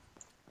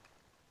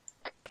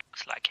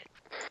 Looks like it.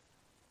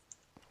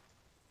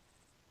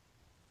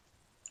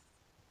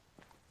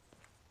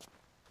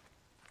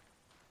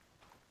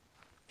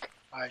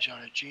 Eyes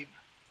on a jeep,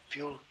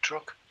 fuel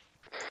truck.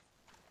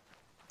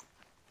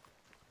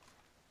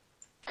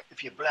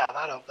 If you blow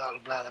that up, that'll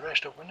blow the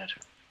rest up, won't it?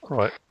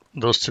 Right,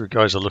 those 2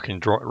 guys are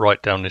looking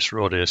right down this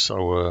road here,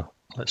 so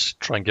let's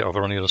try and get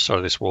over on the other side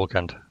of this wall,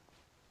 Gand.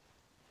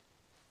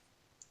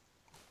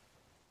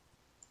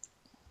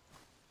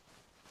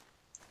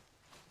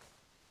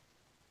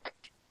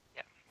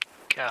 Yeah,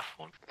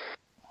 careful.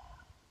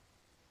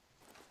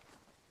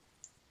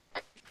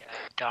 Yeah,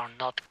 they're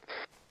not.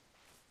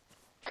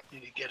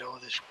 Need to get over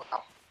this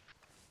well.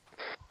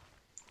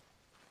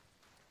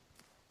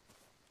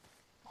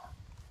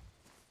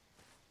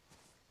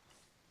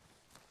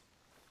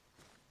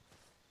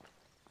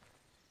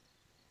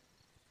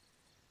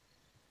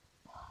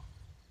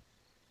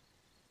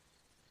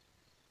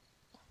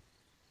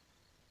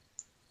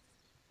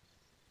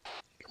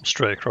 Come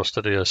straight across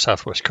to the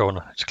southwest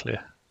corner, it's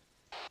clear.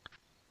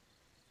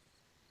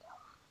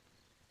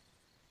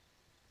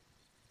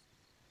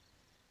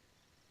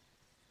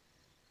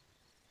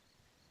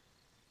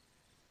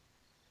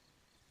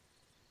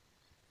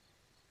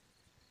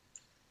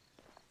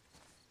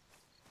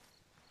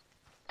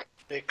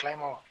 Big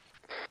Claymore.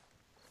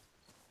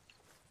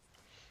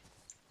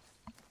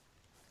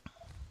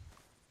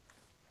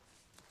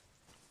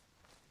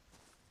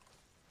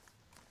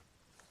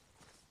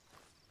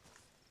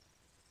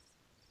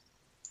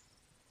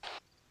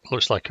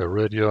 Looks like a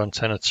radio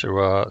antenna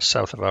to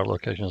south of our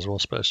location as well,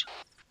 Space.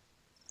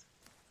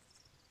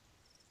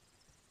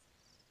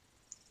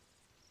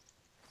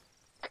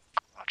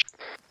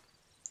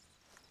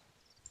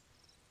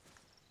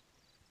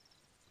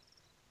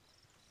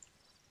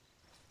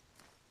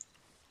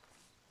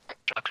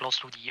 Close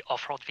to the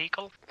off-road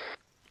vehicle.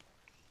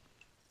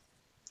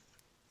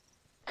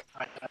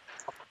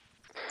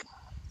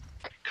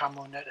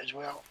 Camo net as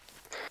well.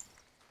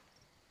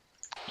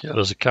 Yeah,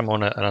 there's a camo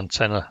net and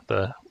antenna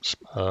there.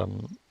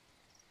 I'm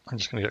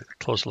just going to get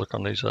a closer look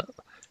on these.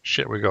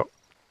 Shit, we got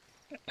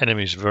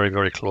enemies very,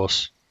 very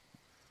close.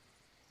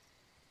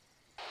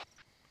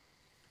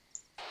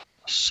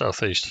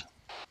 Southeast.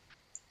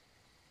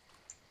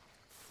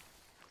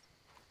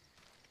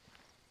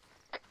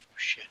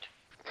 Shit.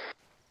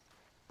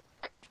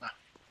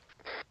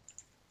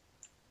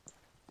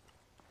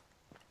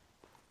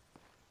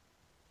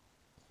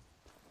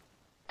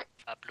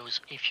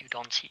 Blues, if you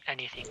don't see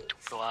anything to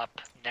blow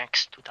up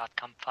next to that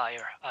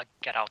campfire,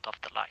 get out of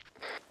the light.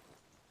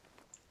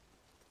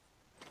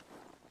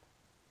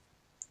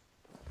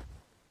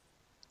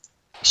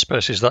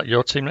 Space, is that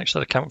your team next to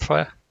the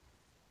campfire?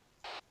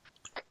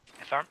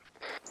 Confirm.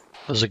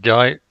 There's a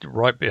guy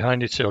right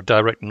behind you to your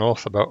direct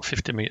north, about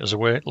 50 meters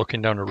away,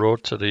 looking down the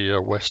road to the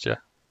west, yeah?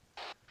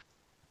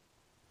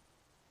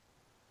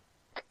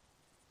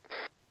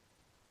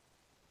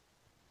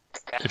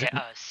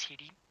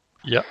 CEDE.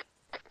 Yeah.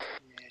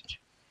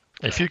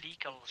 If you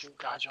vehicles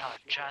that are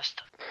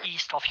just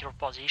east of your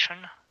position,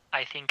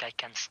 I think I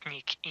can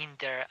sneak in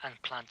there and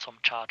plant some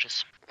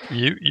charges.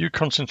 you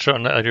concentrate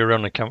on that area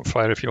around the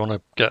campfire. If you want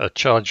to get a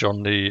charge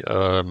on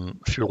the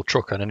fuel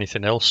truck and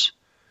anything else,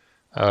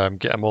 get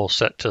them all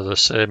set to the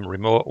same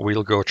remote.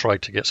 We'll go try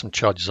to get some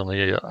charges on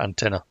the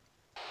antenna.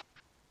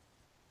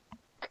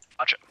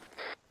 Roger.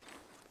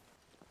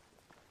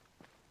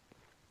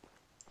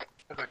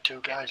 I've got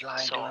 2 guys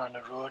lying down on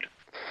the road.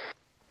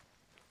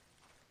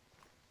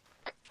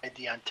 At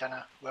the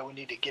antenna where we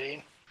need to get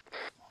in.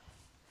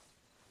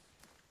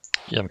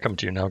 Yeah, I'm coming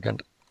to you now,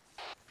 Gant.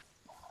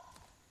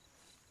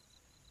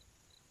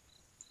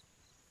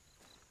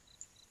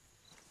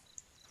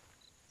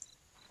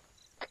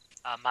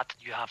 Matt,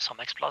 do you have some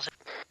explosive?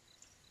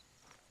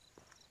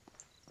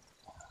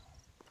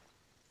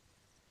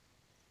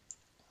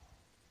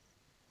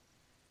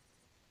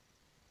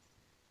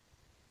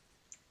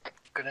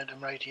 Looking at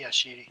them right here,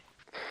 CEDE.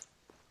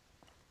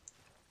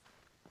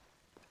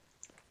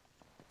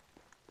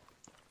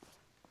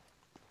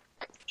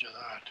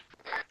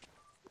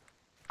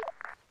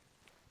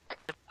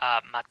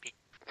 Matt B.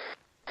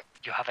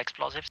 You have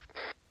explosives?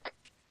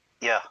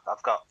 Yeah,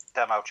 I've got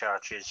demo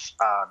charges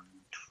and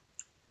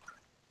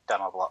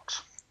demo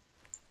blocks.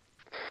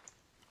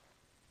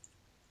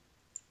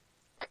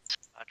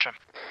 Gotcha.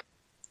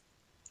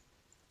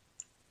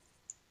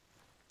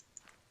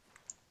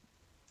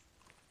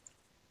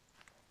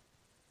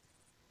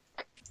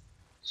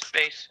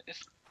 Space.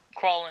 If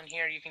crawl in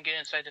here, you can get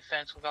inside the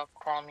fence without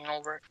crawling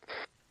over it.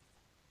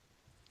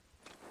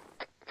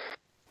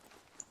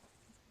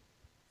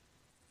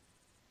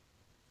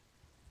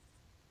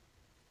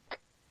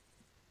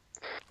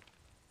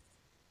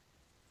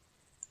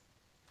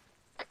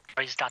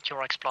 Or is that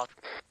your explode?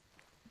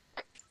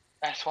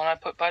 That's one I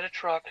put by the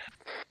truck.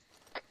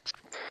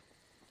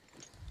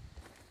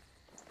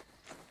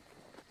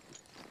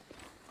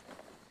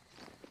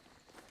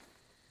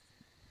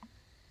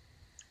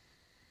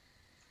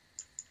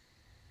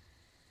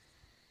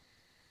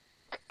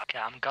 Okay,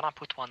 I'm gonna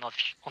put one on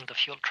the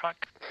fuel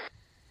truck.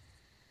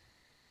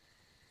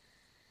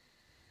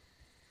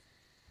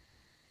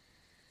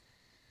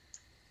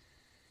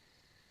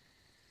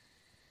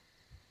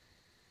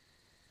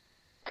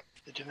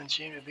 There doesn't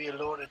seem to be a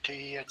lot of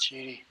tea at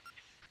CEDE.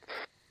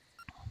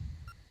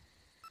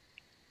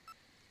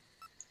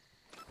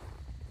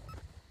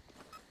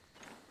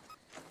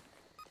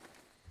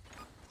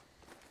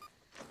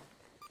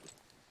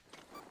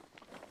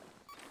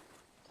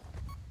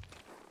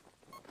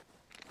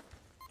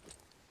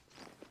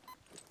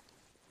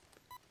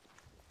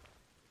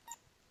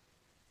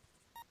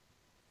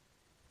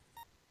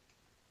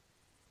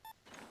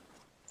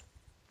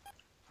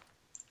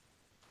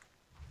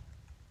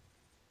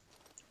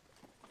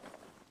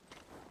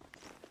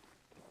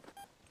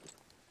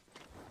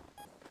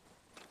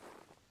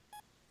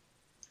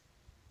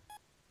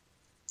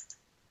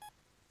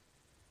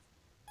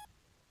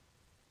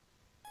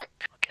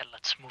 Okay,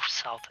 let's move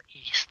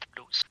southeast,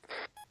 blues.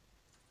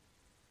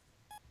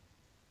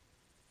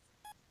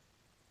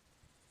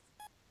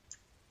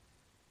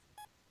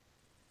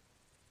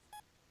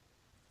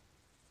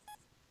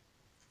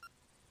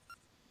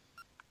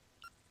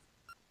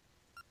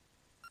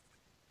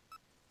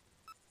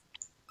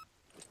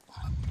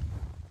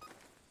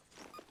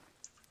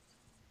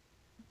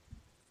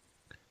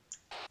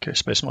 Okay,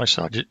 space, my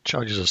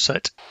charges are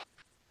set.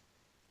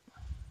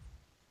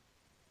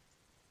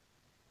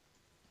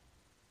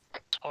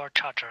 Our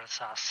chargers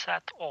are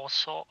set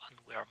also, and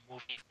we are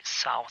moving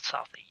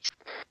south-southeast.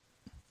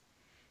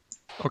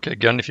 Okay,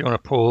 Gun, if you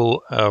want to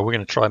pull, we're going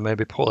to try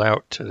maybe pull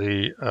out to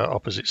the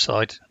opposite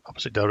side,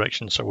 opposite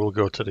direction, so we'll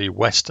go to the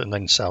west and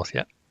then south,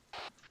 yeah?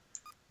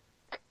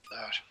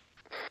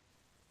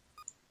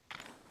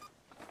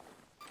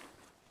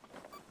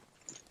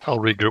 I'll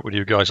regroup with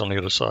you guys on the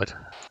other side.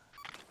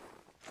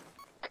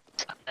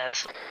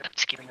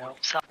 Let's keep moving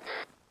south.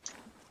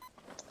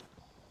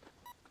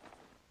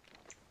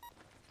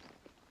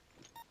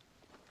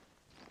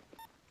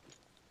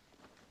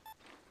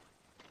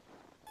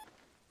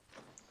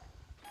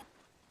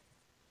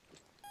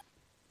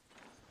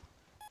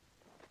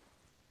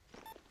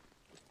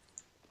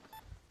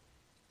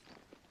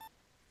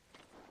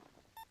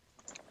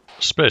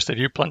 Space, did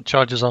you plant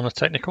charges on the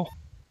technical?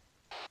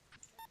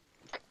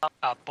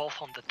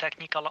 Both on the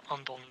technical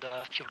and on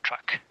the fuel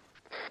truck.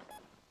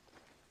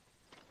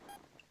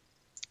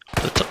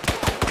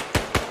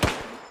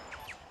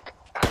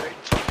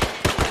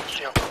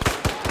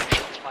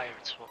 Shots fired,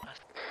 so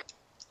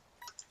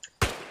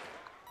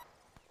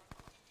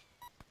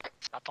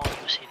it's not on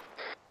you, see.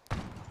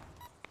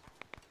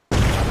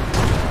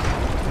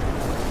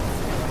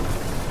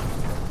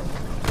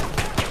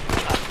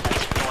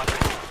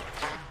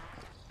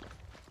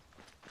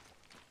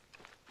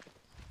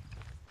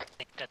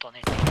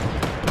 Detonate.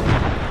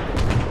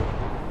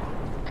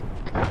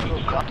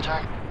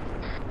 Contact.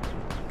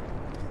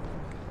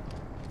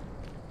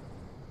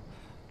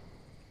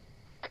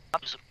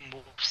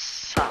 Move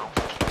south,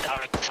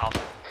 direct south.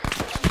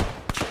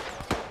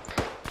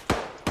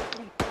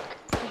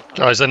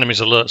 Guys, enemies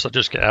alert, so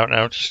just get out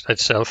now, just head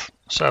south.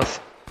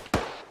 South.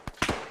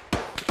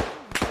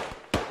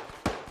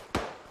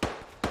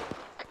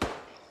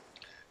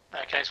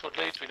 Okay, squad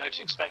leads, we know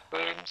to expect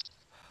booms.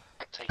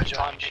 Take your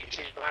time, get your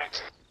team back.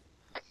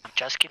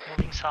 Just keep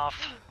moving south,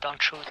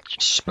 don't shoot.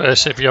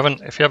 Space, if you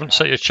haven't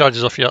set your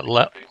charges off yet,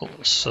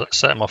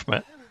 set them off,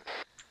 mate.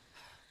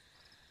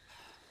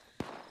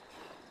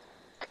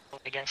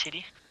 Again,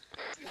 CEDE?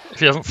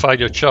 If you haven't fired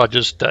your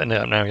charges, detonate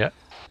them now yet.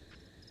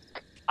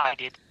 I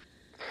did.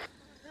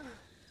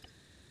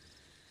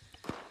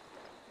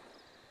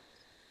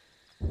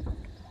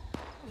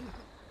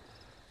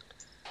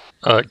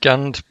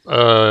 Gand,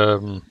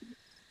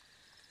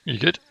 you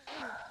good?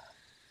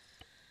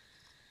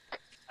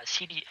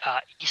 CEDE,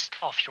 east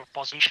of your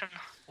position,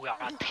 we are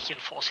at Hill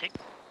 46.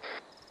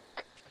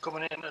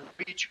 Coming in on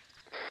the beach.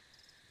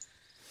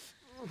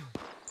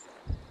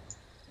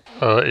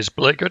 Is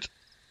Blake good?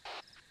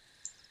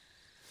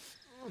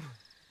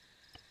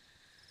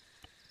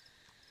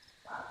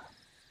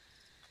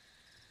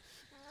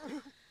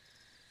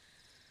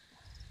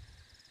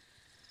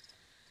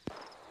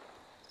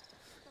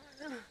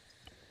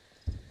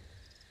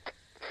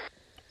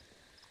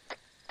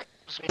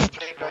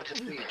 take out the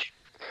siege.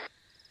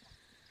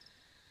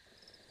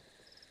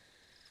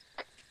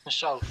 The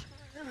south.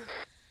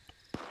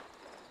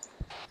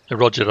 Yeah,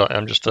 roger that.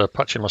 I'm just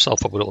patching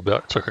myself up a little bit. I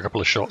took a couple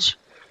of shots.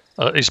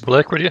 Is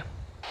Blake with you?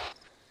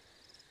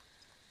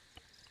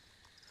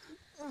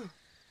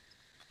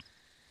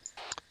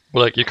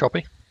 Blake, you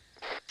copy?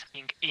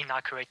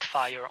 Inaccurate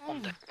fire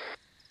on the.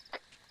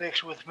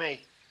 Blake's with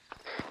me.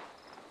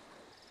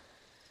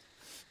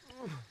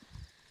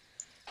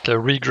 Okay,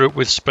 regroup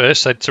with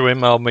space. Head to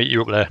him. I'll meet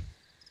you up there.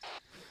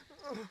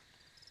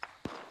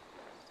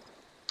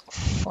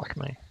 Fuck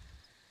me.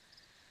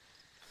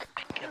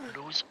 Okay,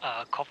 Blues,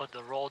 cover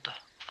the road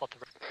for the.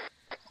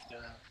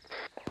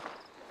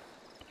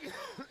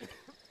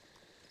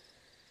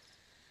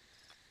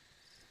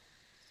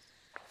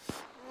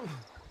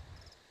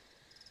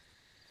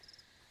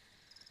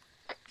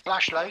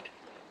 Flashlight.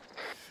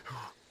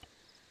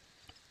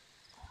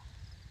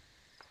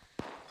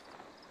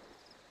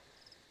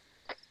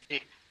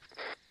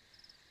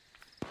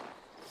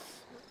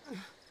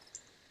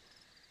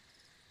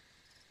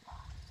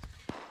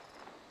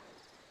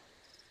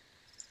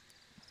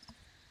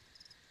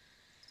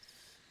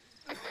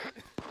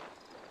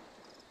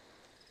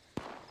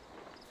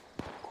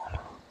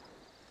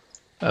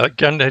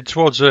 Again, head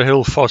towards the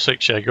hill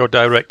 4-6, yeah, go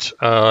direct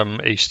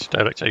east,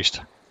 direct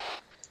east.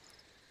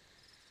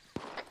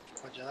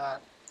 Roger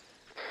that.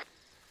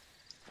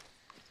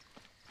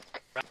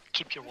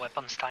 Keep your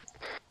weapons tight.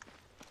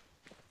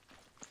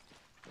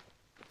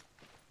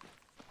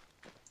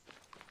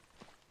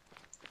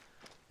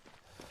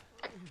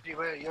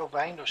 Beware, you're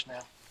behind us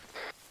now.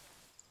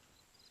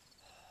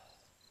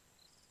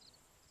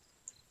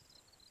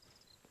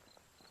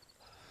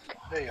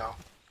 There you are.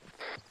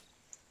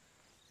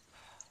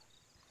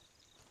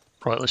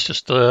 Right, let's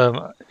just,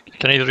 can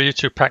either of you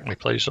two pack me,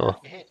 please, or...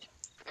 You hit.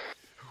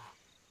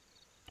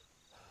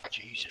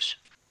 Jesus.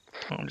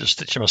 I'm just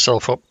stitching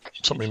myself up.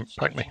 Somebody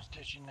pack me.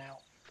 Stitching now.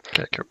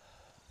 Okay, cool.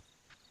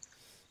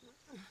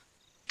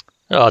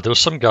 Ah, there was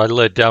some guy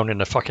laid down in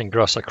the fucking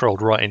grass. I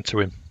crawled right into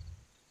him.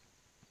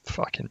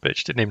 Fucking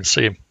bitch, didn't even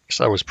see him,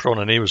 because I was prone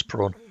and he was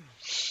prone.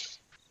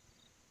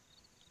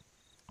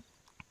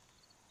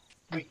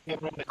 We came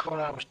around the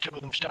corner, there was two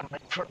of them standing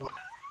right in front of us.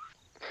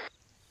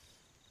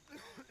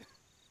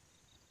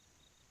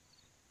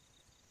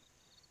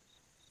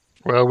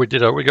 Well, we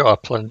did. We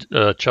got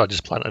our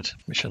charges planted.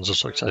 Mission's a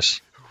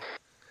success.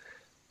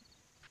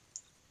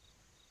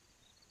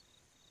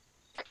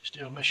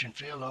 Still mission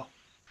failed though.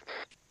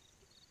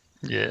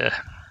 Yeah.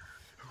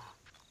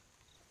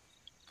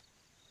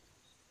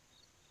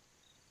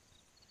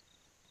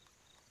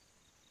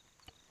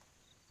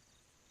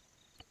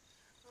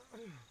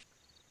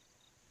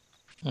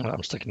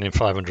 I'm sticking in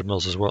 500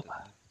 mils as well.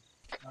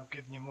 I'm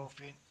giving you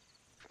morphine.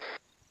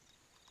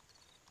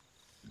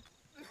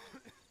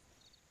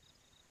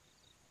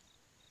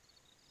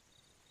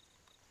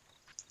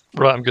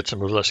 Right, I'm good to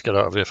move. Let's get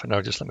out of here for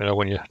now. Just let me know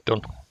when you're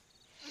done.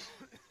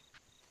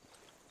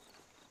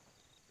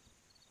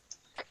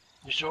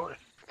 You sorted?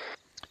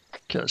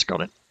 Okay, let's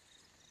got it.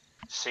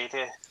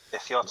 CEDE,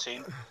 if your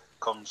team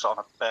comes on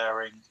a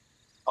bearing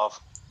of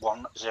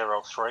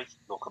 103,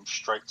 you'll come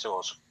straight to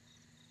us.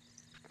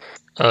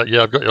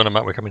 Yeah, I've got you on a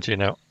map. We're coming to you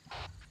now.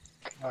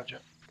 Roger.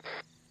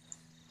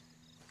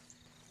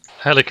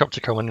 Helicopter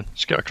coming.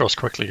 Let's get across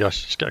quickly,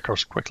 guys. Let's get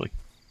across quickly.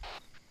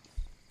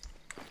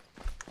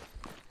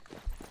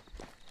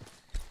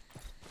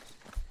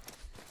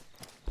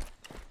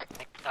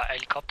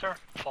 Helicopter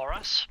for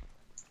us.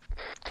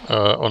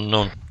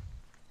 Unknown.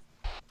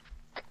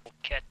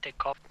 Okay,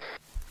 take up.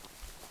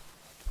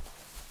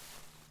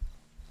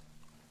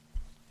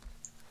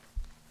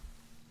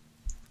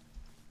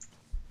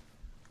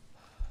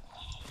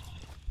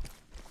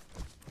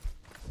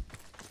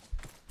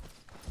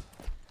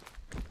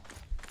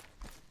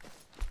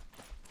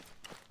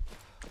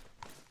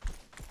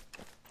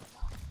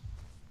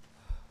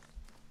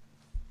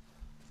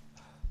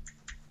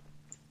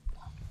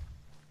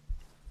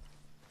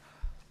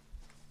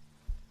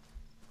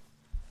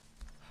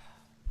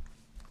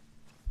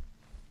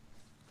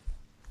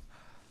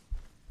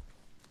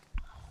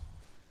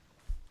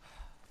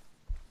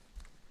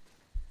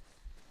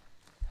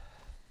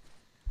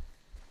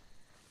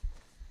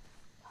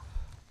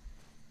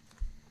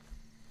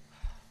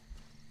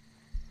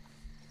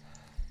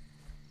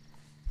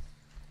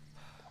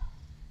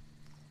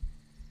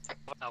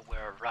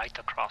 We're right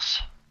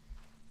across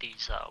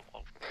these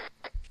wall,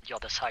 the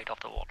other side of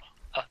the wall,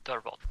 the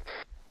road.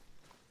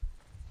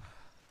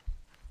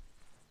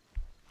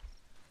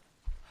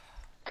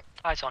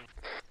 Eyes on.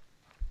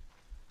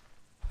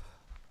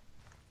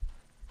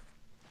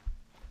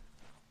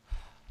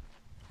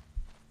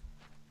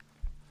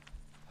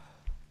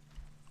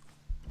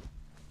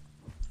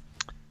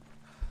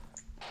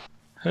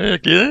 Hey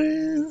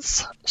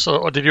guys.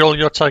 So, did all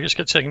your targets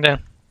get taken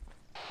down?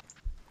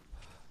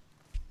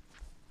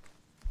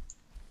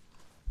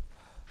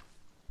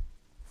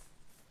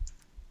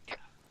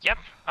 Yep,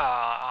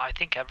 I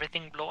think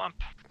everything blew up.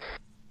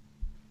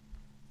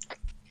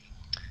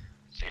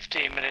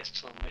 15 minutes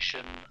till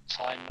mission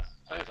time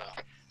over.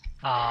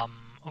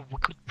 We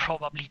could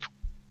probably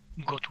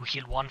go to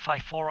hill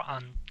 154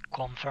 and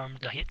confirm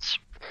the hits.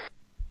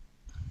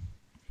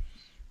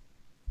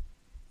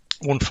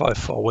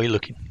 154, where are you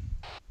looking?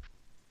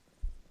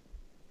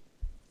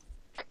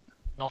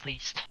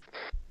 Northeast.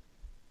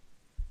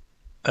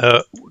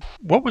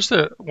 What was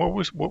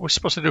we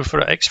supposed to do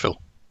for exfil?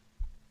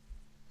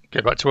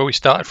 Get back to where we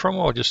started from,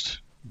 or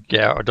just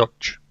get out of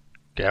Dodge,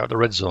 get out of the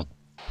red zone?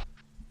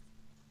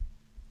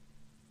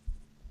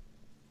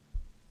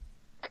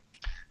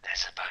 They're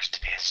supposed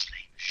to be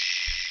asleep.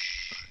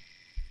 Shh.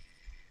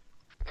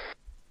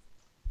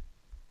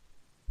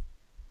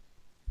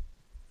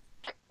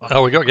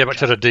 Oh, we got to get back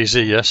to the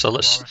DZ, yeah. So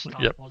let's,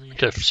 yep.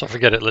 Okay, so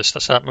forget it. Let's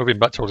start moving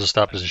back towards the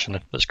start position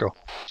then. Let's go.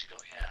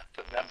 Yeah,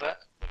 but remember,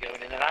 we're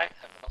going in and out, and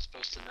we're not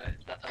supposed to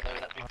let them know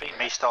that we've been.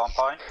 Me still on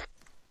point?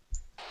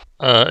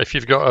 If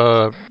you've got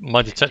a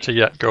mine detector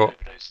yet, go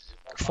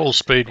full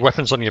speed,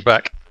 weapons on your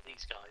back.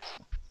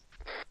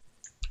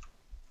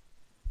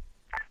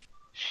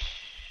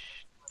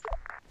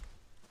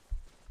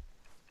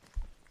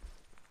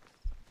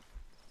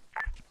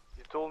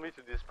 You told me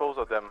to dispose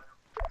of them.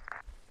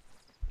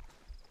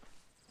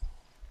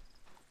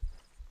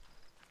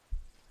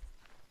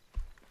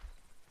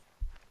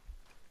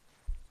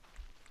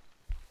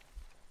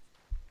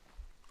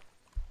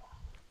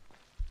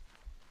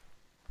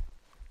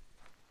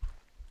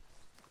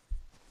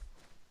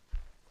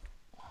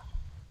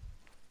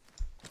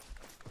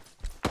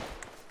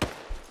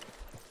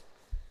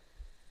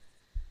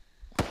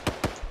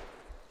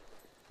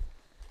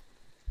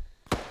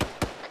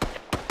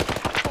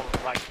 Patrol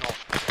right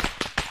north.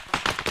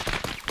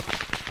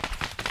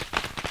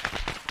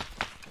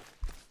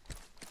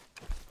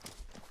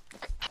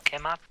 Okay,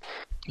 Matt.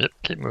 Yep,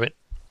 keep moving.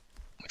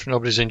 If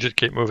nobody's injured,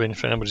 keep moving.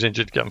 If anybody's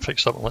injured, get them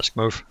fixed up and let's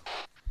move.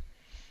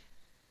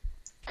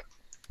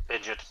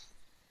 Injured.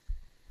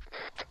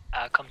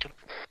 Come to.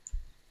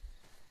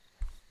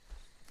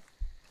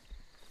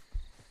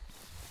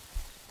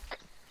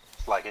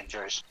 Leg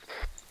injuries.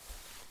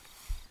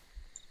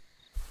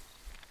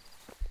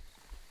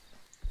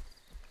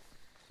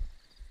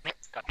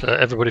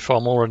 Everybody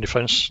form more on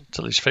defence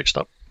until he's fixed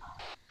up.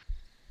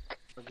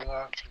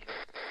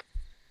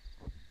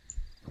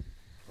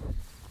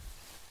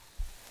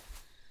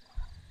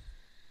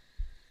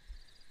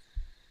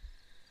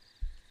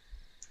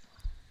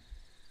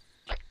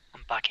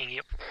 I'm backing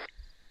you.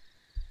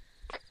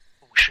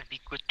 We should be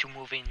good to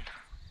move in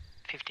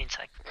 15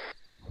 seconds.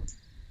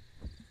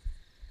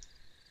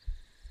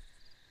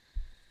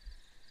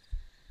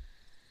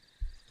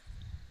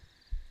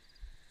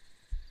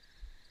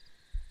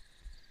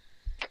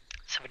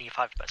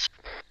 %.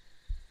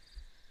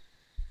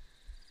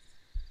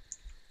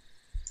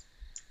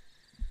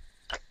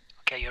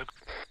 Okay, you're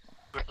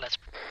good. Let's.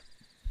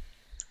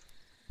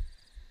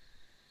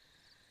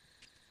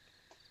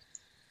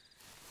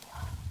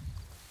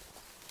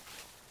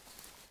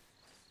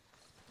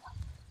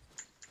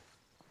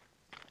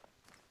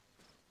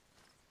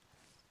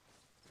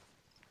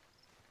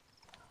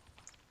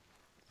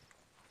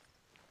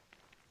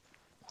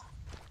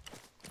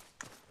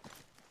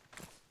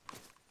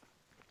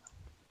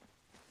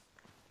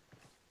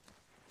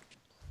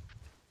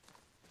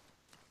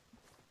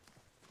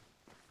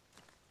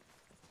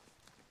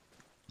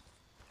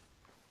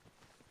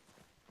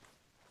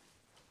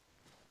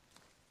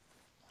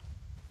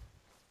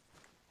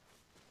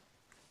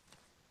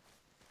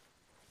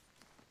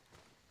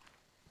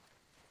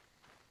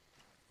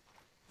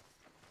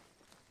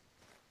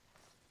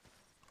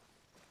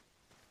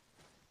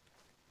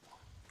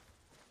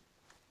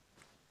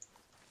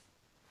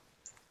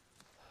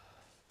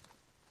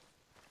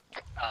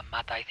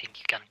 Matt, I think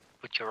you can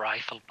put your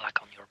rifle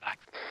back on your back.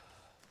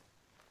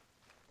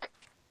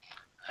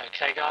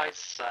 Okay,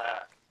 guys.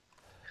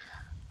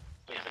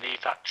 We have an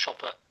evac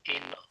chopper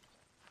in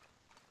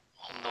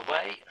on the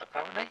way,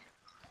 apparently.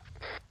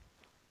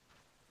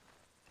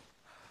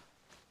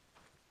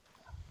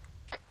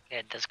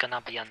 Yeah, there's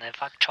gonna be an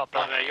evac chopper.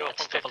 No, you're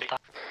Let's from double 50.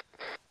 tap.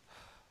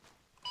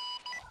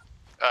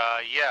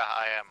 Yeah,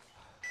 I am.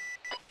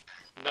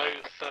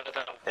 No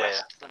further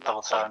west than that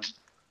double time. point.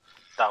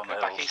 Down Go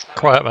the back hills. east now.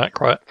 Quiet, Matt,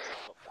 quiet.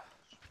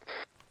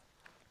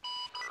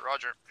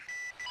 Roger.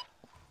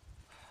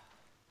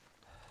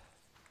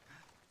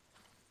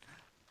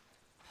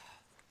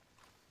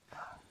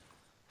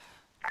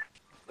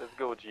 Let's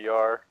go,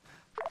 GR.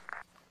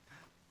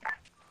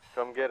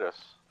 Come get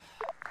us.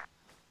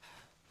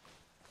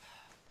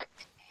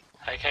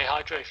 Okay,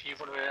 Hydra, if you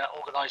want to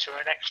organise your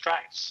own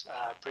extracts,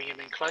 bring him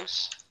in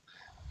close.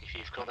 If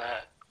you've got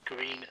a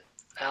green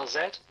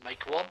LZ,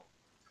 make one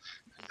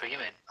and bring him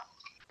in.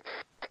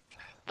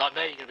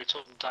 Nightmare, you're going to be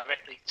talking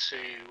directly to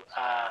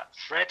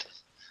Fred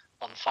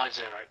on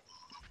 50.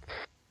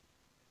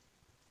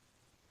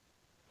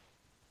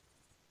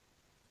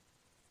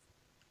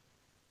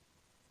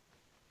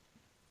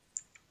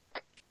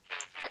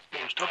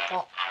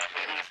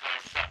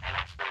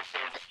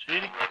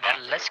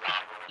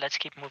 Let's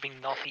keep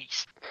moving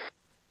northeast.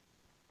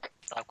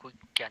 Like we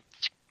get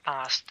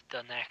past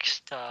the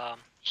next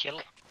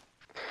hill.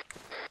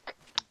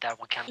 that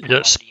we can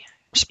Yes. probably...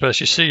 Space,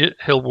 you see it,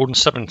 Hill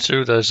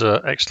 172, there's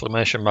an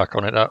exclamation mark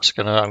on it. I'm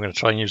gonna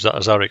try and use that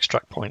as our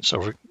extract point, so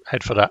we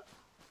head for that.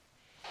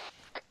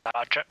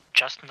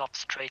 Just not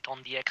straight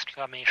on the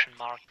exclamation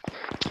mark.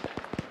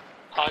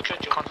 Hydra,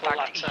 do you want to call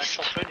that Contact east.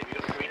 shotgun? Have you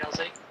got the green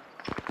LZ?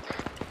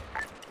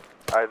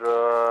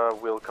 Hydra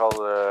will call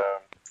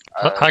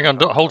Hang on,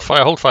 hold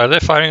fire, they're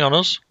firing on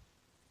us.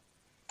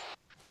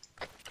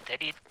 They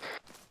did.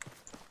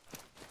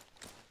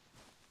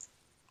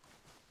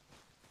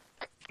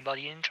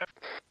 Anybody injured?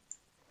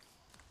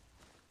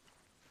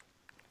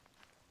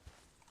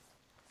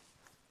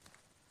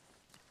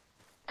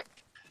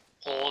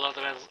 All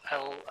other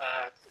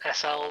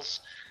SLs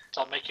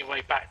start making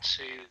way back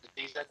to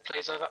the DZ,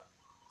 please, over.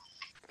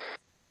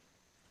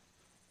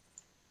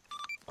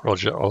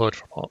 Roger, all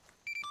right, report.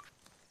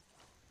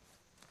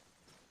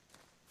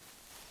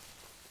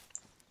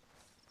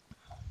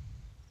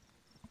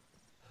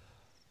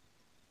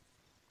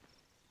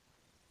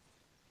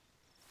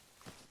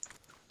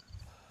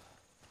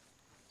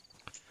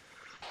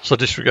 So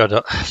disregard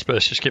that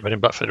space, just keep heading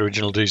back for the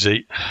original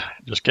DZ.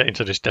 Just get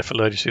into this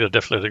defilade, you see the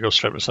defilade that goes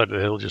straight beside the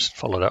hill, just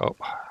follow that up.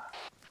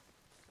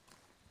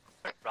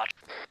 Roger.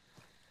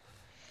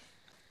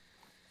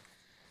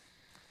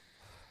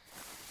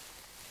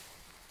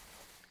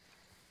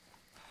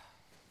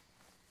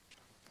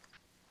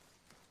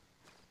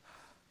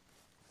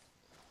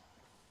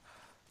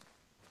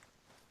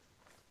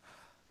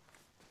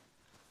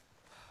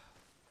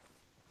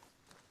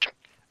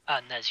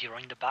 And as you're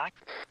in the back.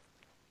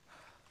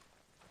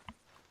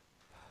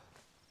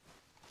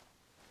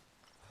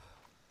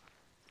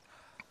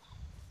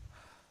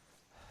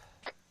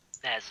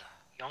 As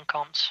young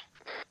comes.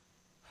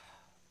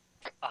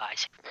 I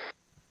see.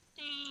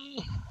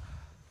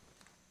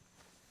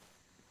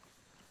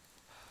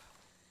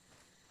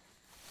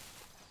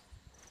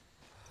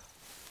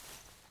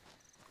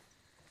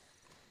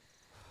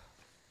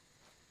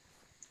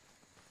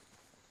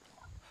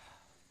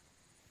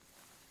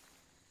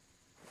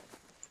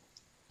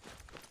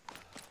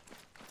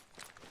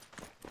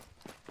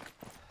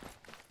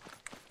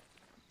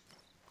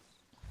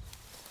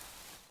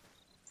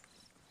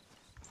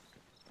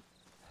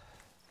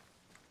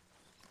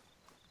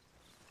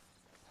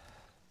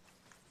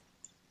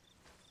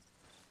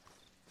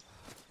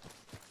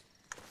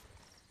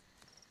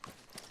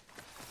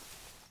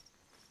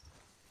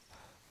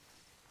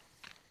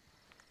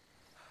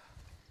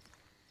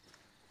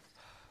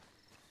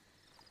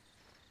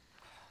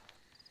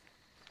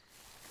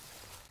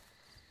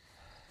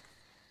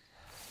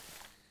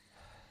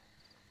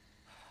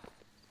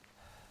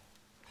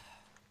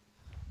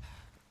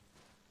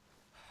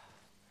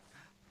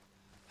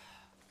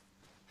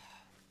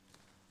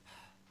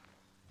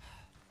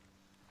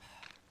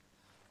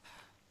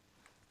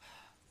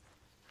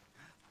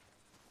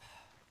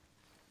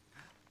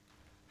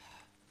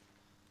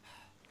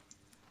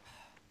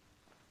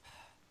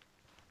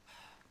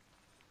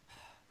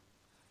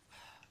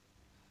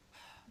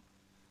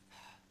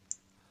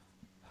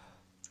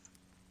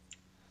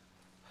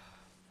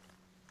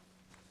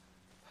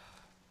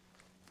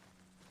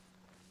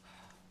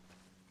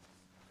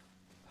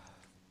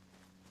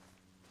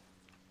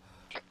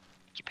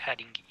 Keep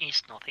heading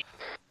east, nothing.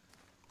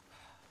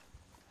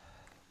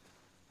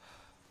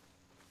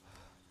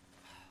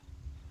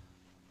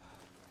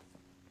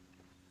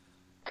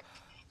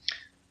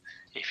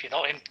 If you're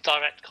not in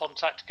direct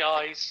contact,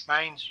 guys,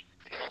 Mains.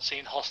 if you're not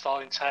seeing hostile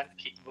intent,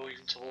 keep moving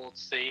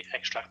towards the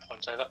extract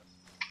point, over.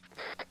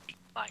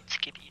 Mines,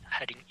 keep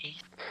heading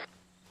east.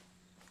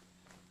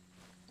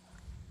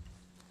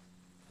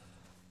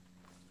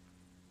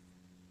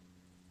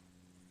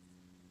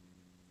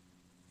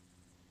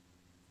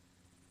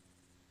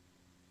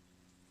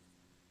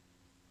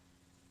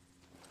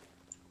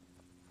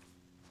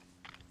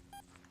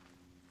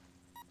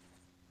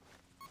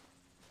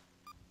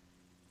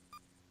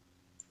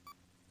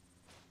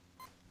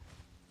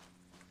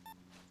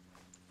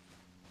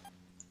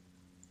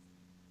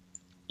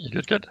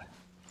 You good?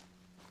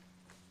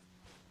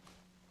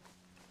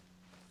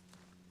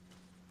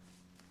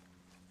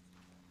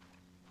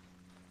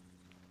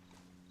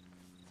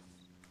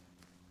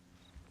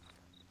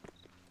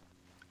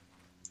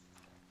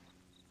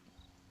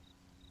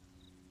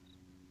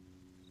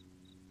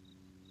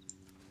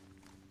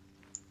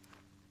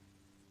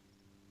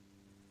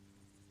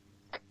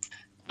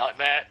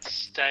 Nightmare,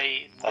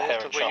 stay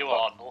north of where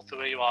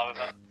you are,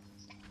 over.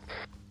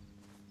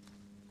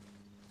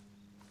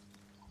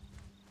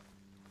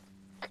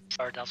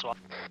 Third as well.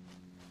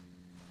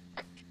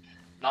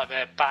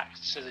 Nightmare back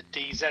to the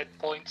DZ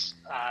point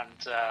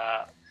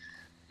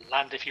and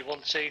land if you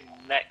want to.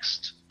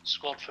 Next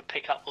squad for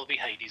pickup will be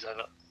Hades,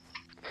 over.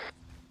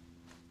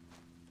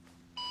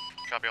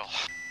 Copy all.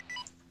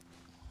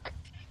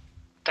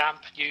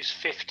 Damp, use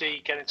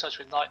 50, get in touch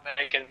with Nightmare,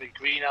 get in with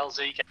green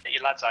LZ, get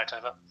your lads out,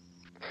 over.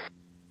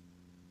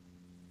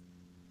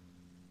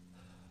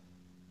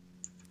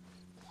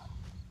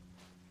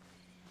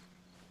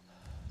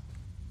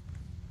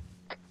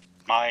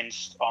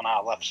 Mine's on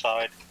our left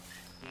side.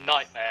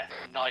 Nightmare.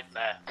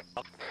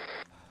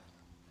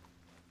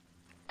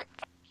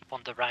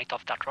 on the right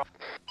of that road.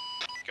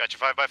 Got you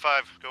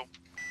 5x5. Go.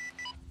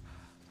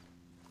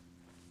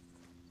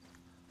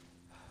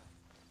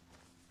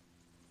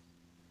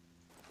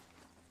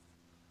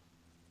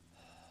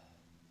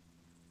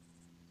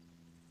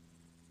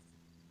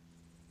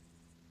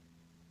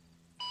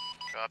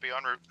 Copy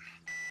en route.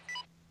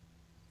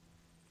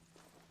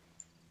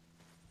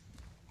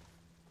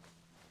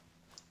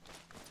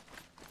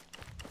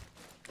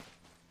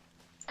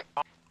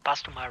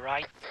 Pass to my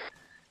right.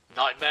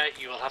 Nightmare,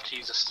 you will have to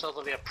use a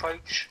southerly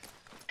approach.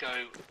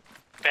 Go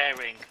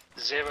bearing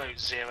 000 from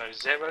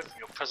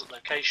your present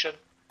location.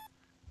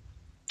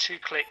 2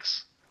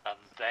 clicks, and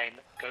then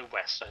go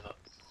west. Over.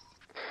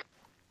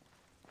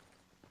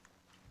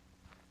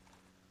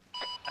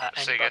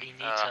 Anybody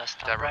needs a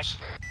standby?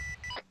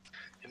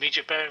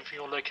 Immediate bearing from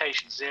your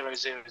location 000.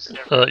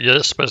 Yeah,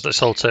 I suppose let's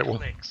hold take one.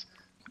 Get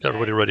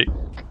everybody ready.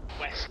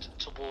 West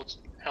towards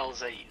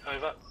LZ.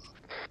 Over.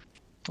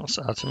 That's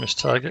Artemis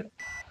target.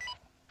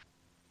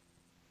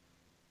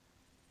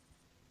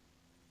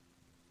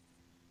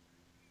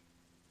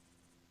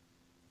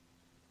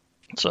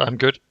 So I'm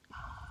good.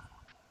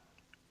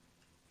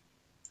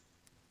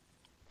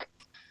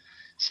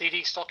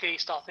 CEDE Stocky,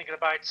 start thinking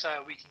about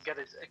we can get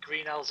a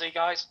green LZ,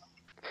 guys.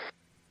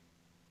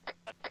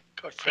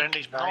 Got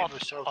friendlies behind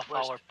us Of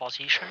southwest. our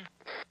position.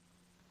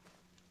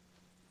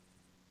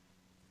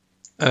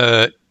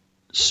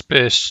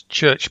 Space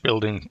church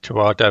building to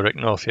our direct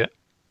north yet.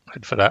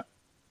 Head for that.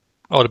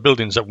 Oh, the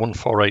building's at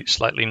 148,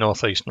 slightly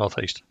northeast.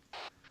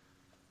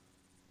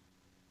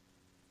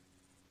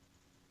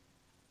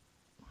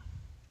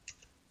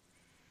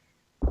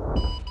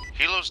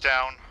 Helo's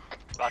down.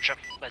 Roger,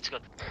 let's go.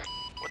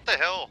 What the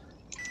hell?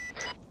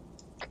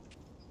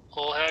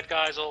 All heard,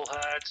 guys, all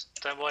heard.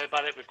 Don't worry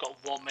about it, we've got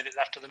 1 minute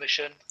left of the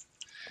mission.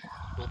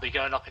 We'll be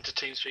going up into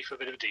TeamSpeak for a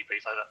bit of a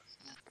debrief, over.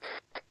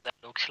 That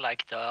looks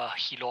like the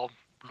Hilo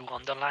blew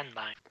on the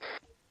landmine.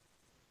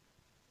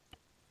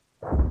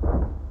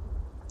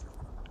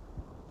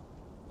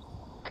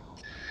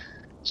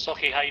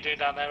 Stocky, how you doing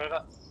down there,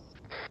 over?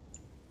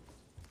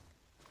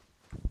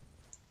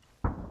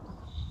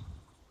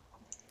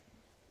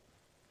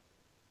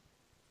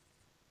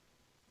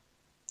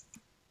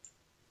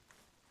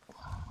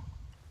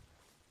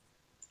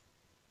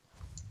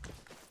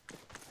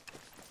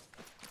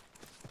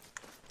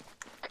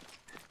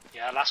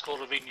 Yeah, last call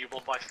reading you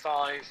 1 by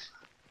 5.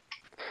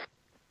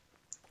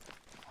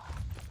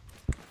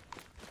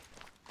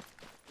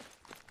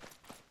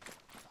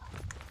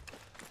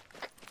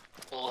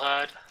 All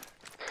heard.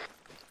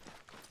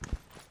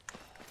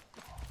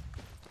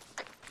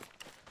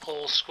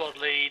 All squad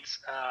leads,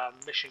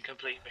 mission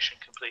complete.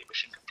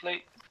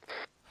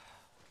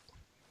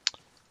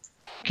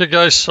 Okay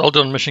guys, all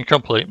done, mission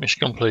complete.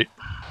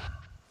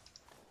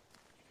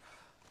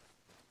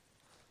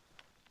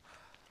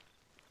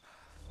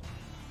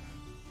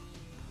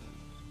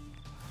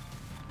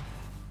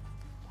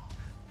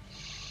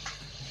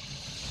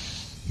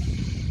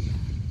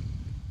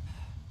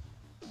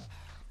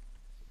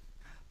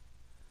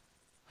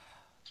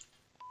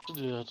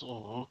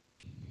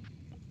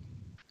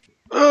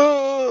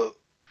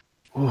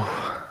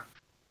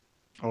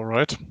 All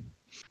right.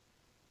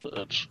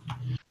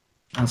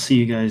 I'll see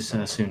you guys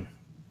soon.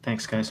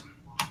 Thanks, guys.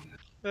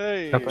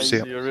 Hey, See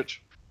ya. see you,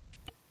 Rich.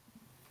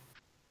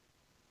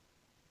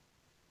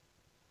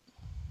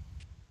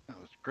 That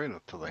was great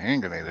until the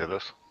hand grenade hit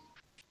us.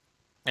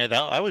 And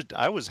I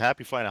was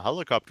happy flying a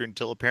helicopter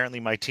until apparently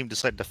my team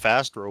decided to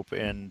fast rope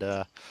and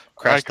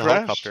crash the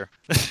helicopter.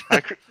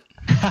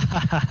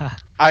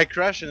 I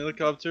crashed an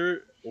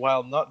helicopter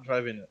while not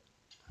driving it.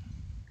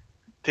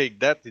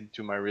 Take that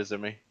into my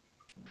resume.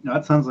 No,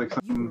 that sounds like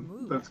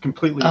something that's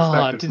completely Oh,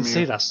 expected I didn't from see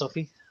you. that,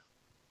 Stocky.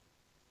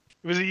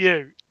 Was it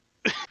you?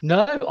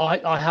 No,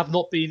 I have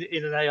not been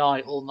in an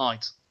AI all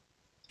night.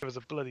 It was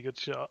a bloody good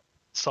shot.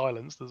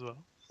 Silenced as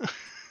well.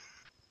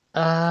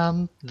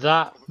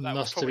 That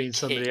must have been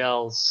somebody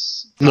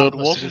else. No, That it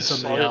must have been wasn't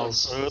somebody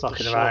silence. else I heard the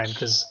fucking around shots.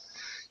 because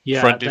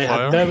yeah, Friendly they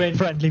fire? had no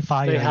Friendly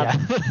fire, They had,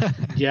 yeah.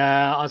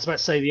 yeah, I was about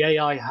to say the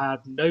AI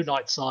had no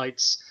night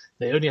sights.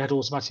 They only had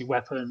automatic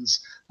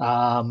weapons,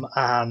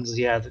 and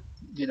yeah,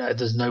 you know,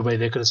 there's no way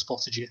they could have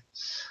spotted you.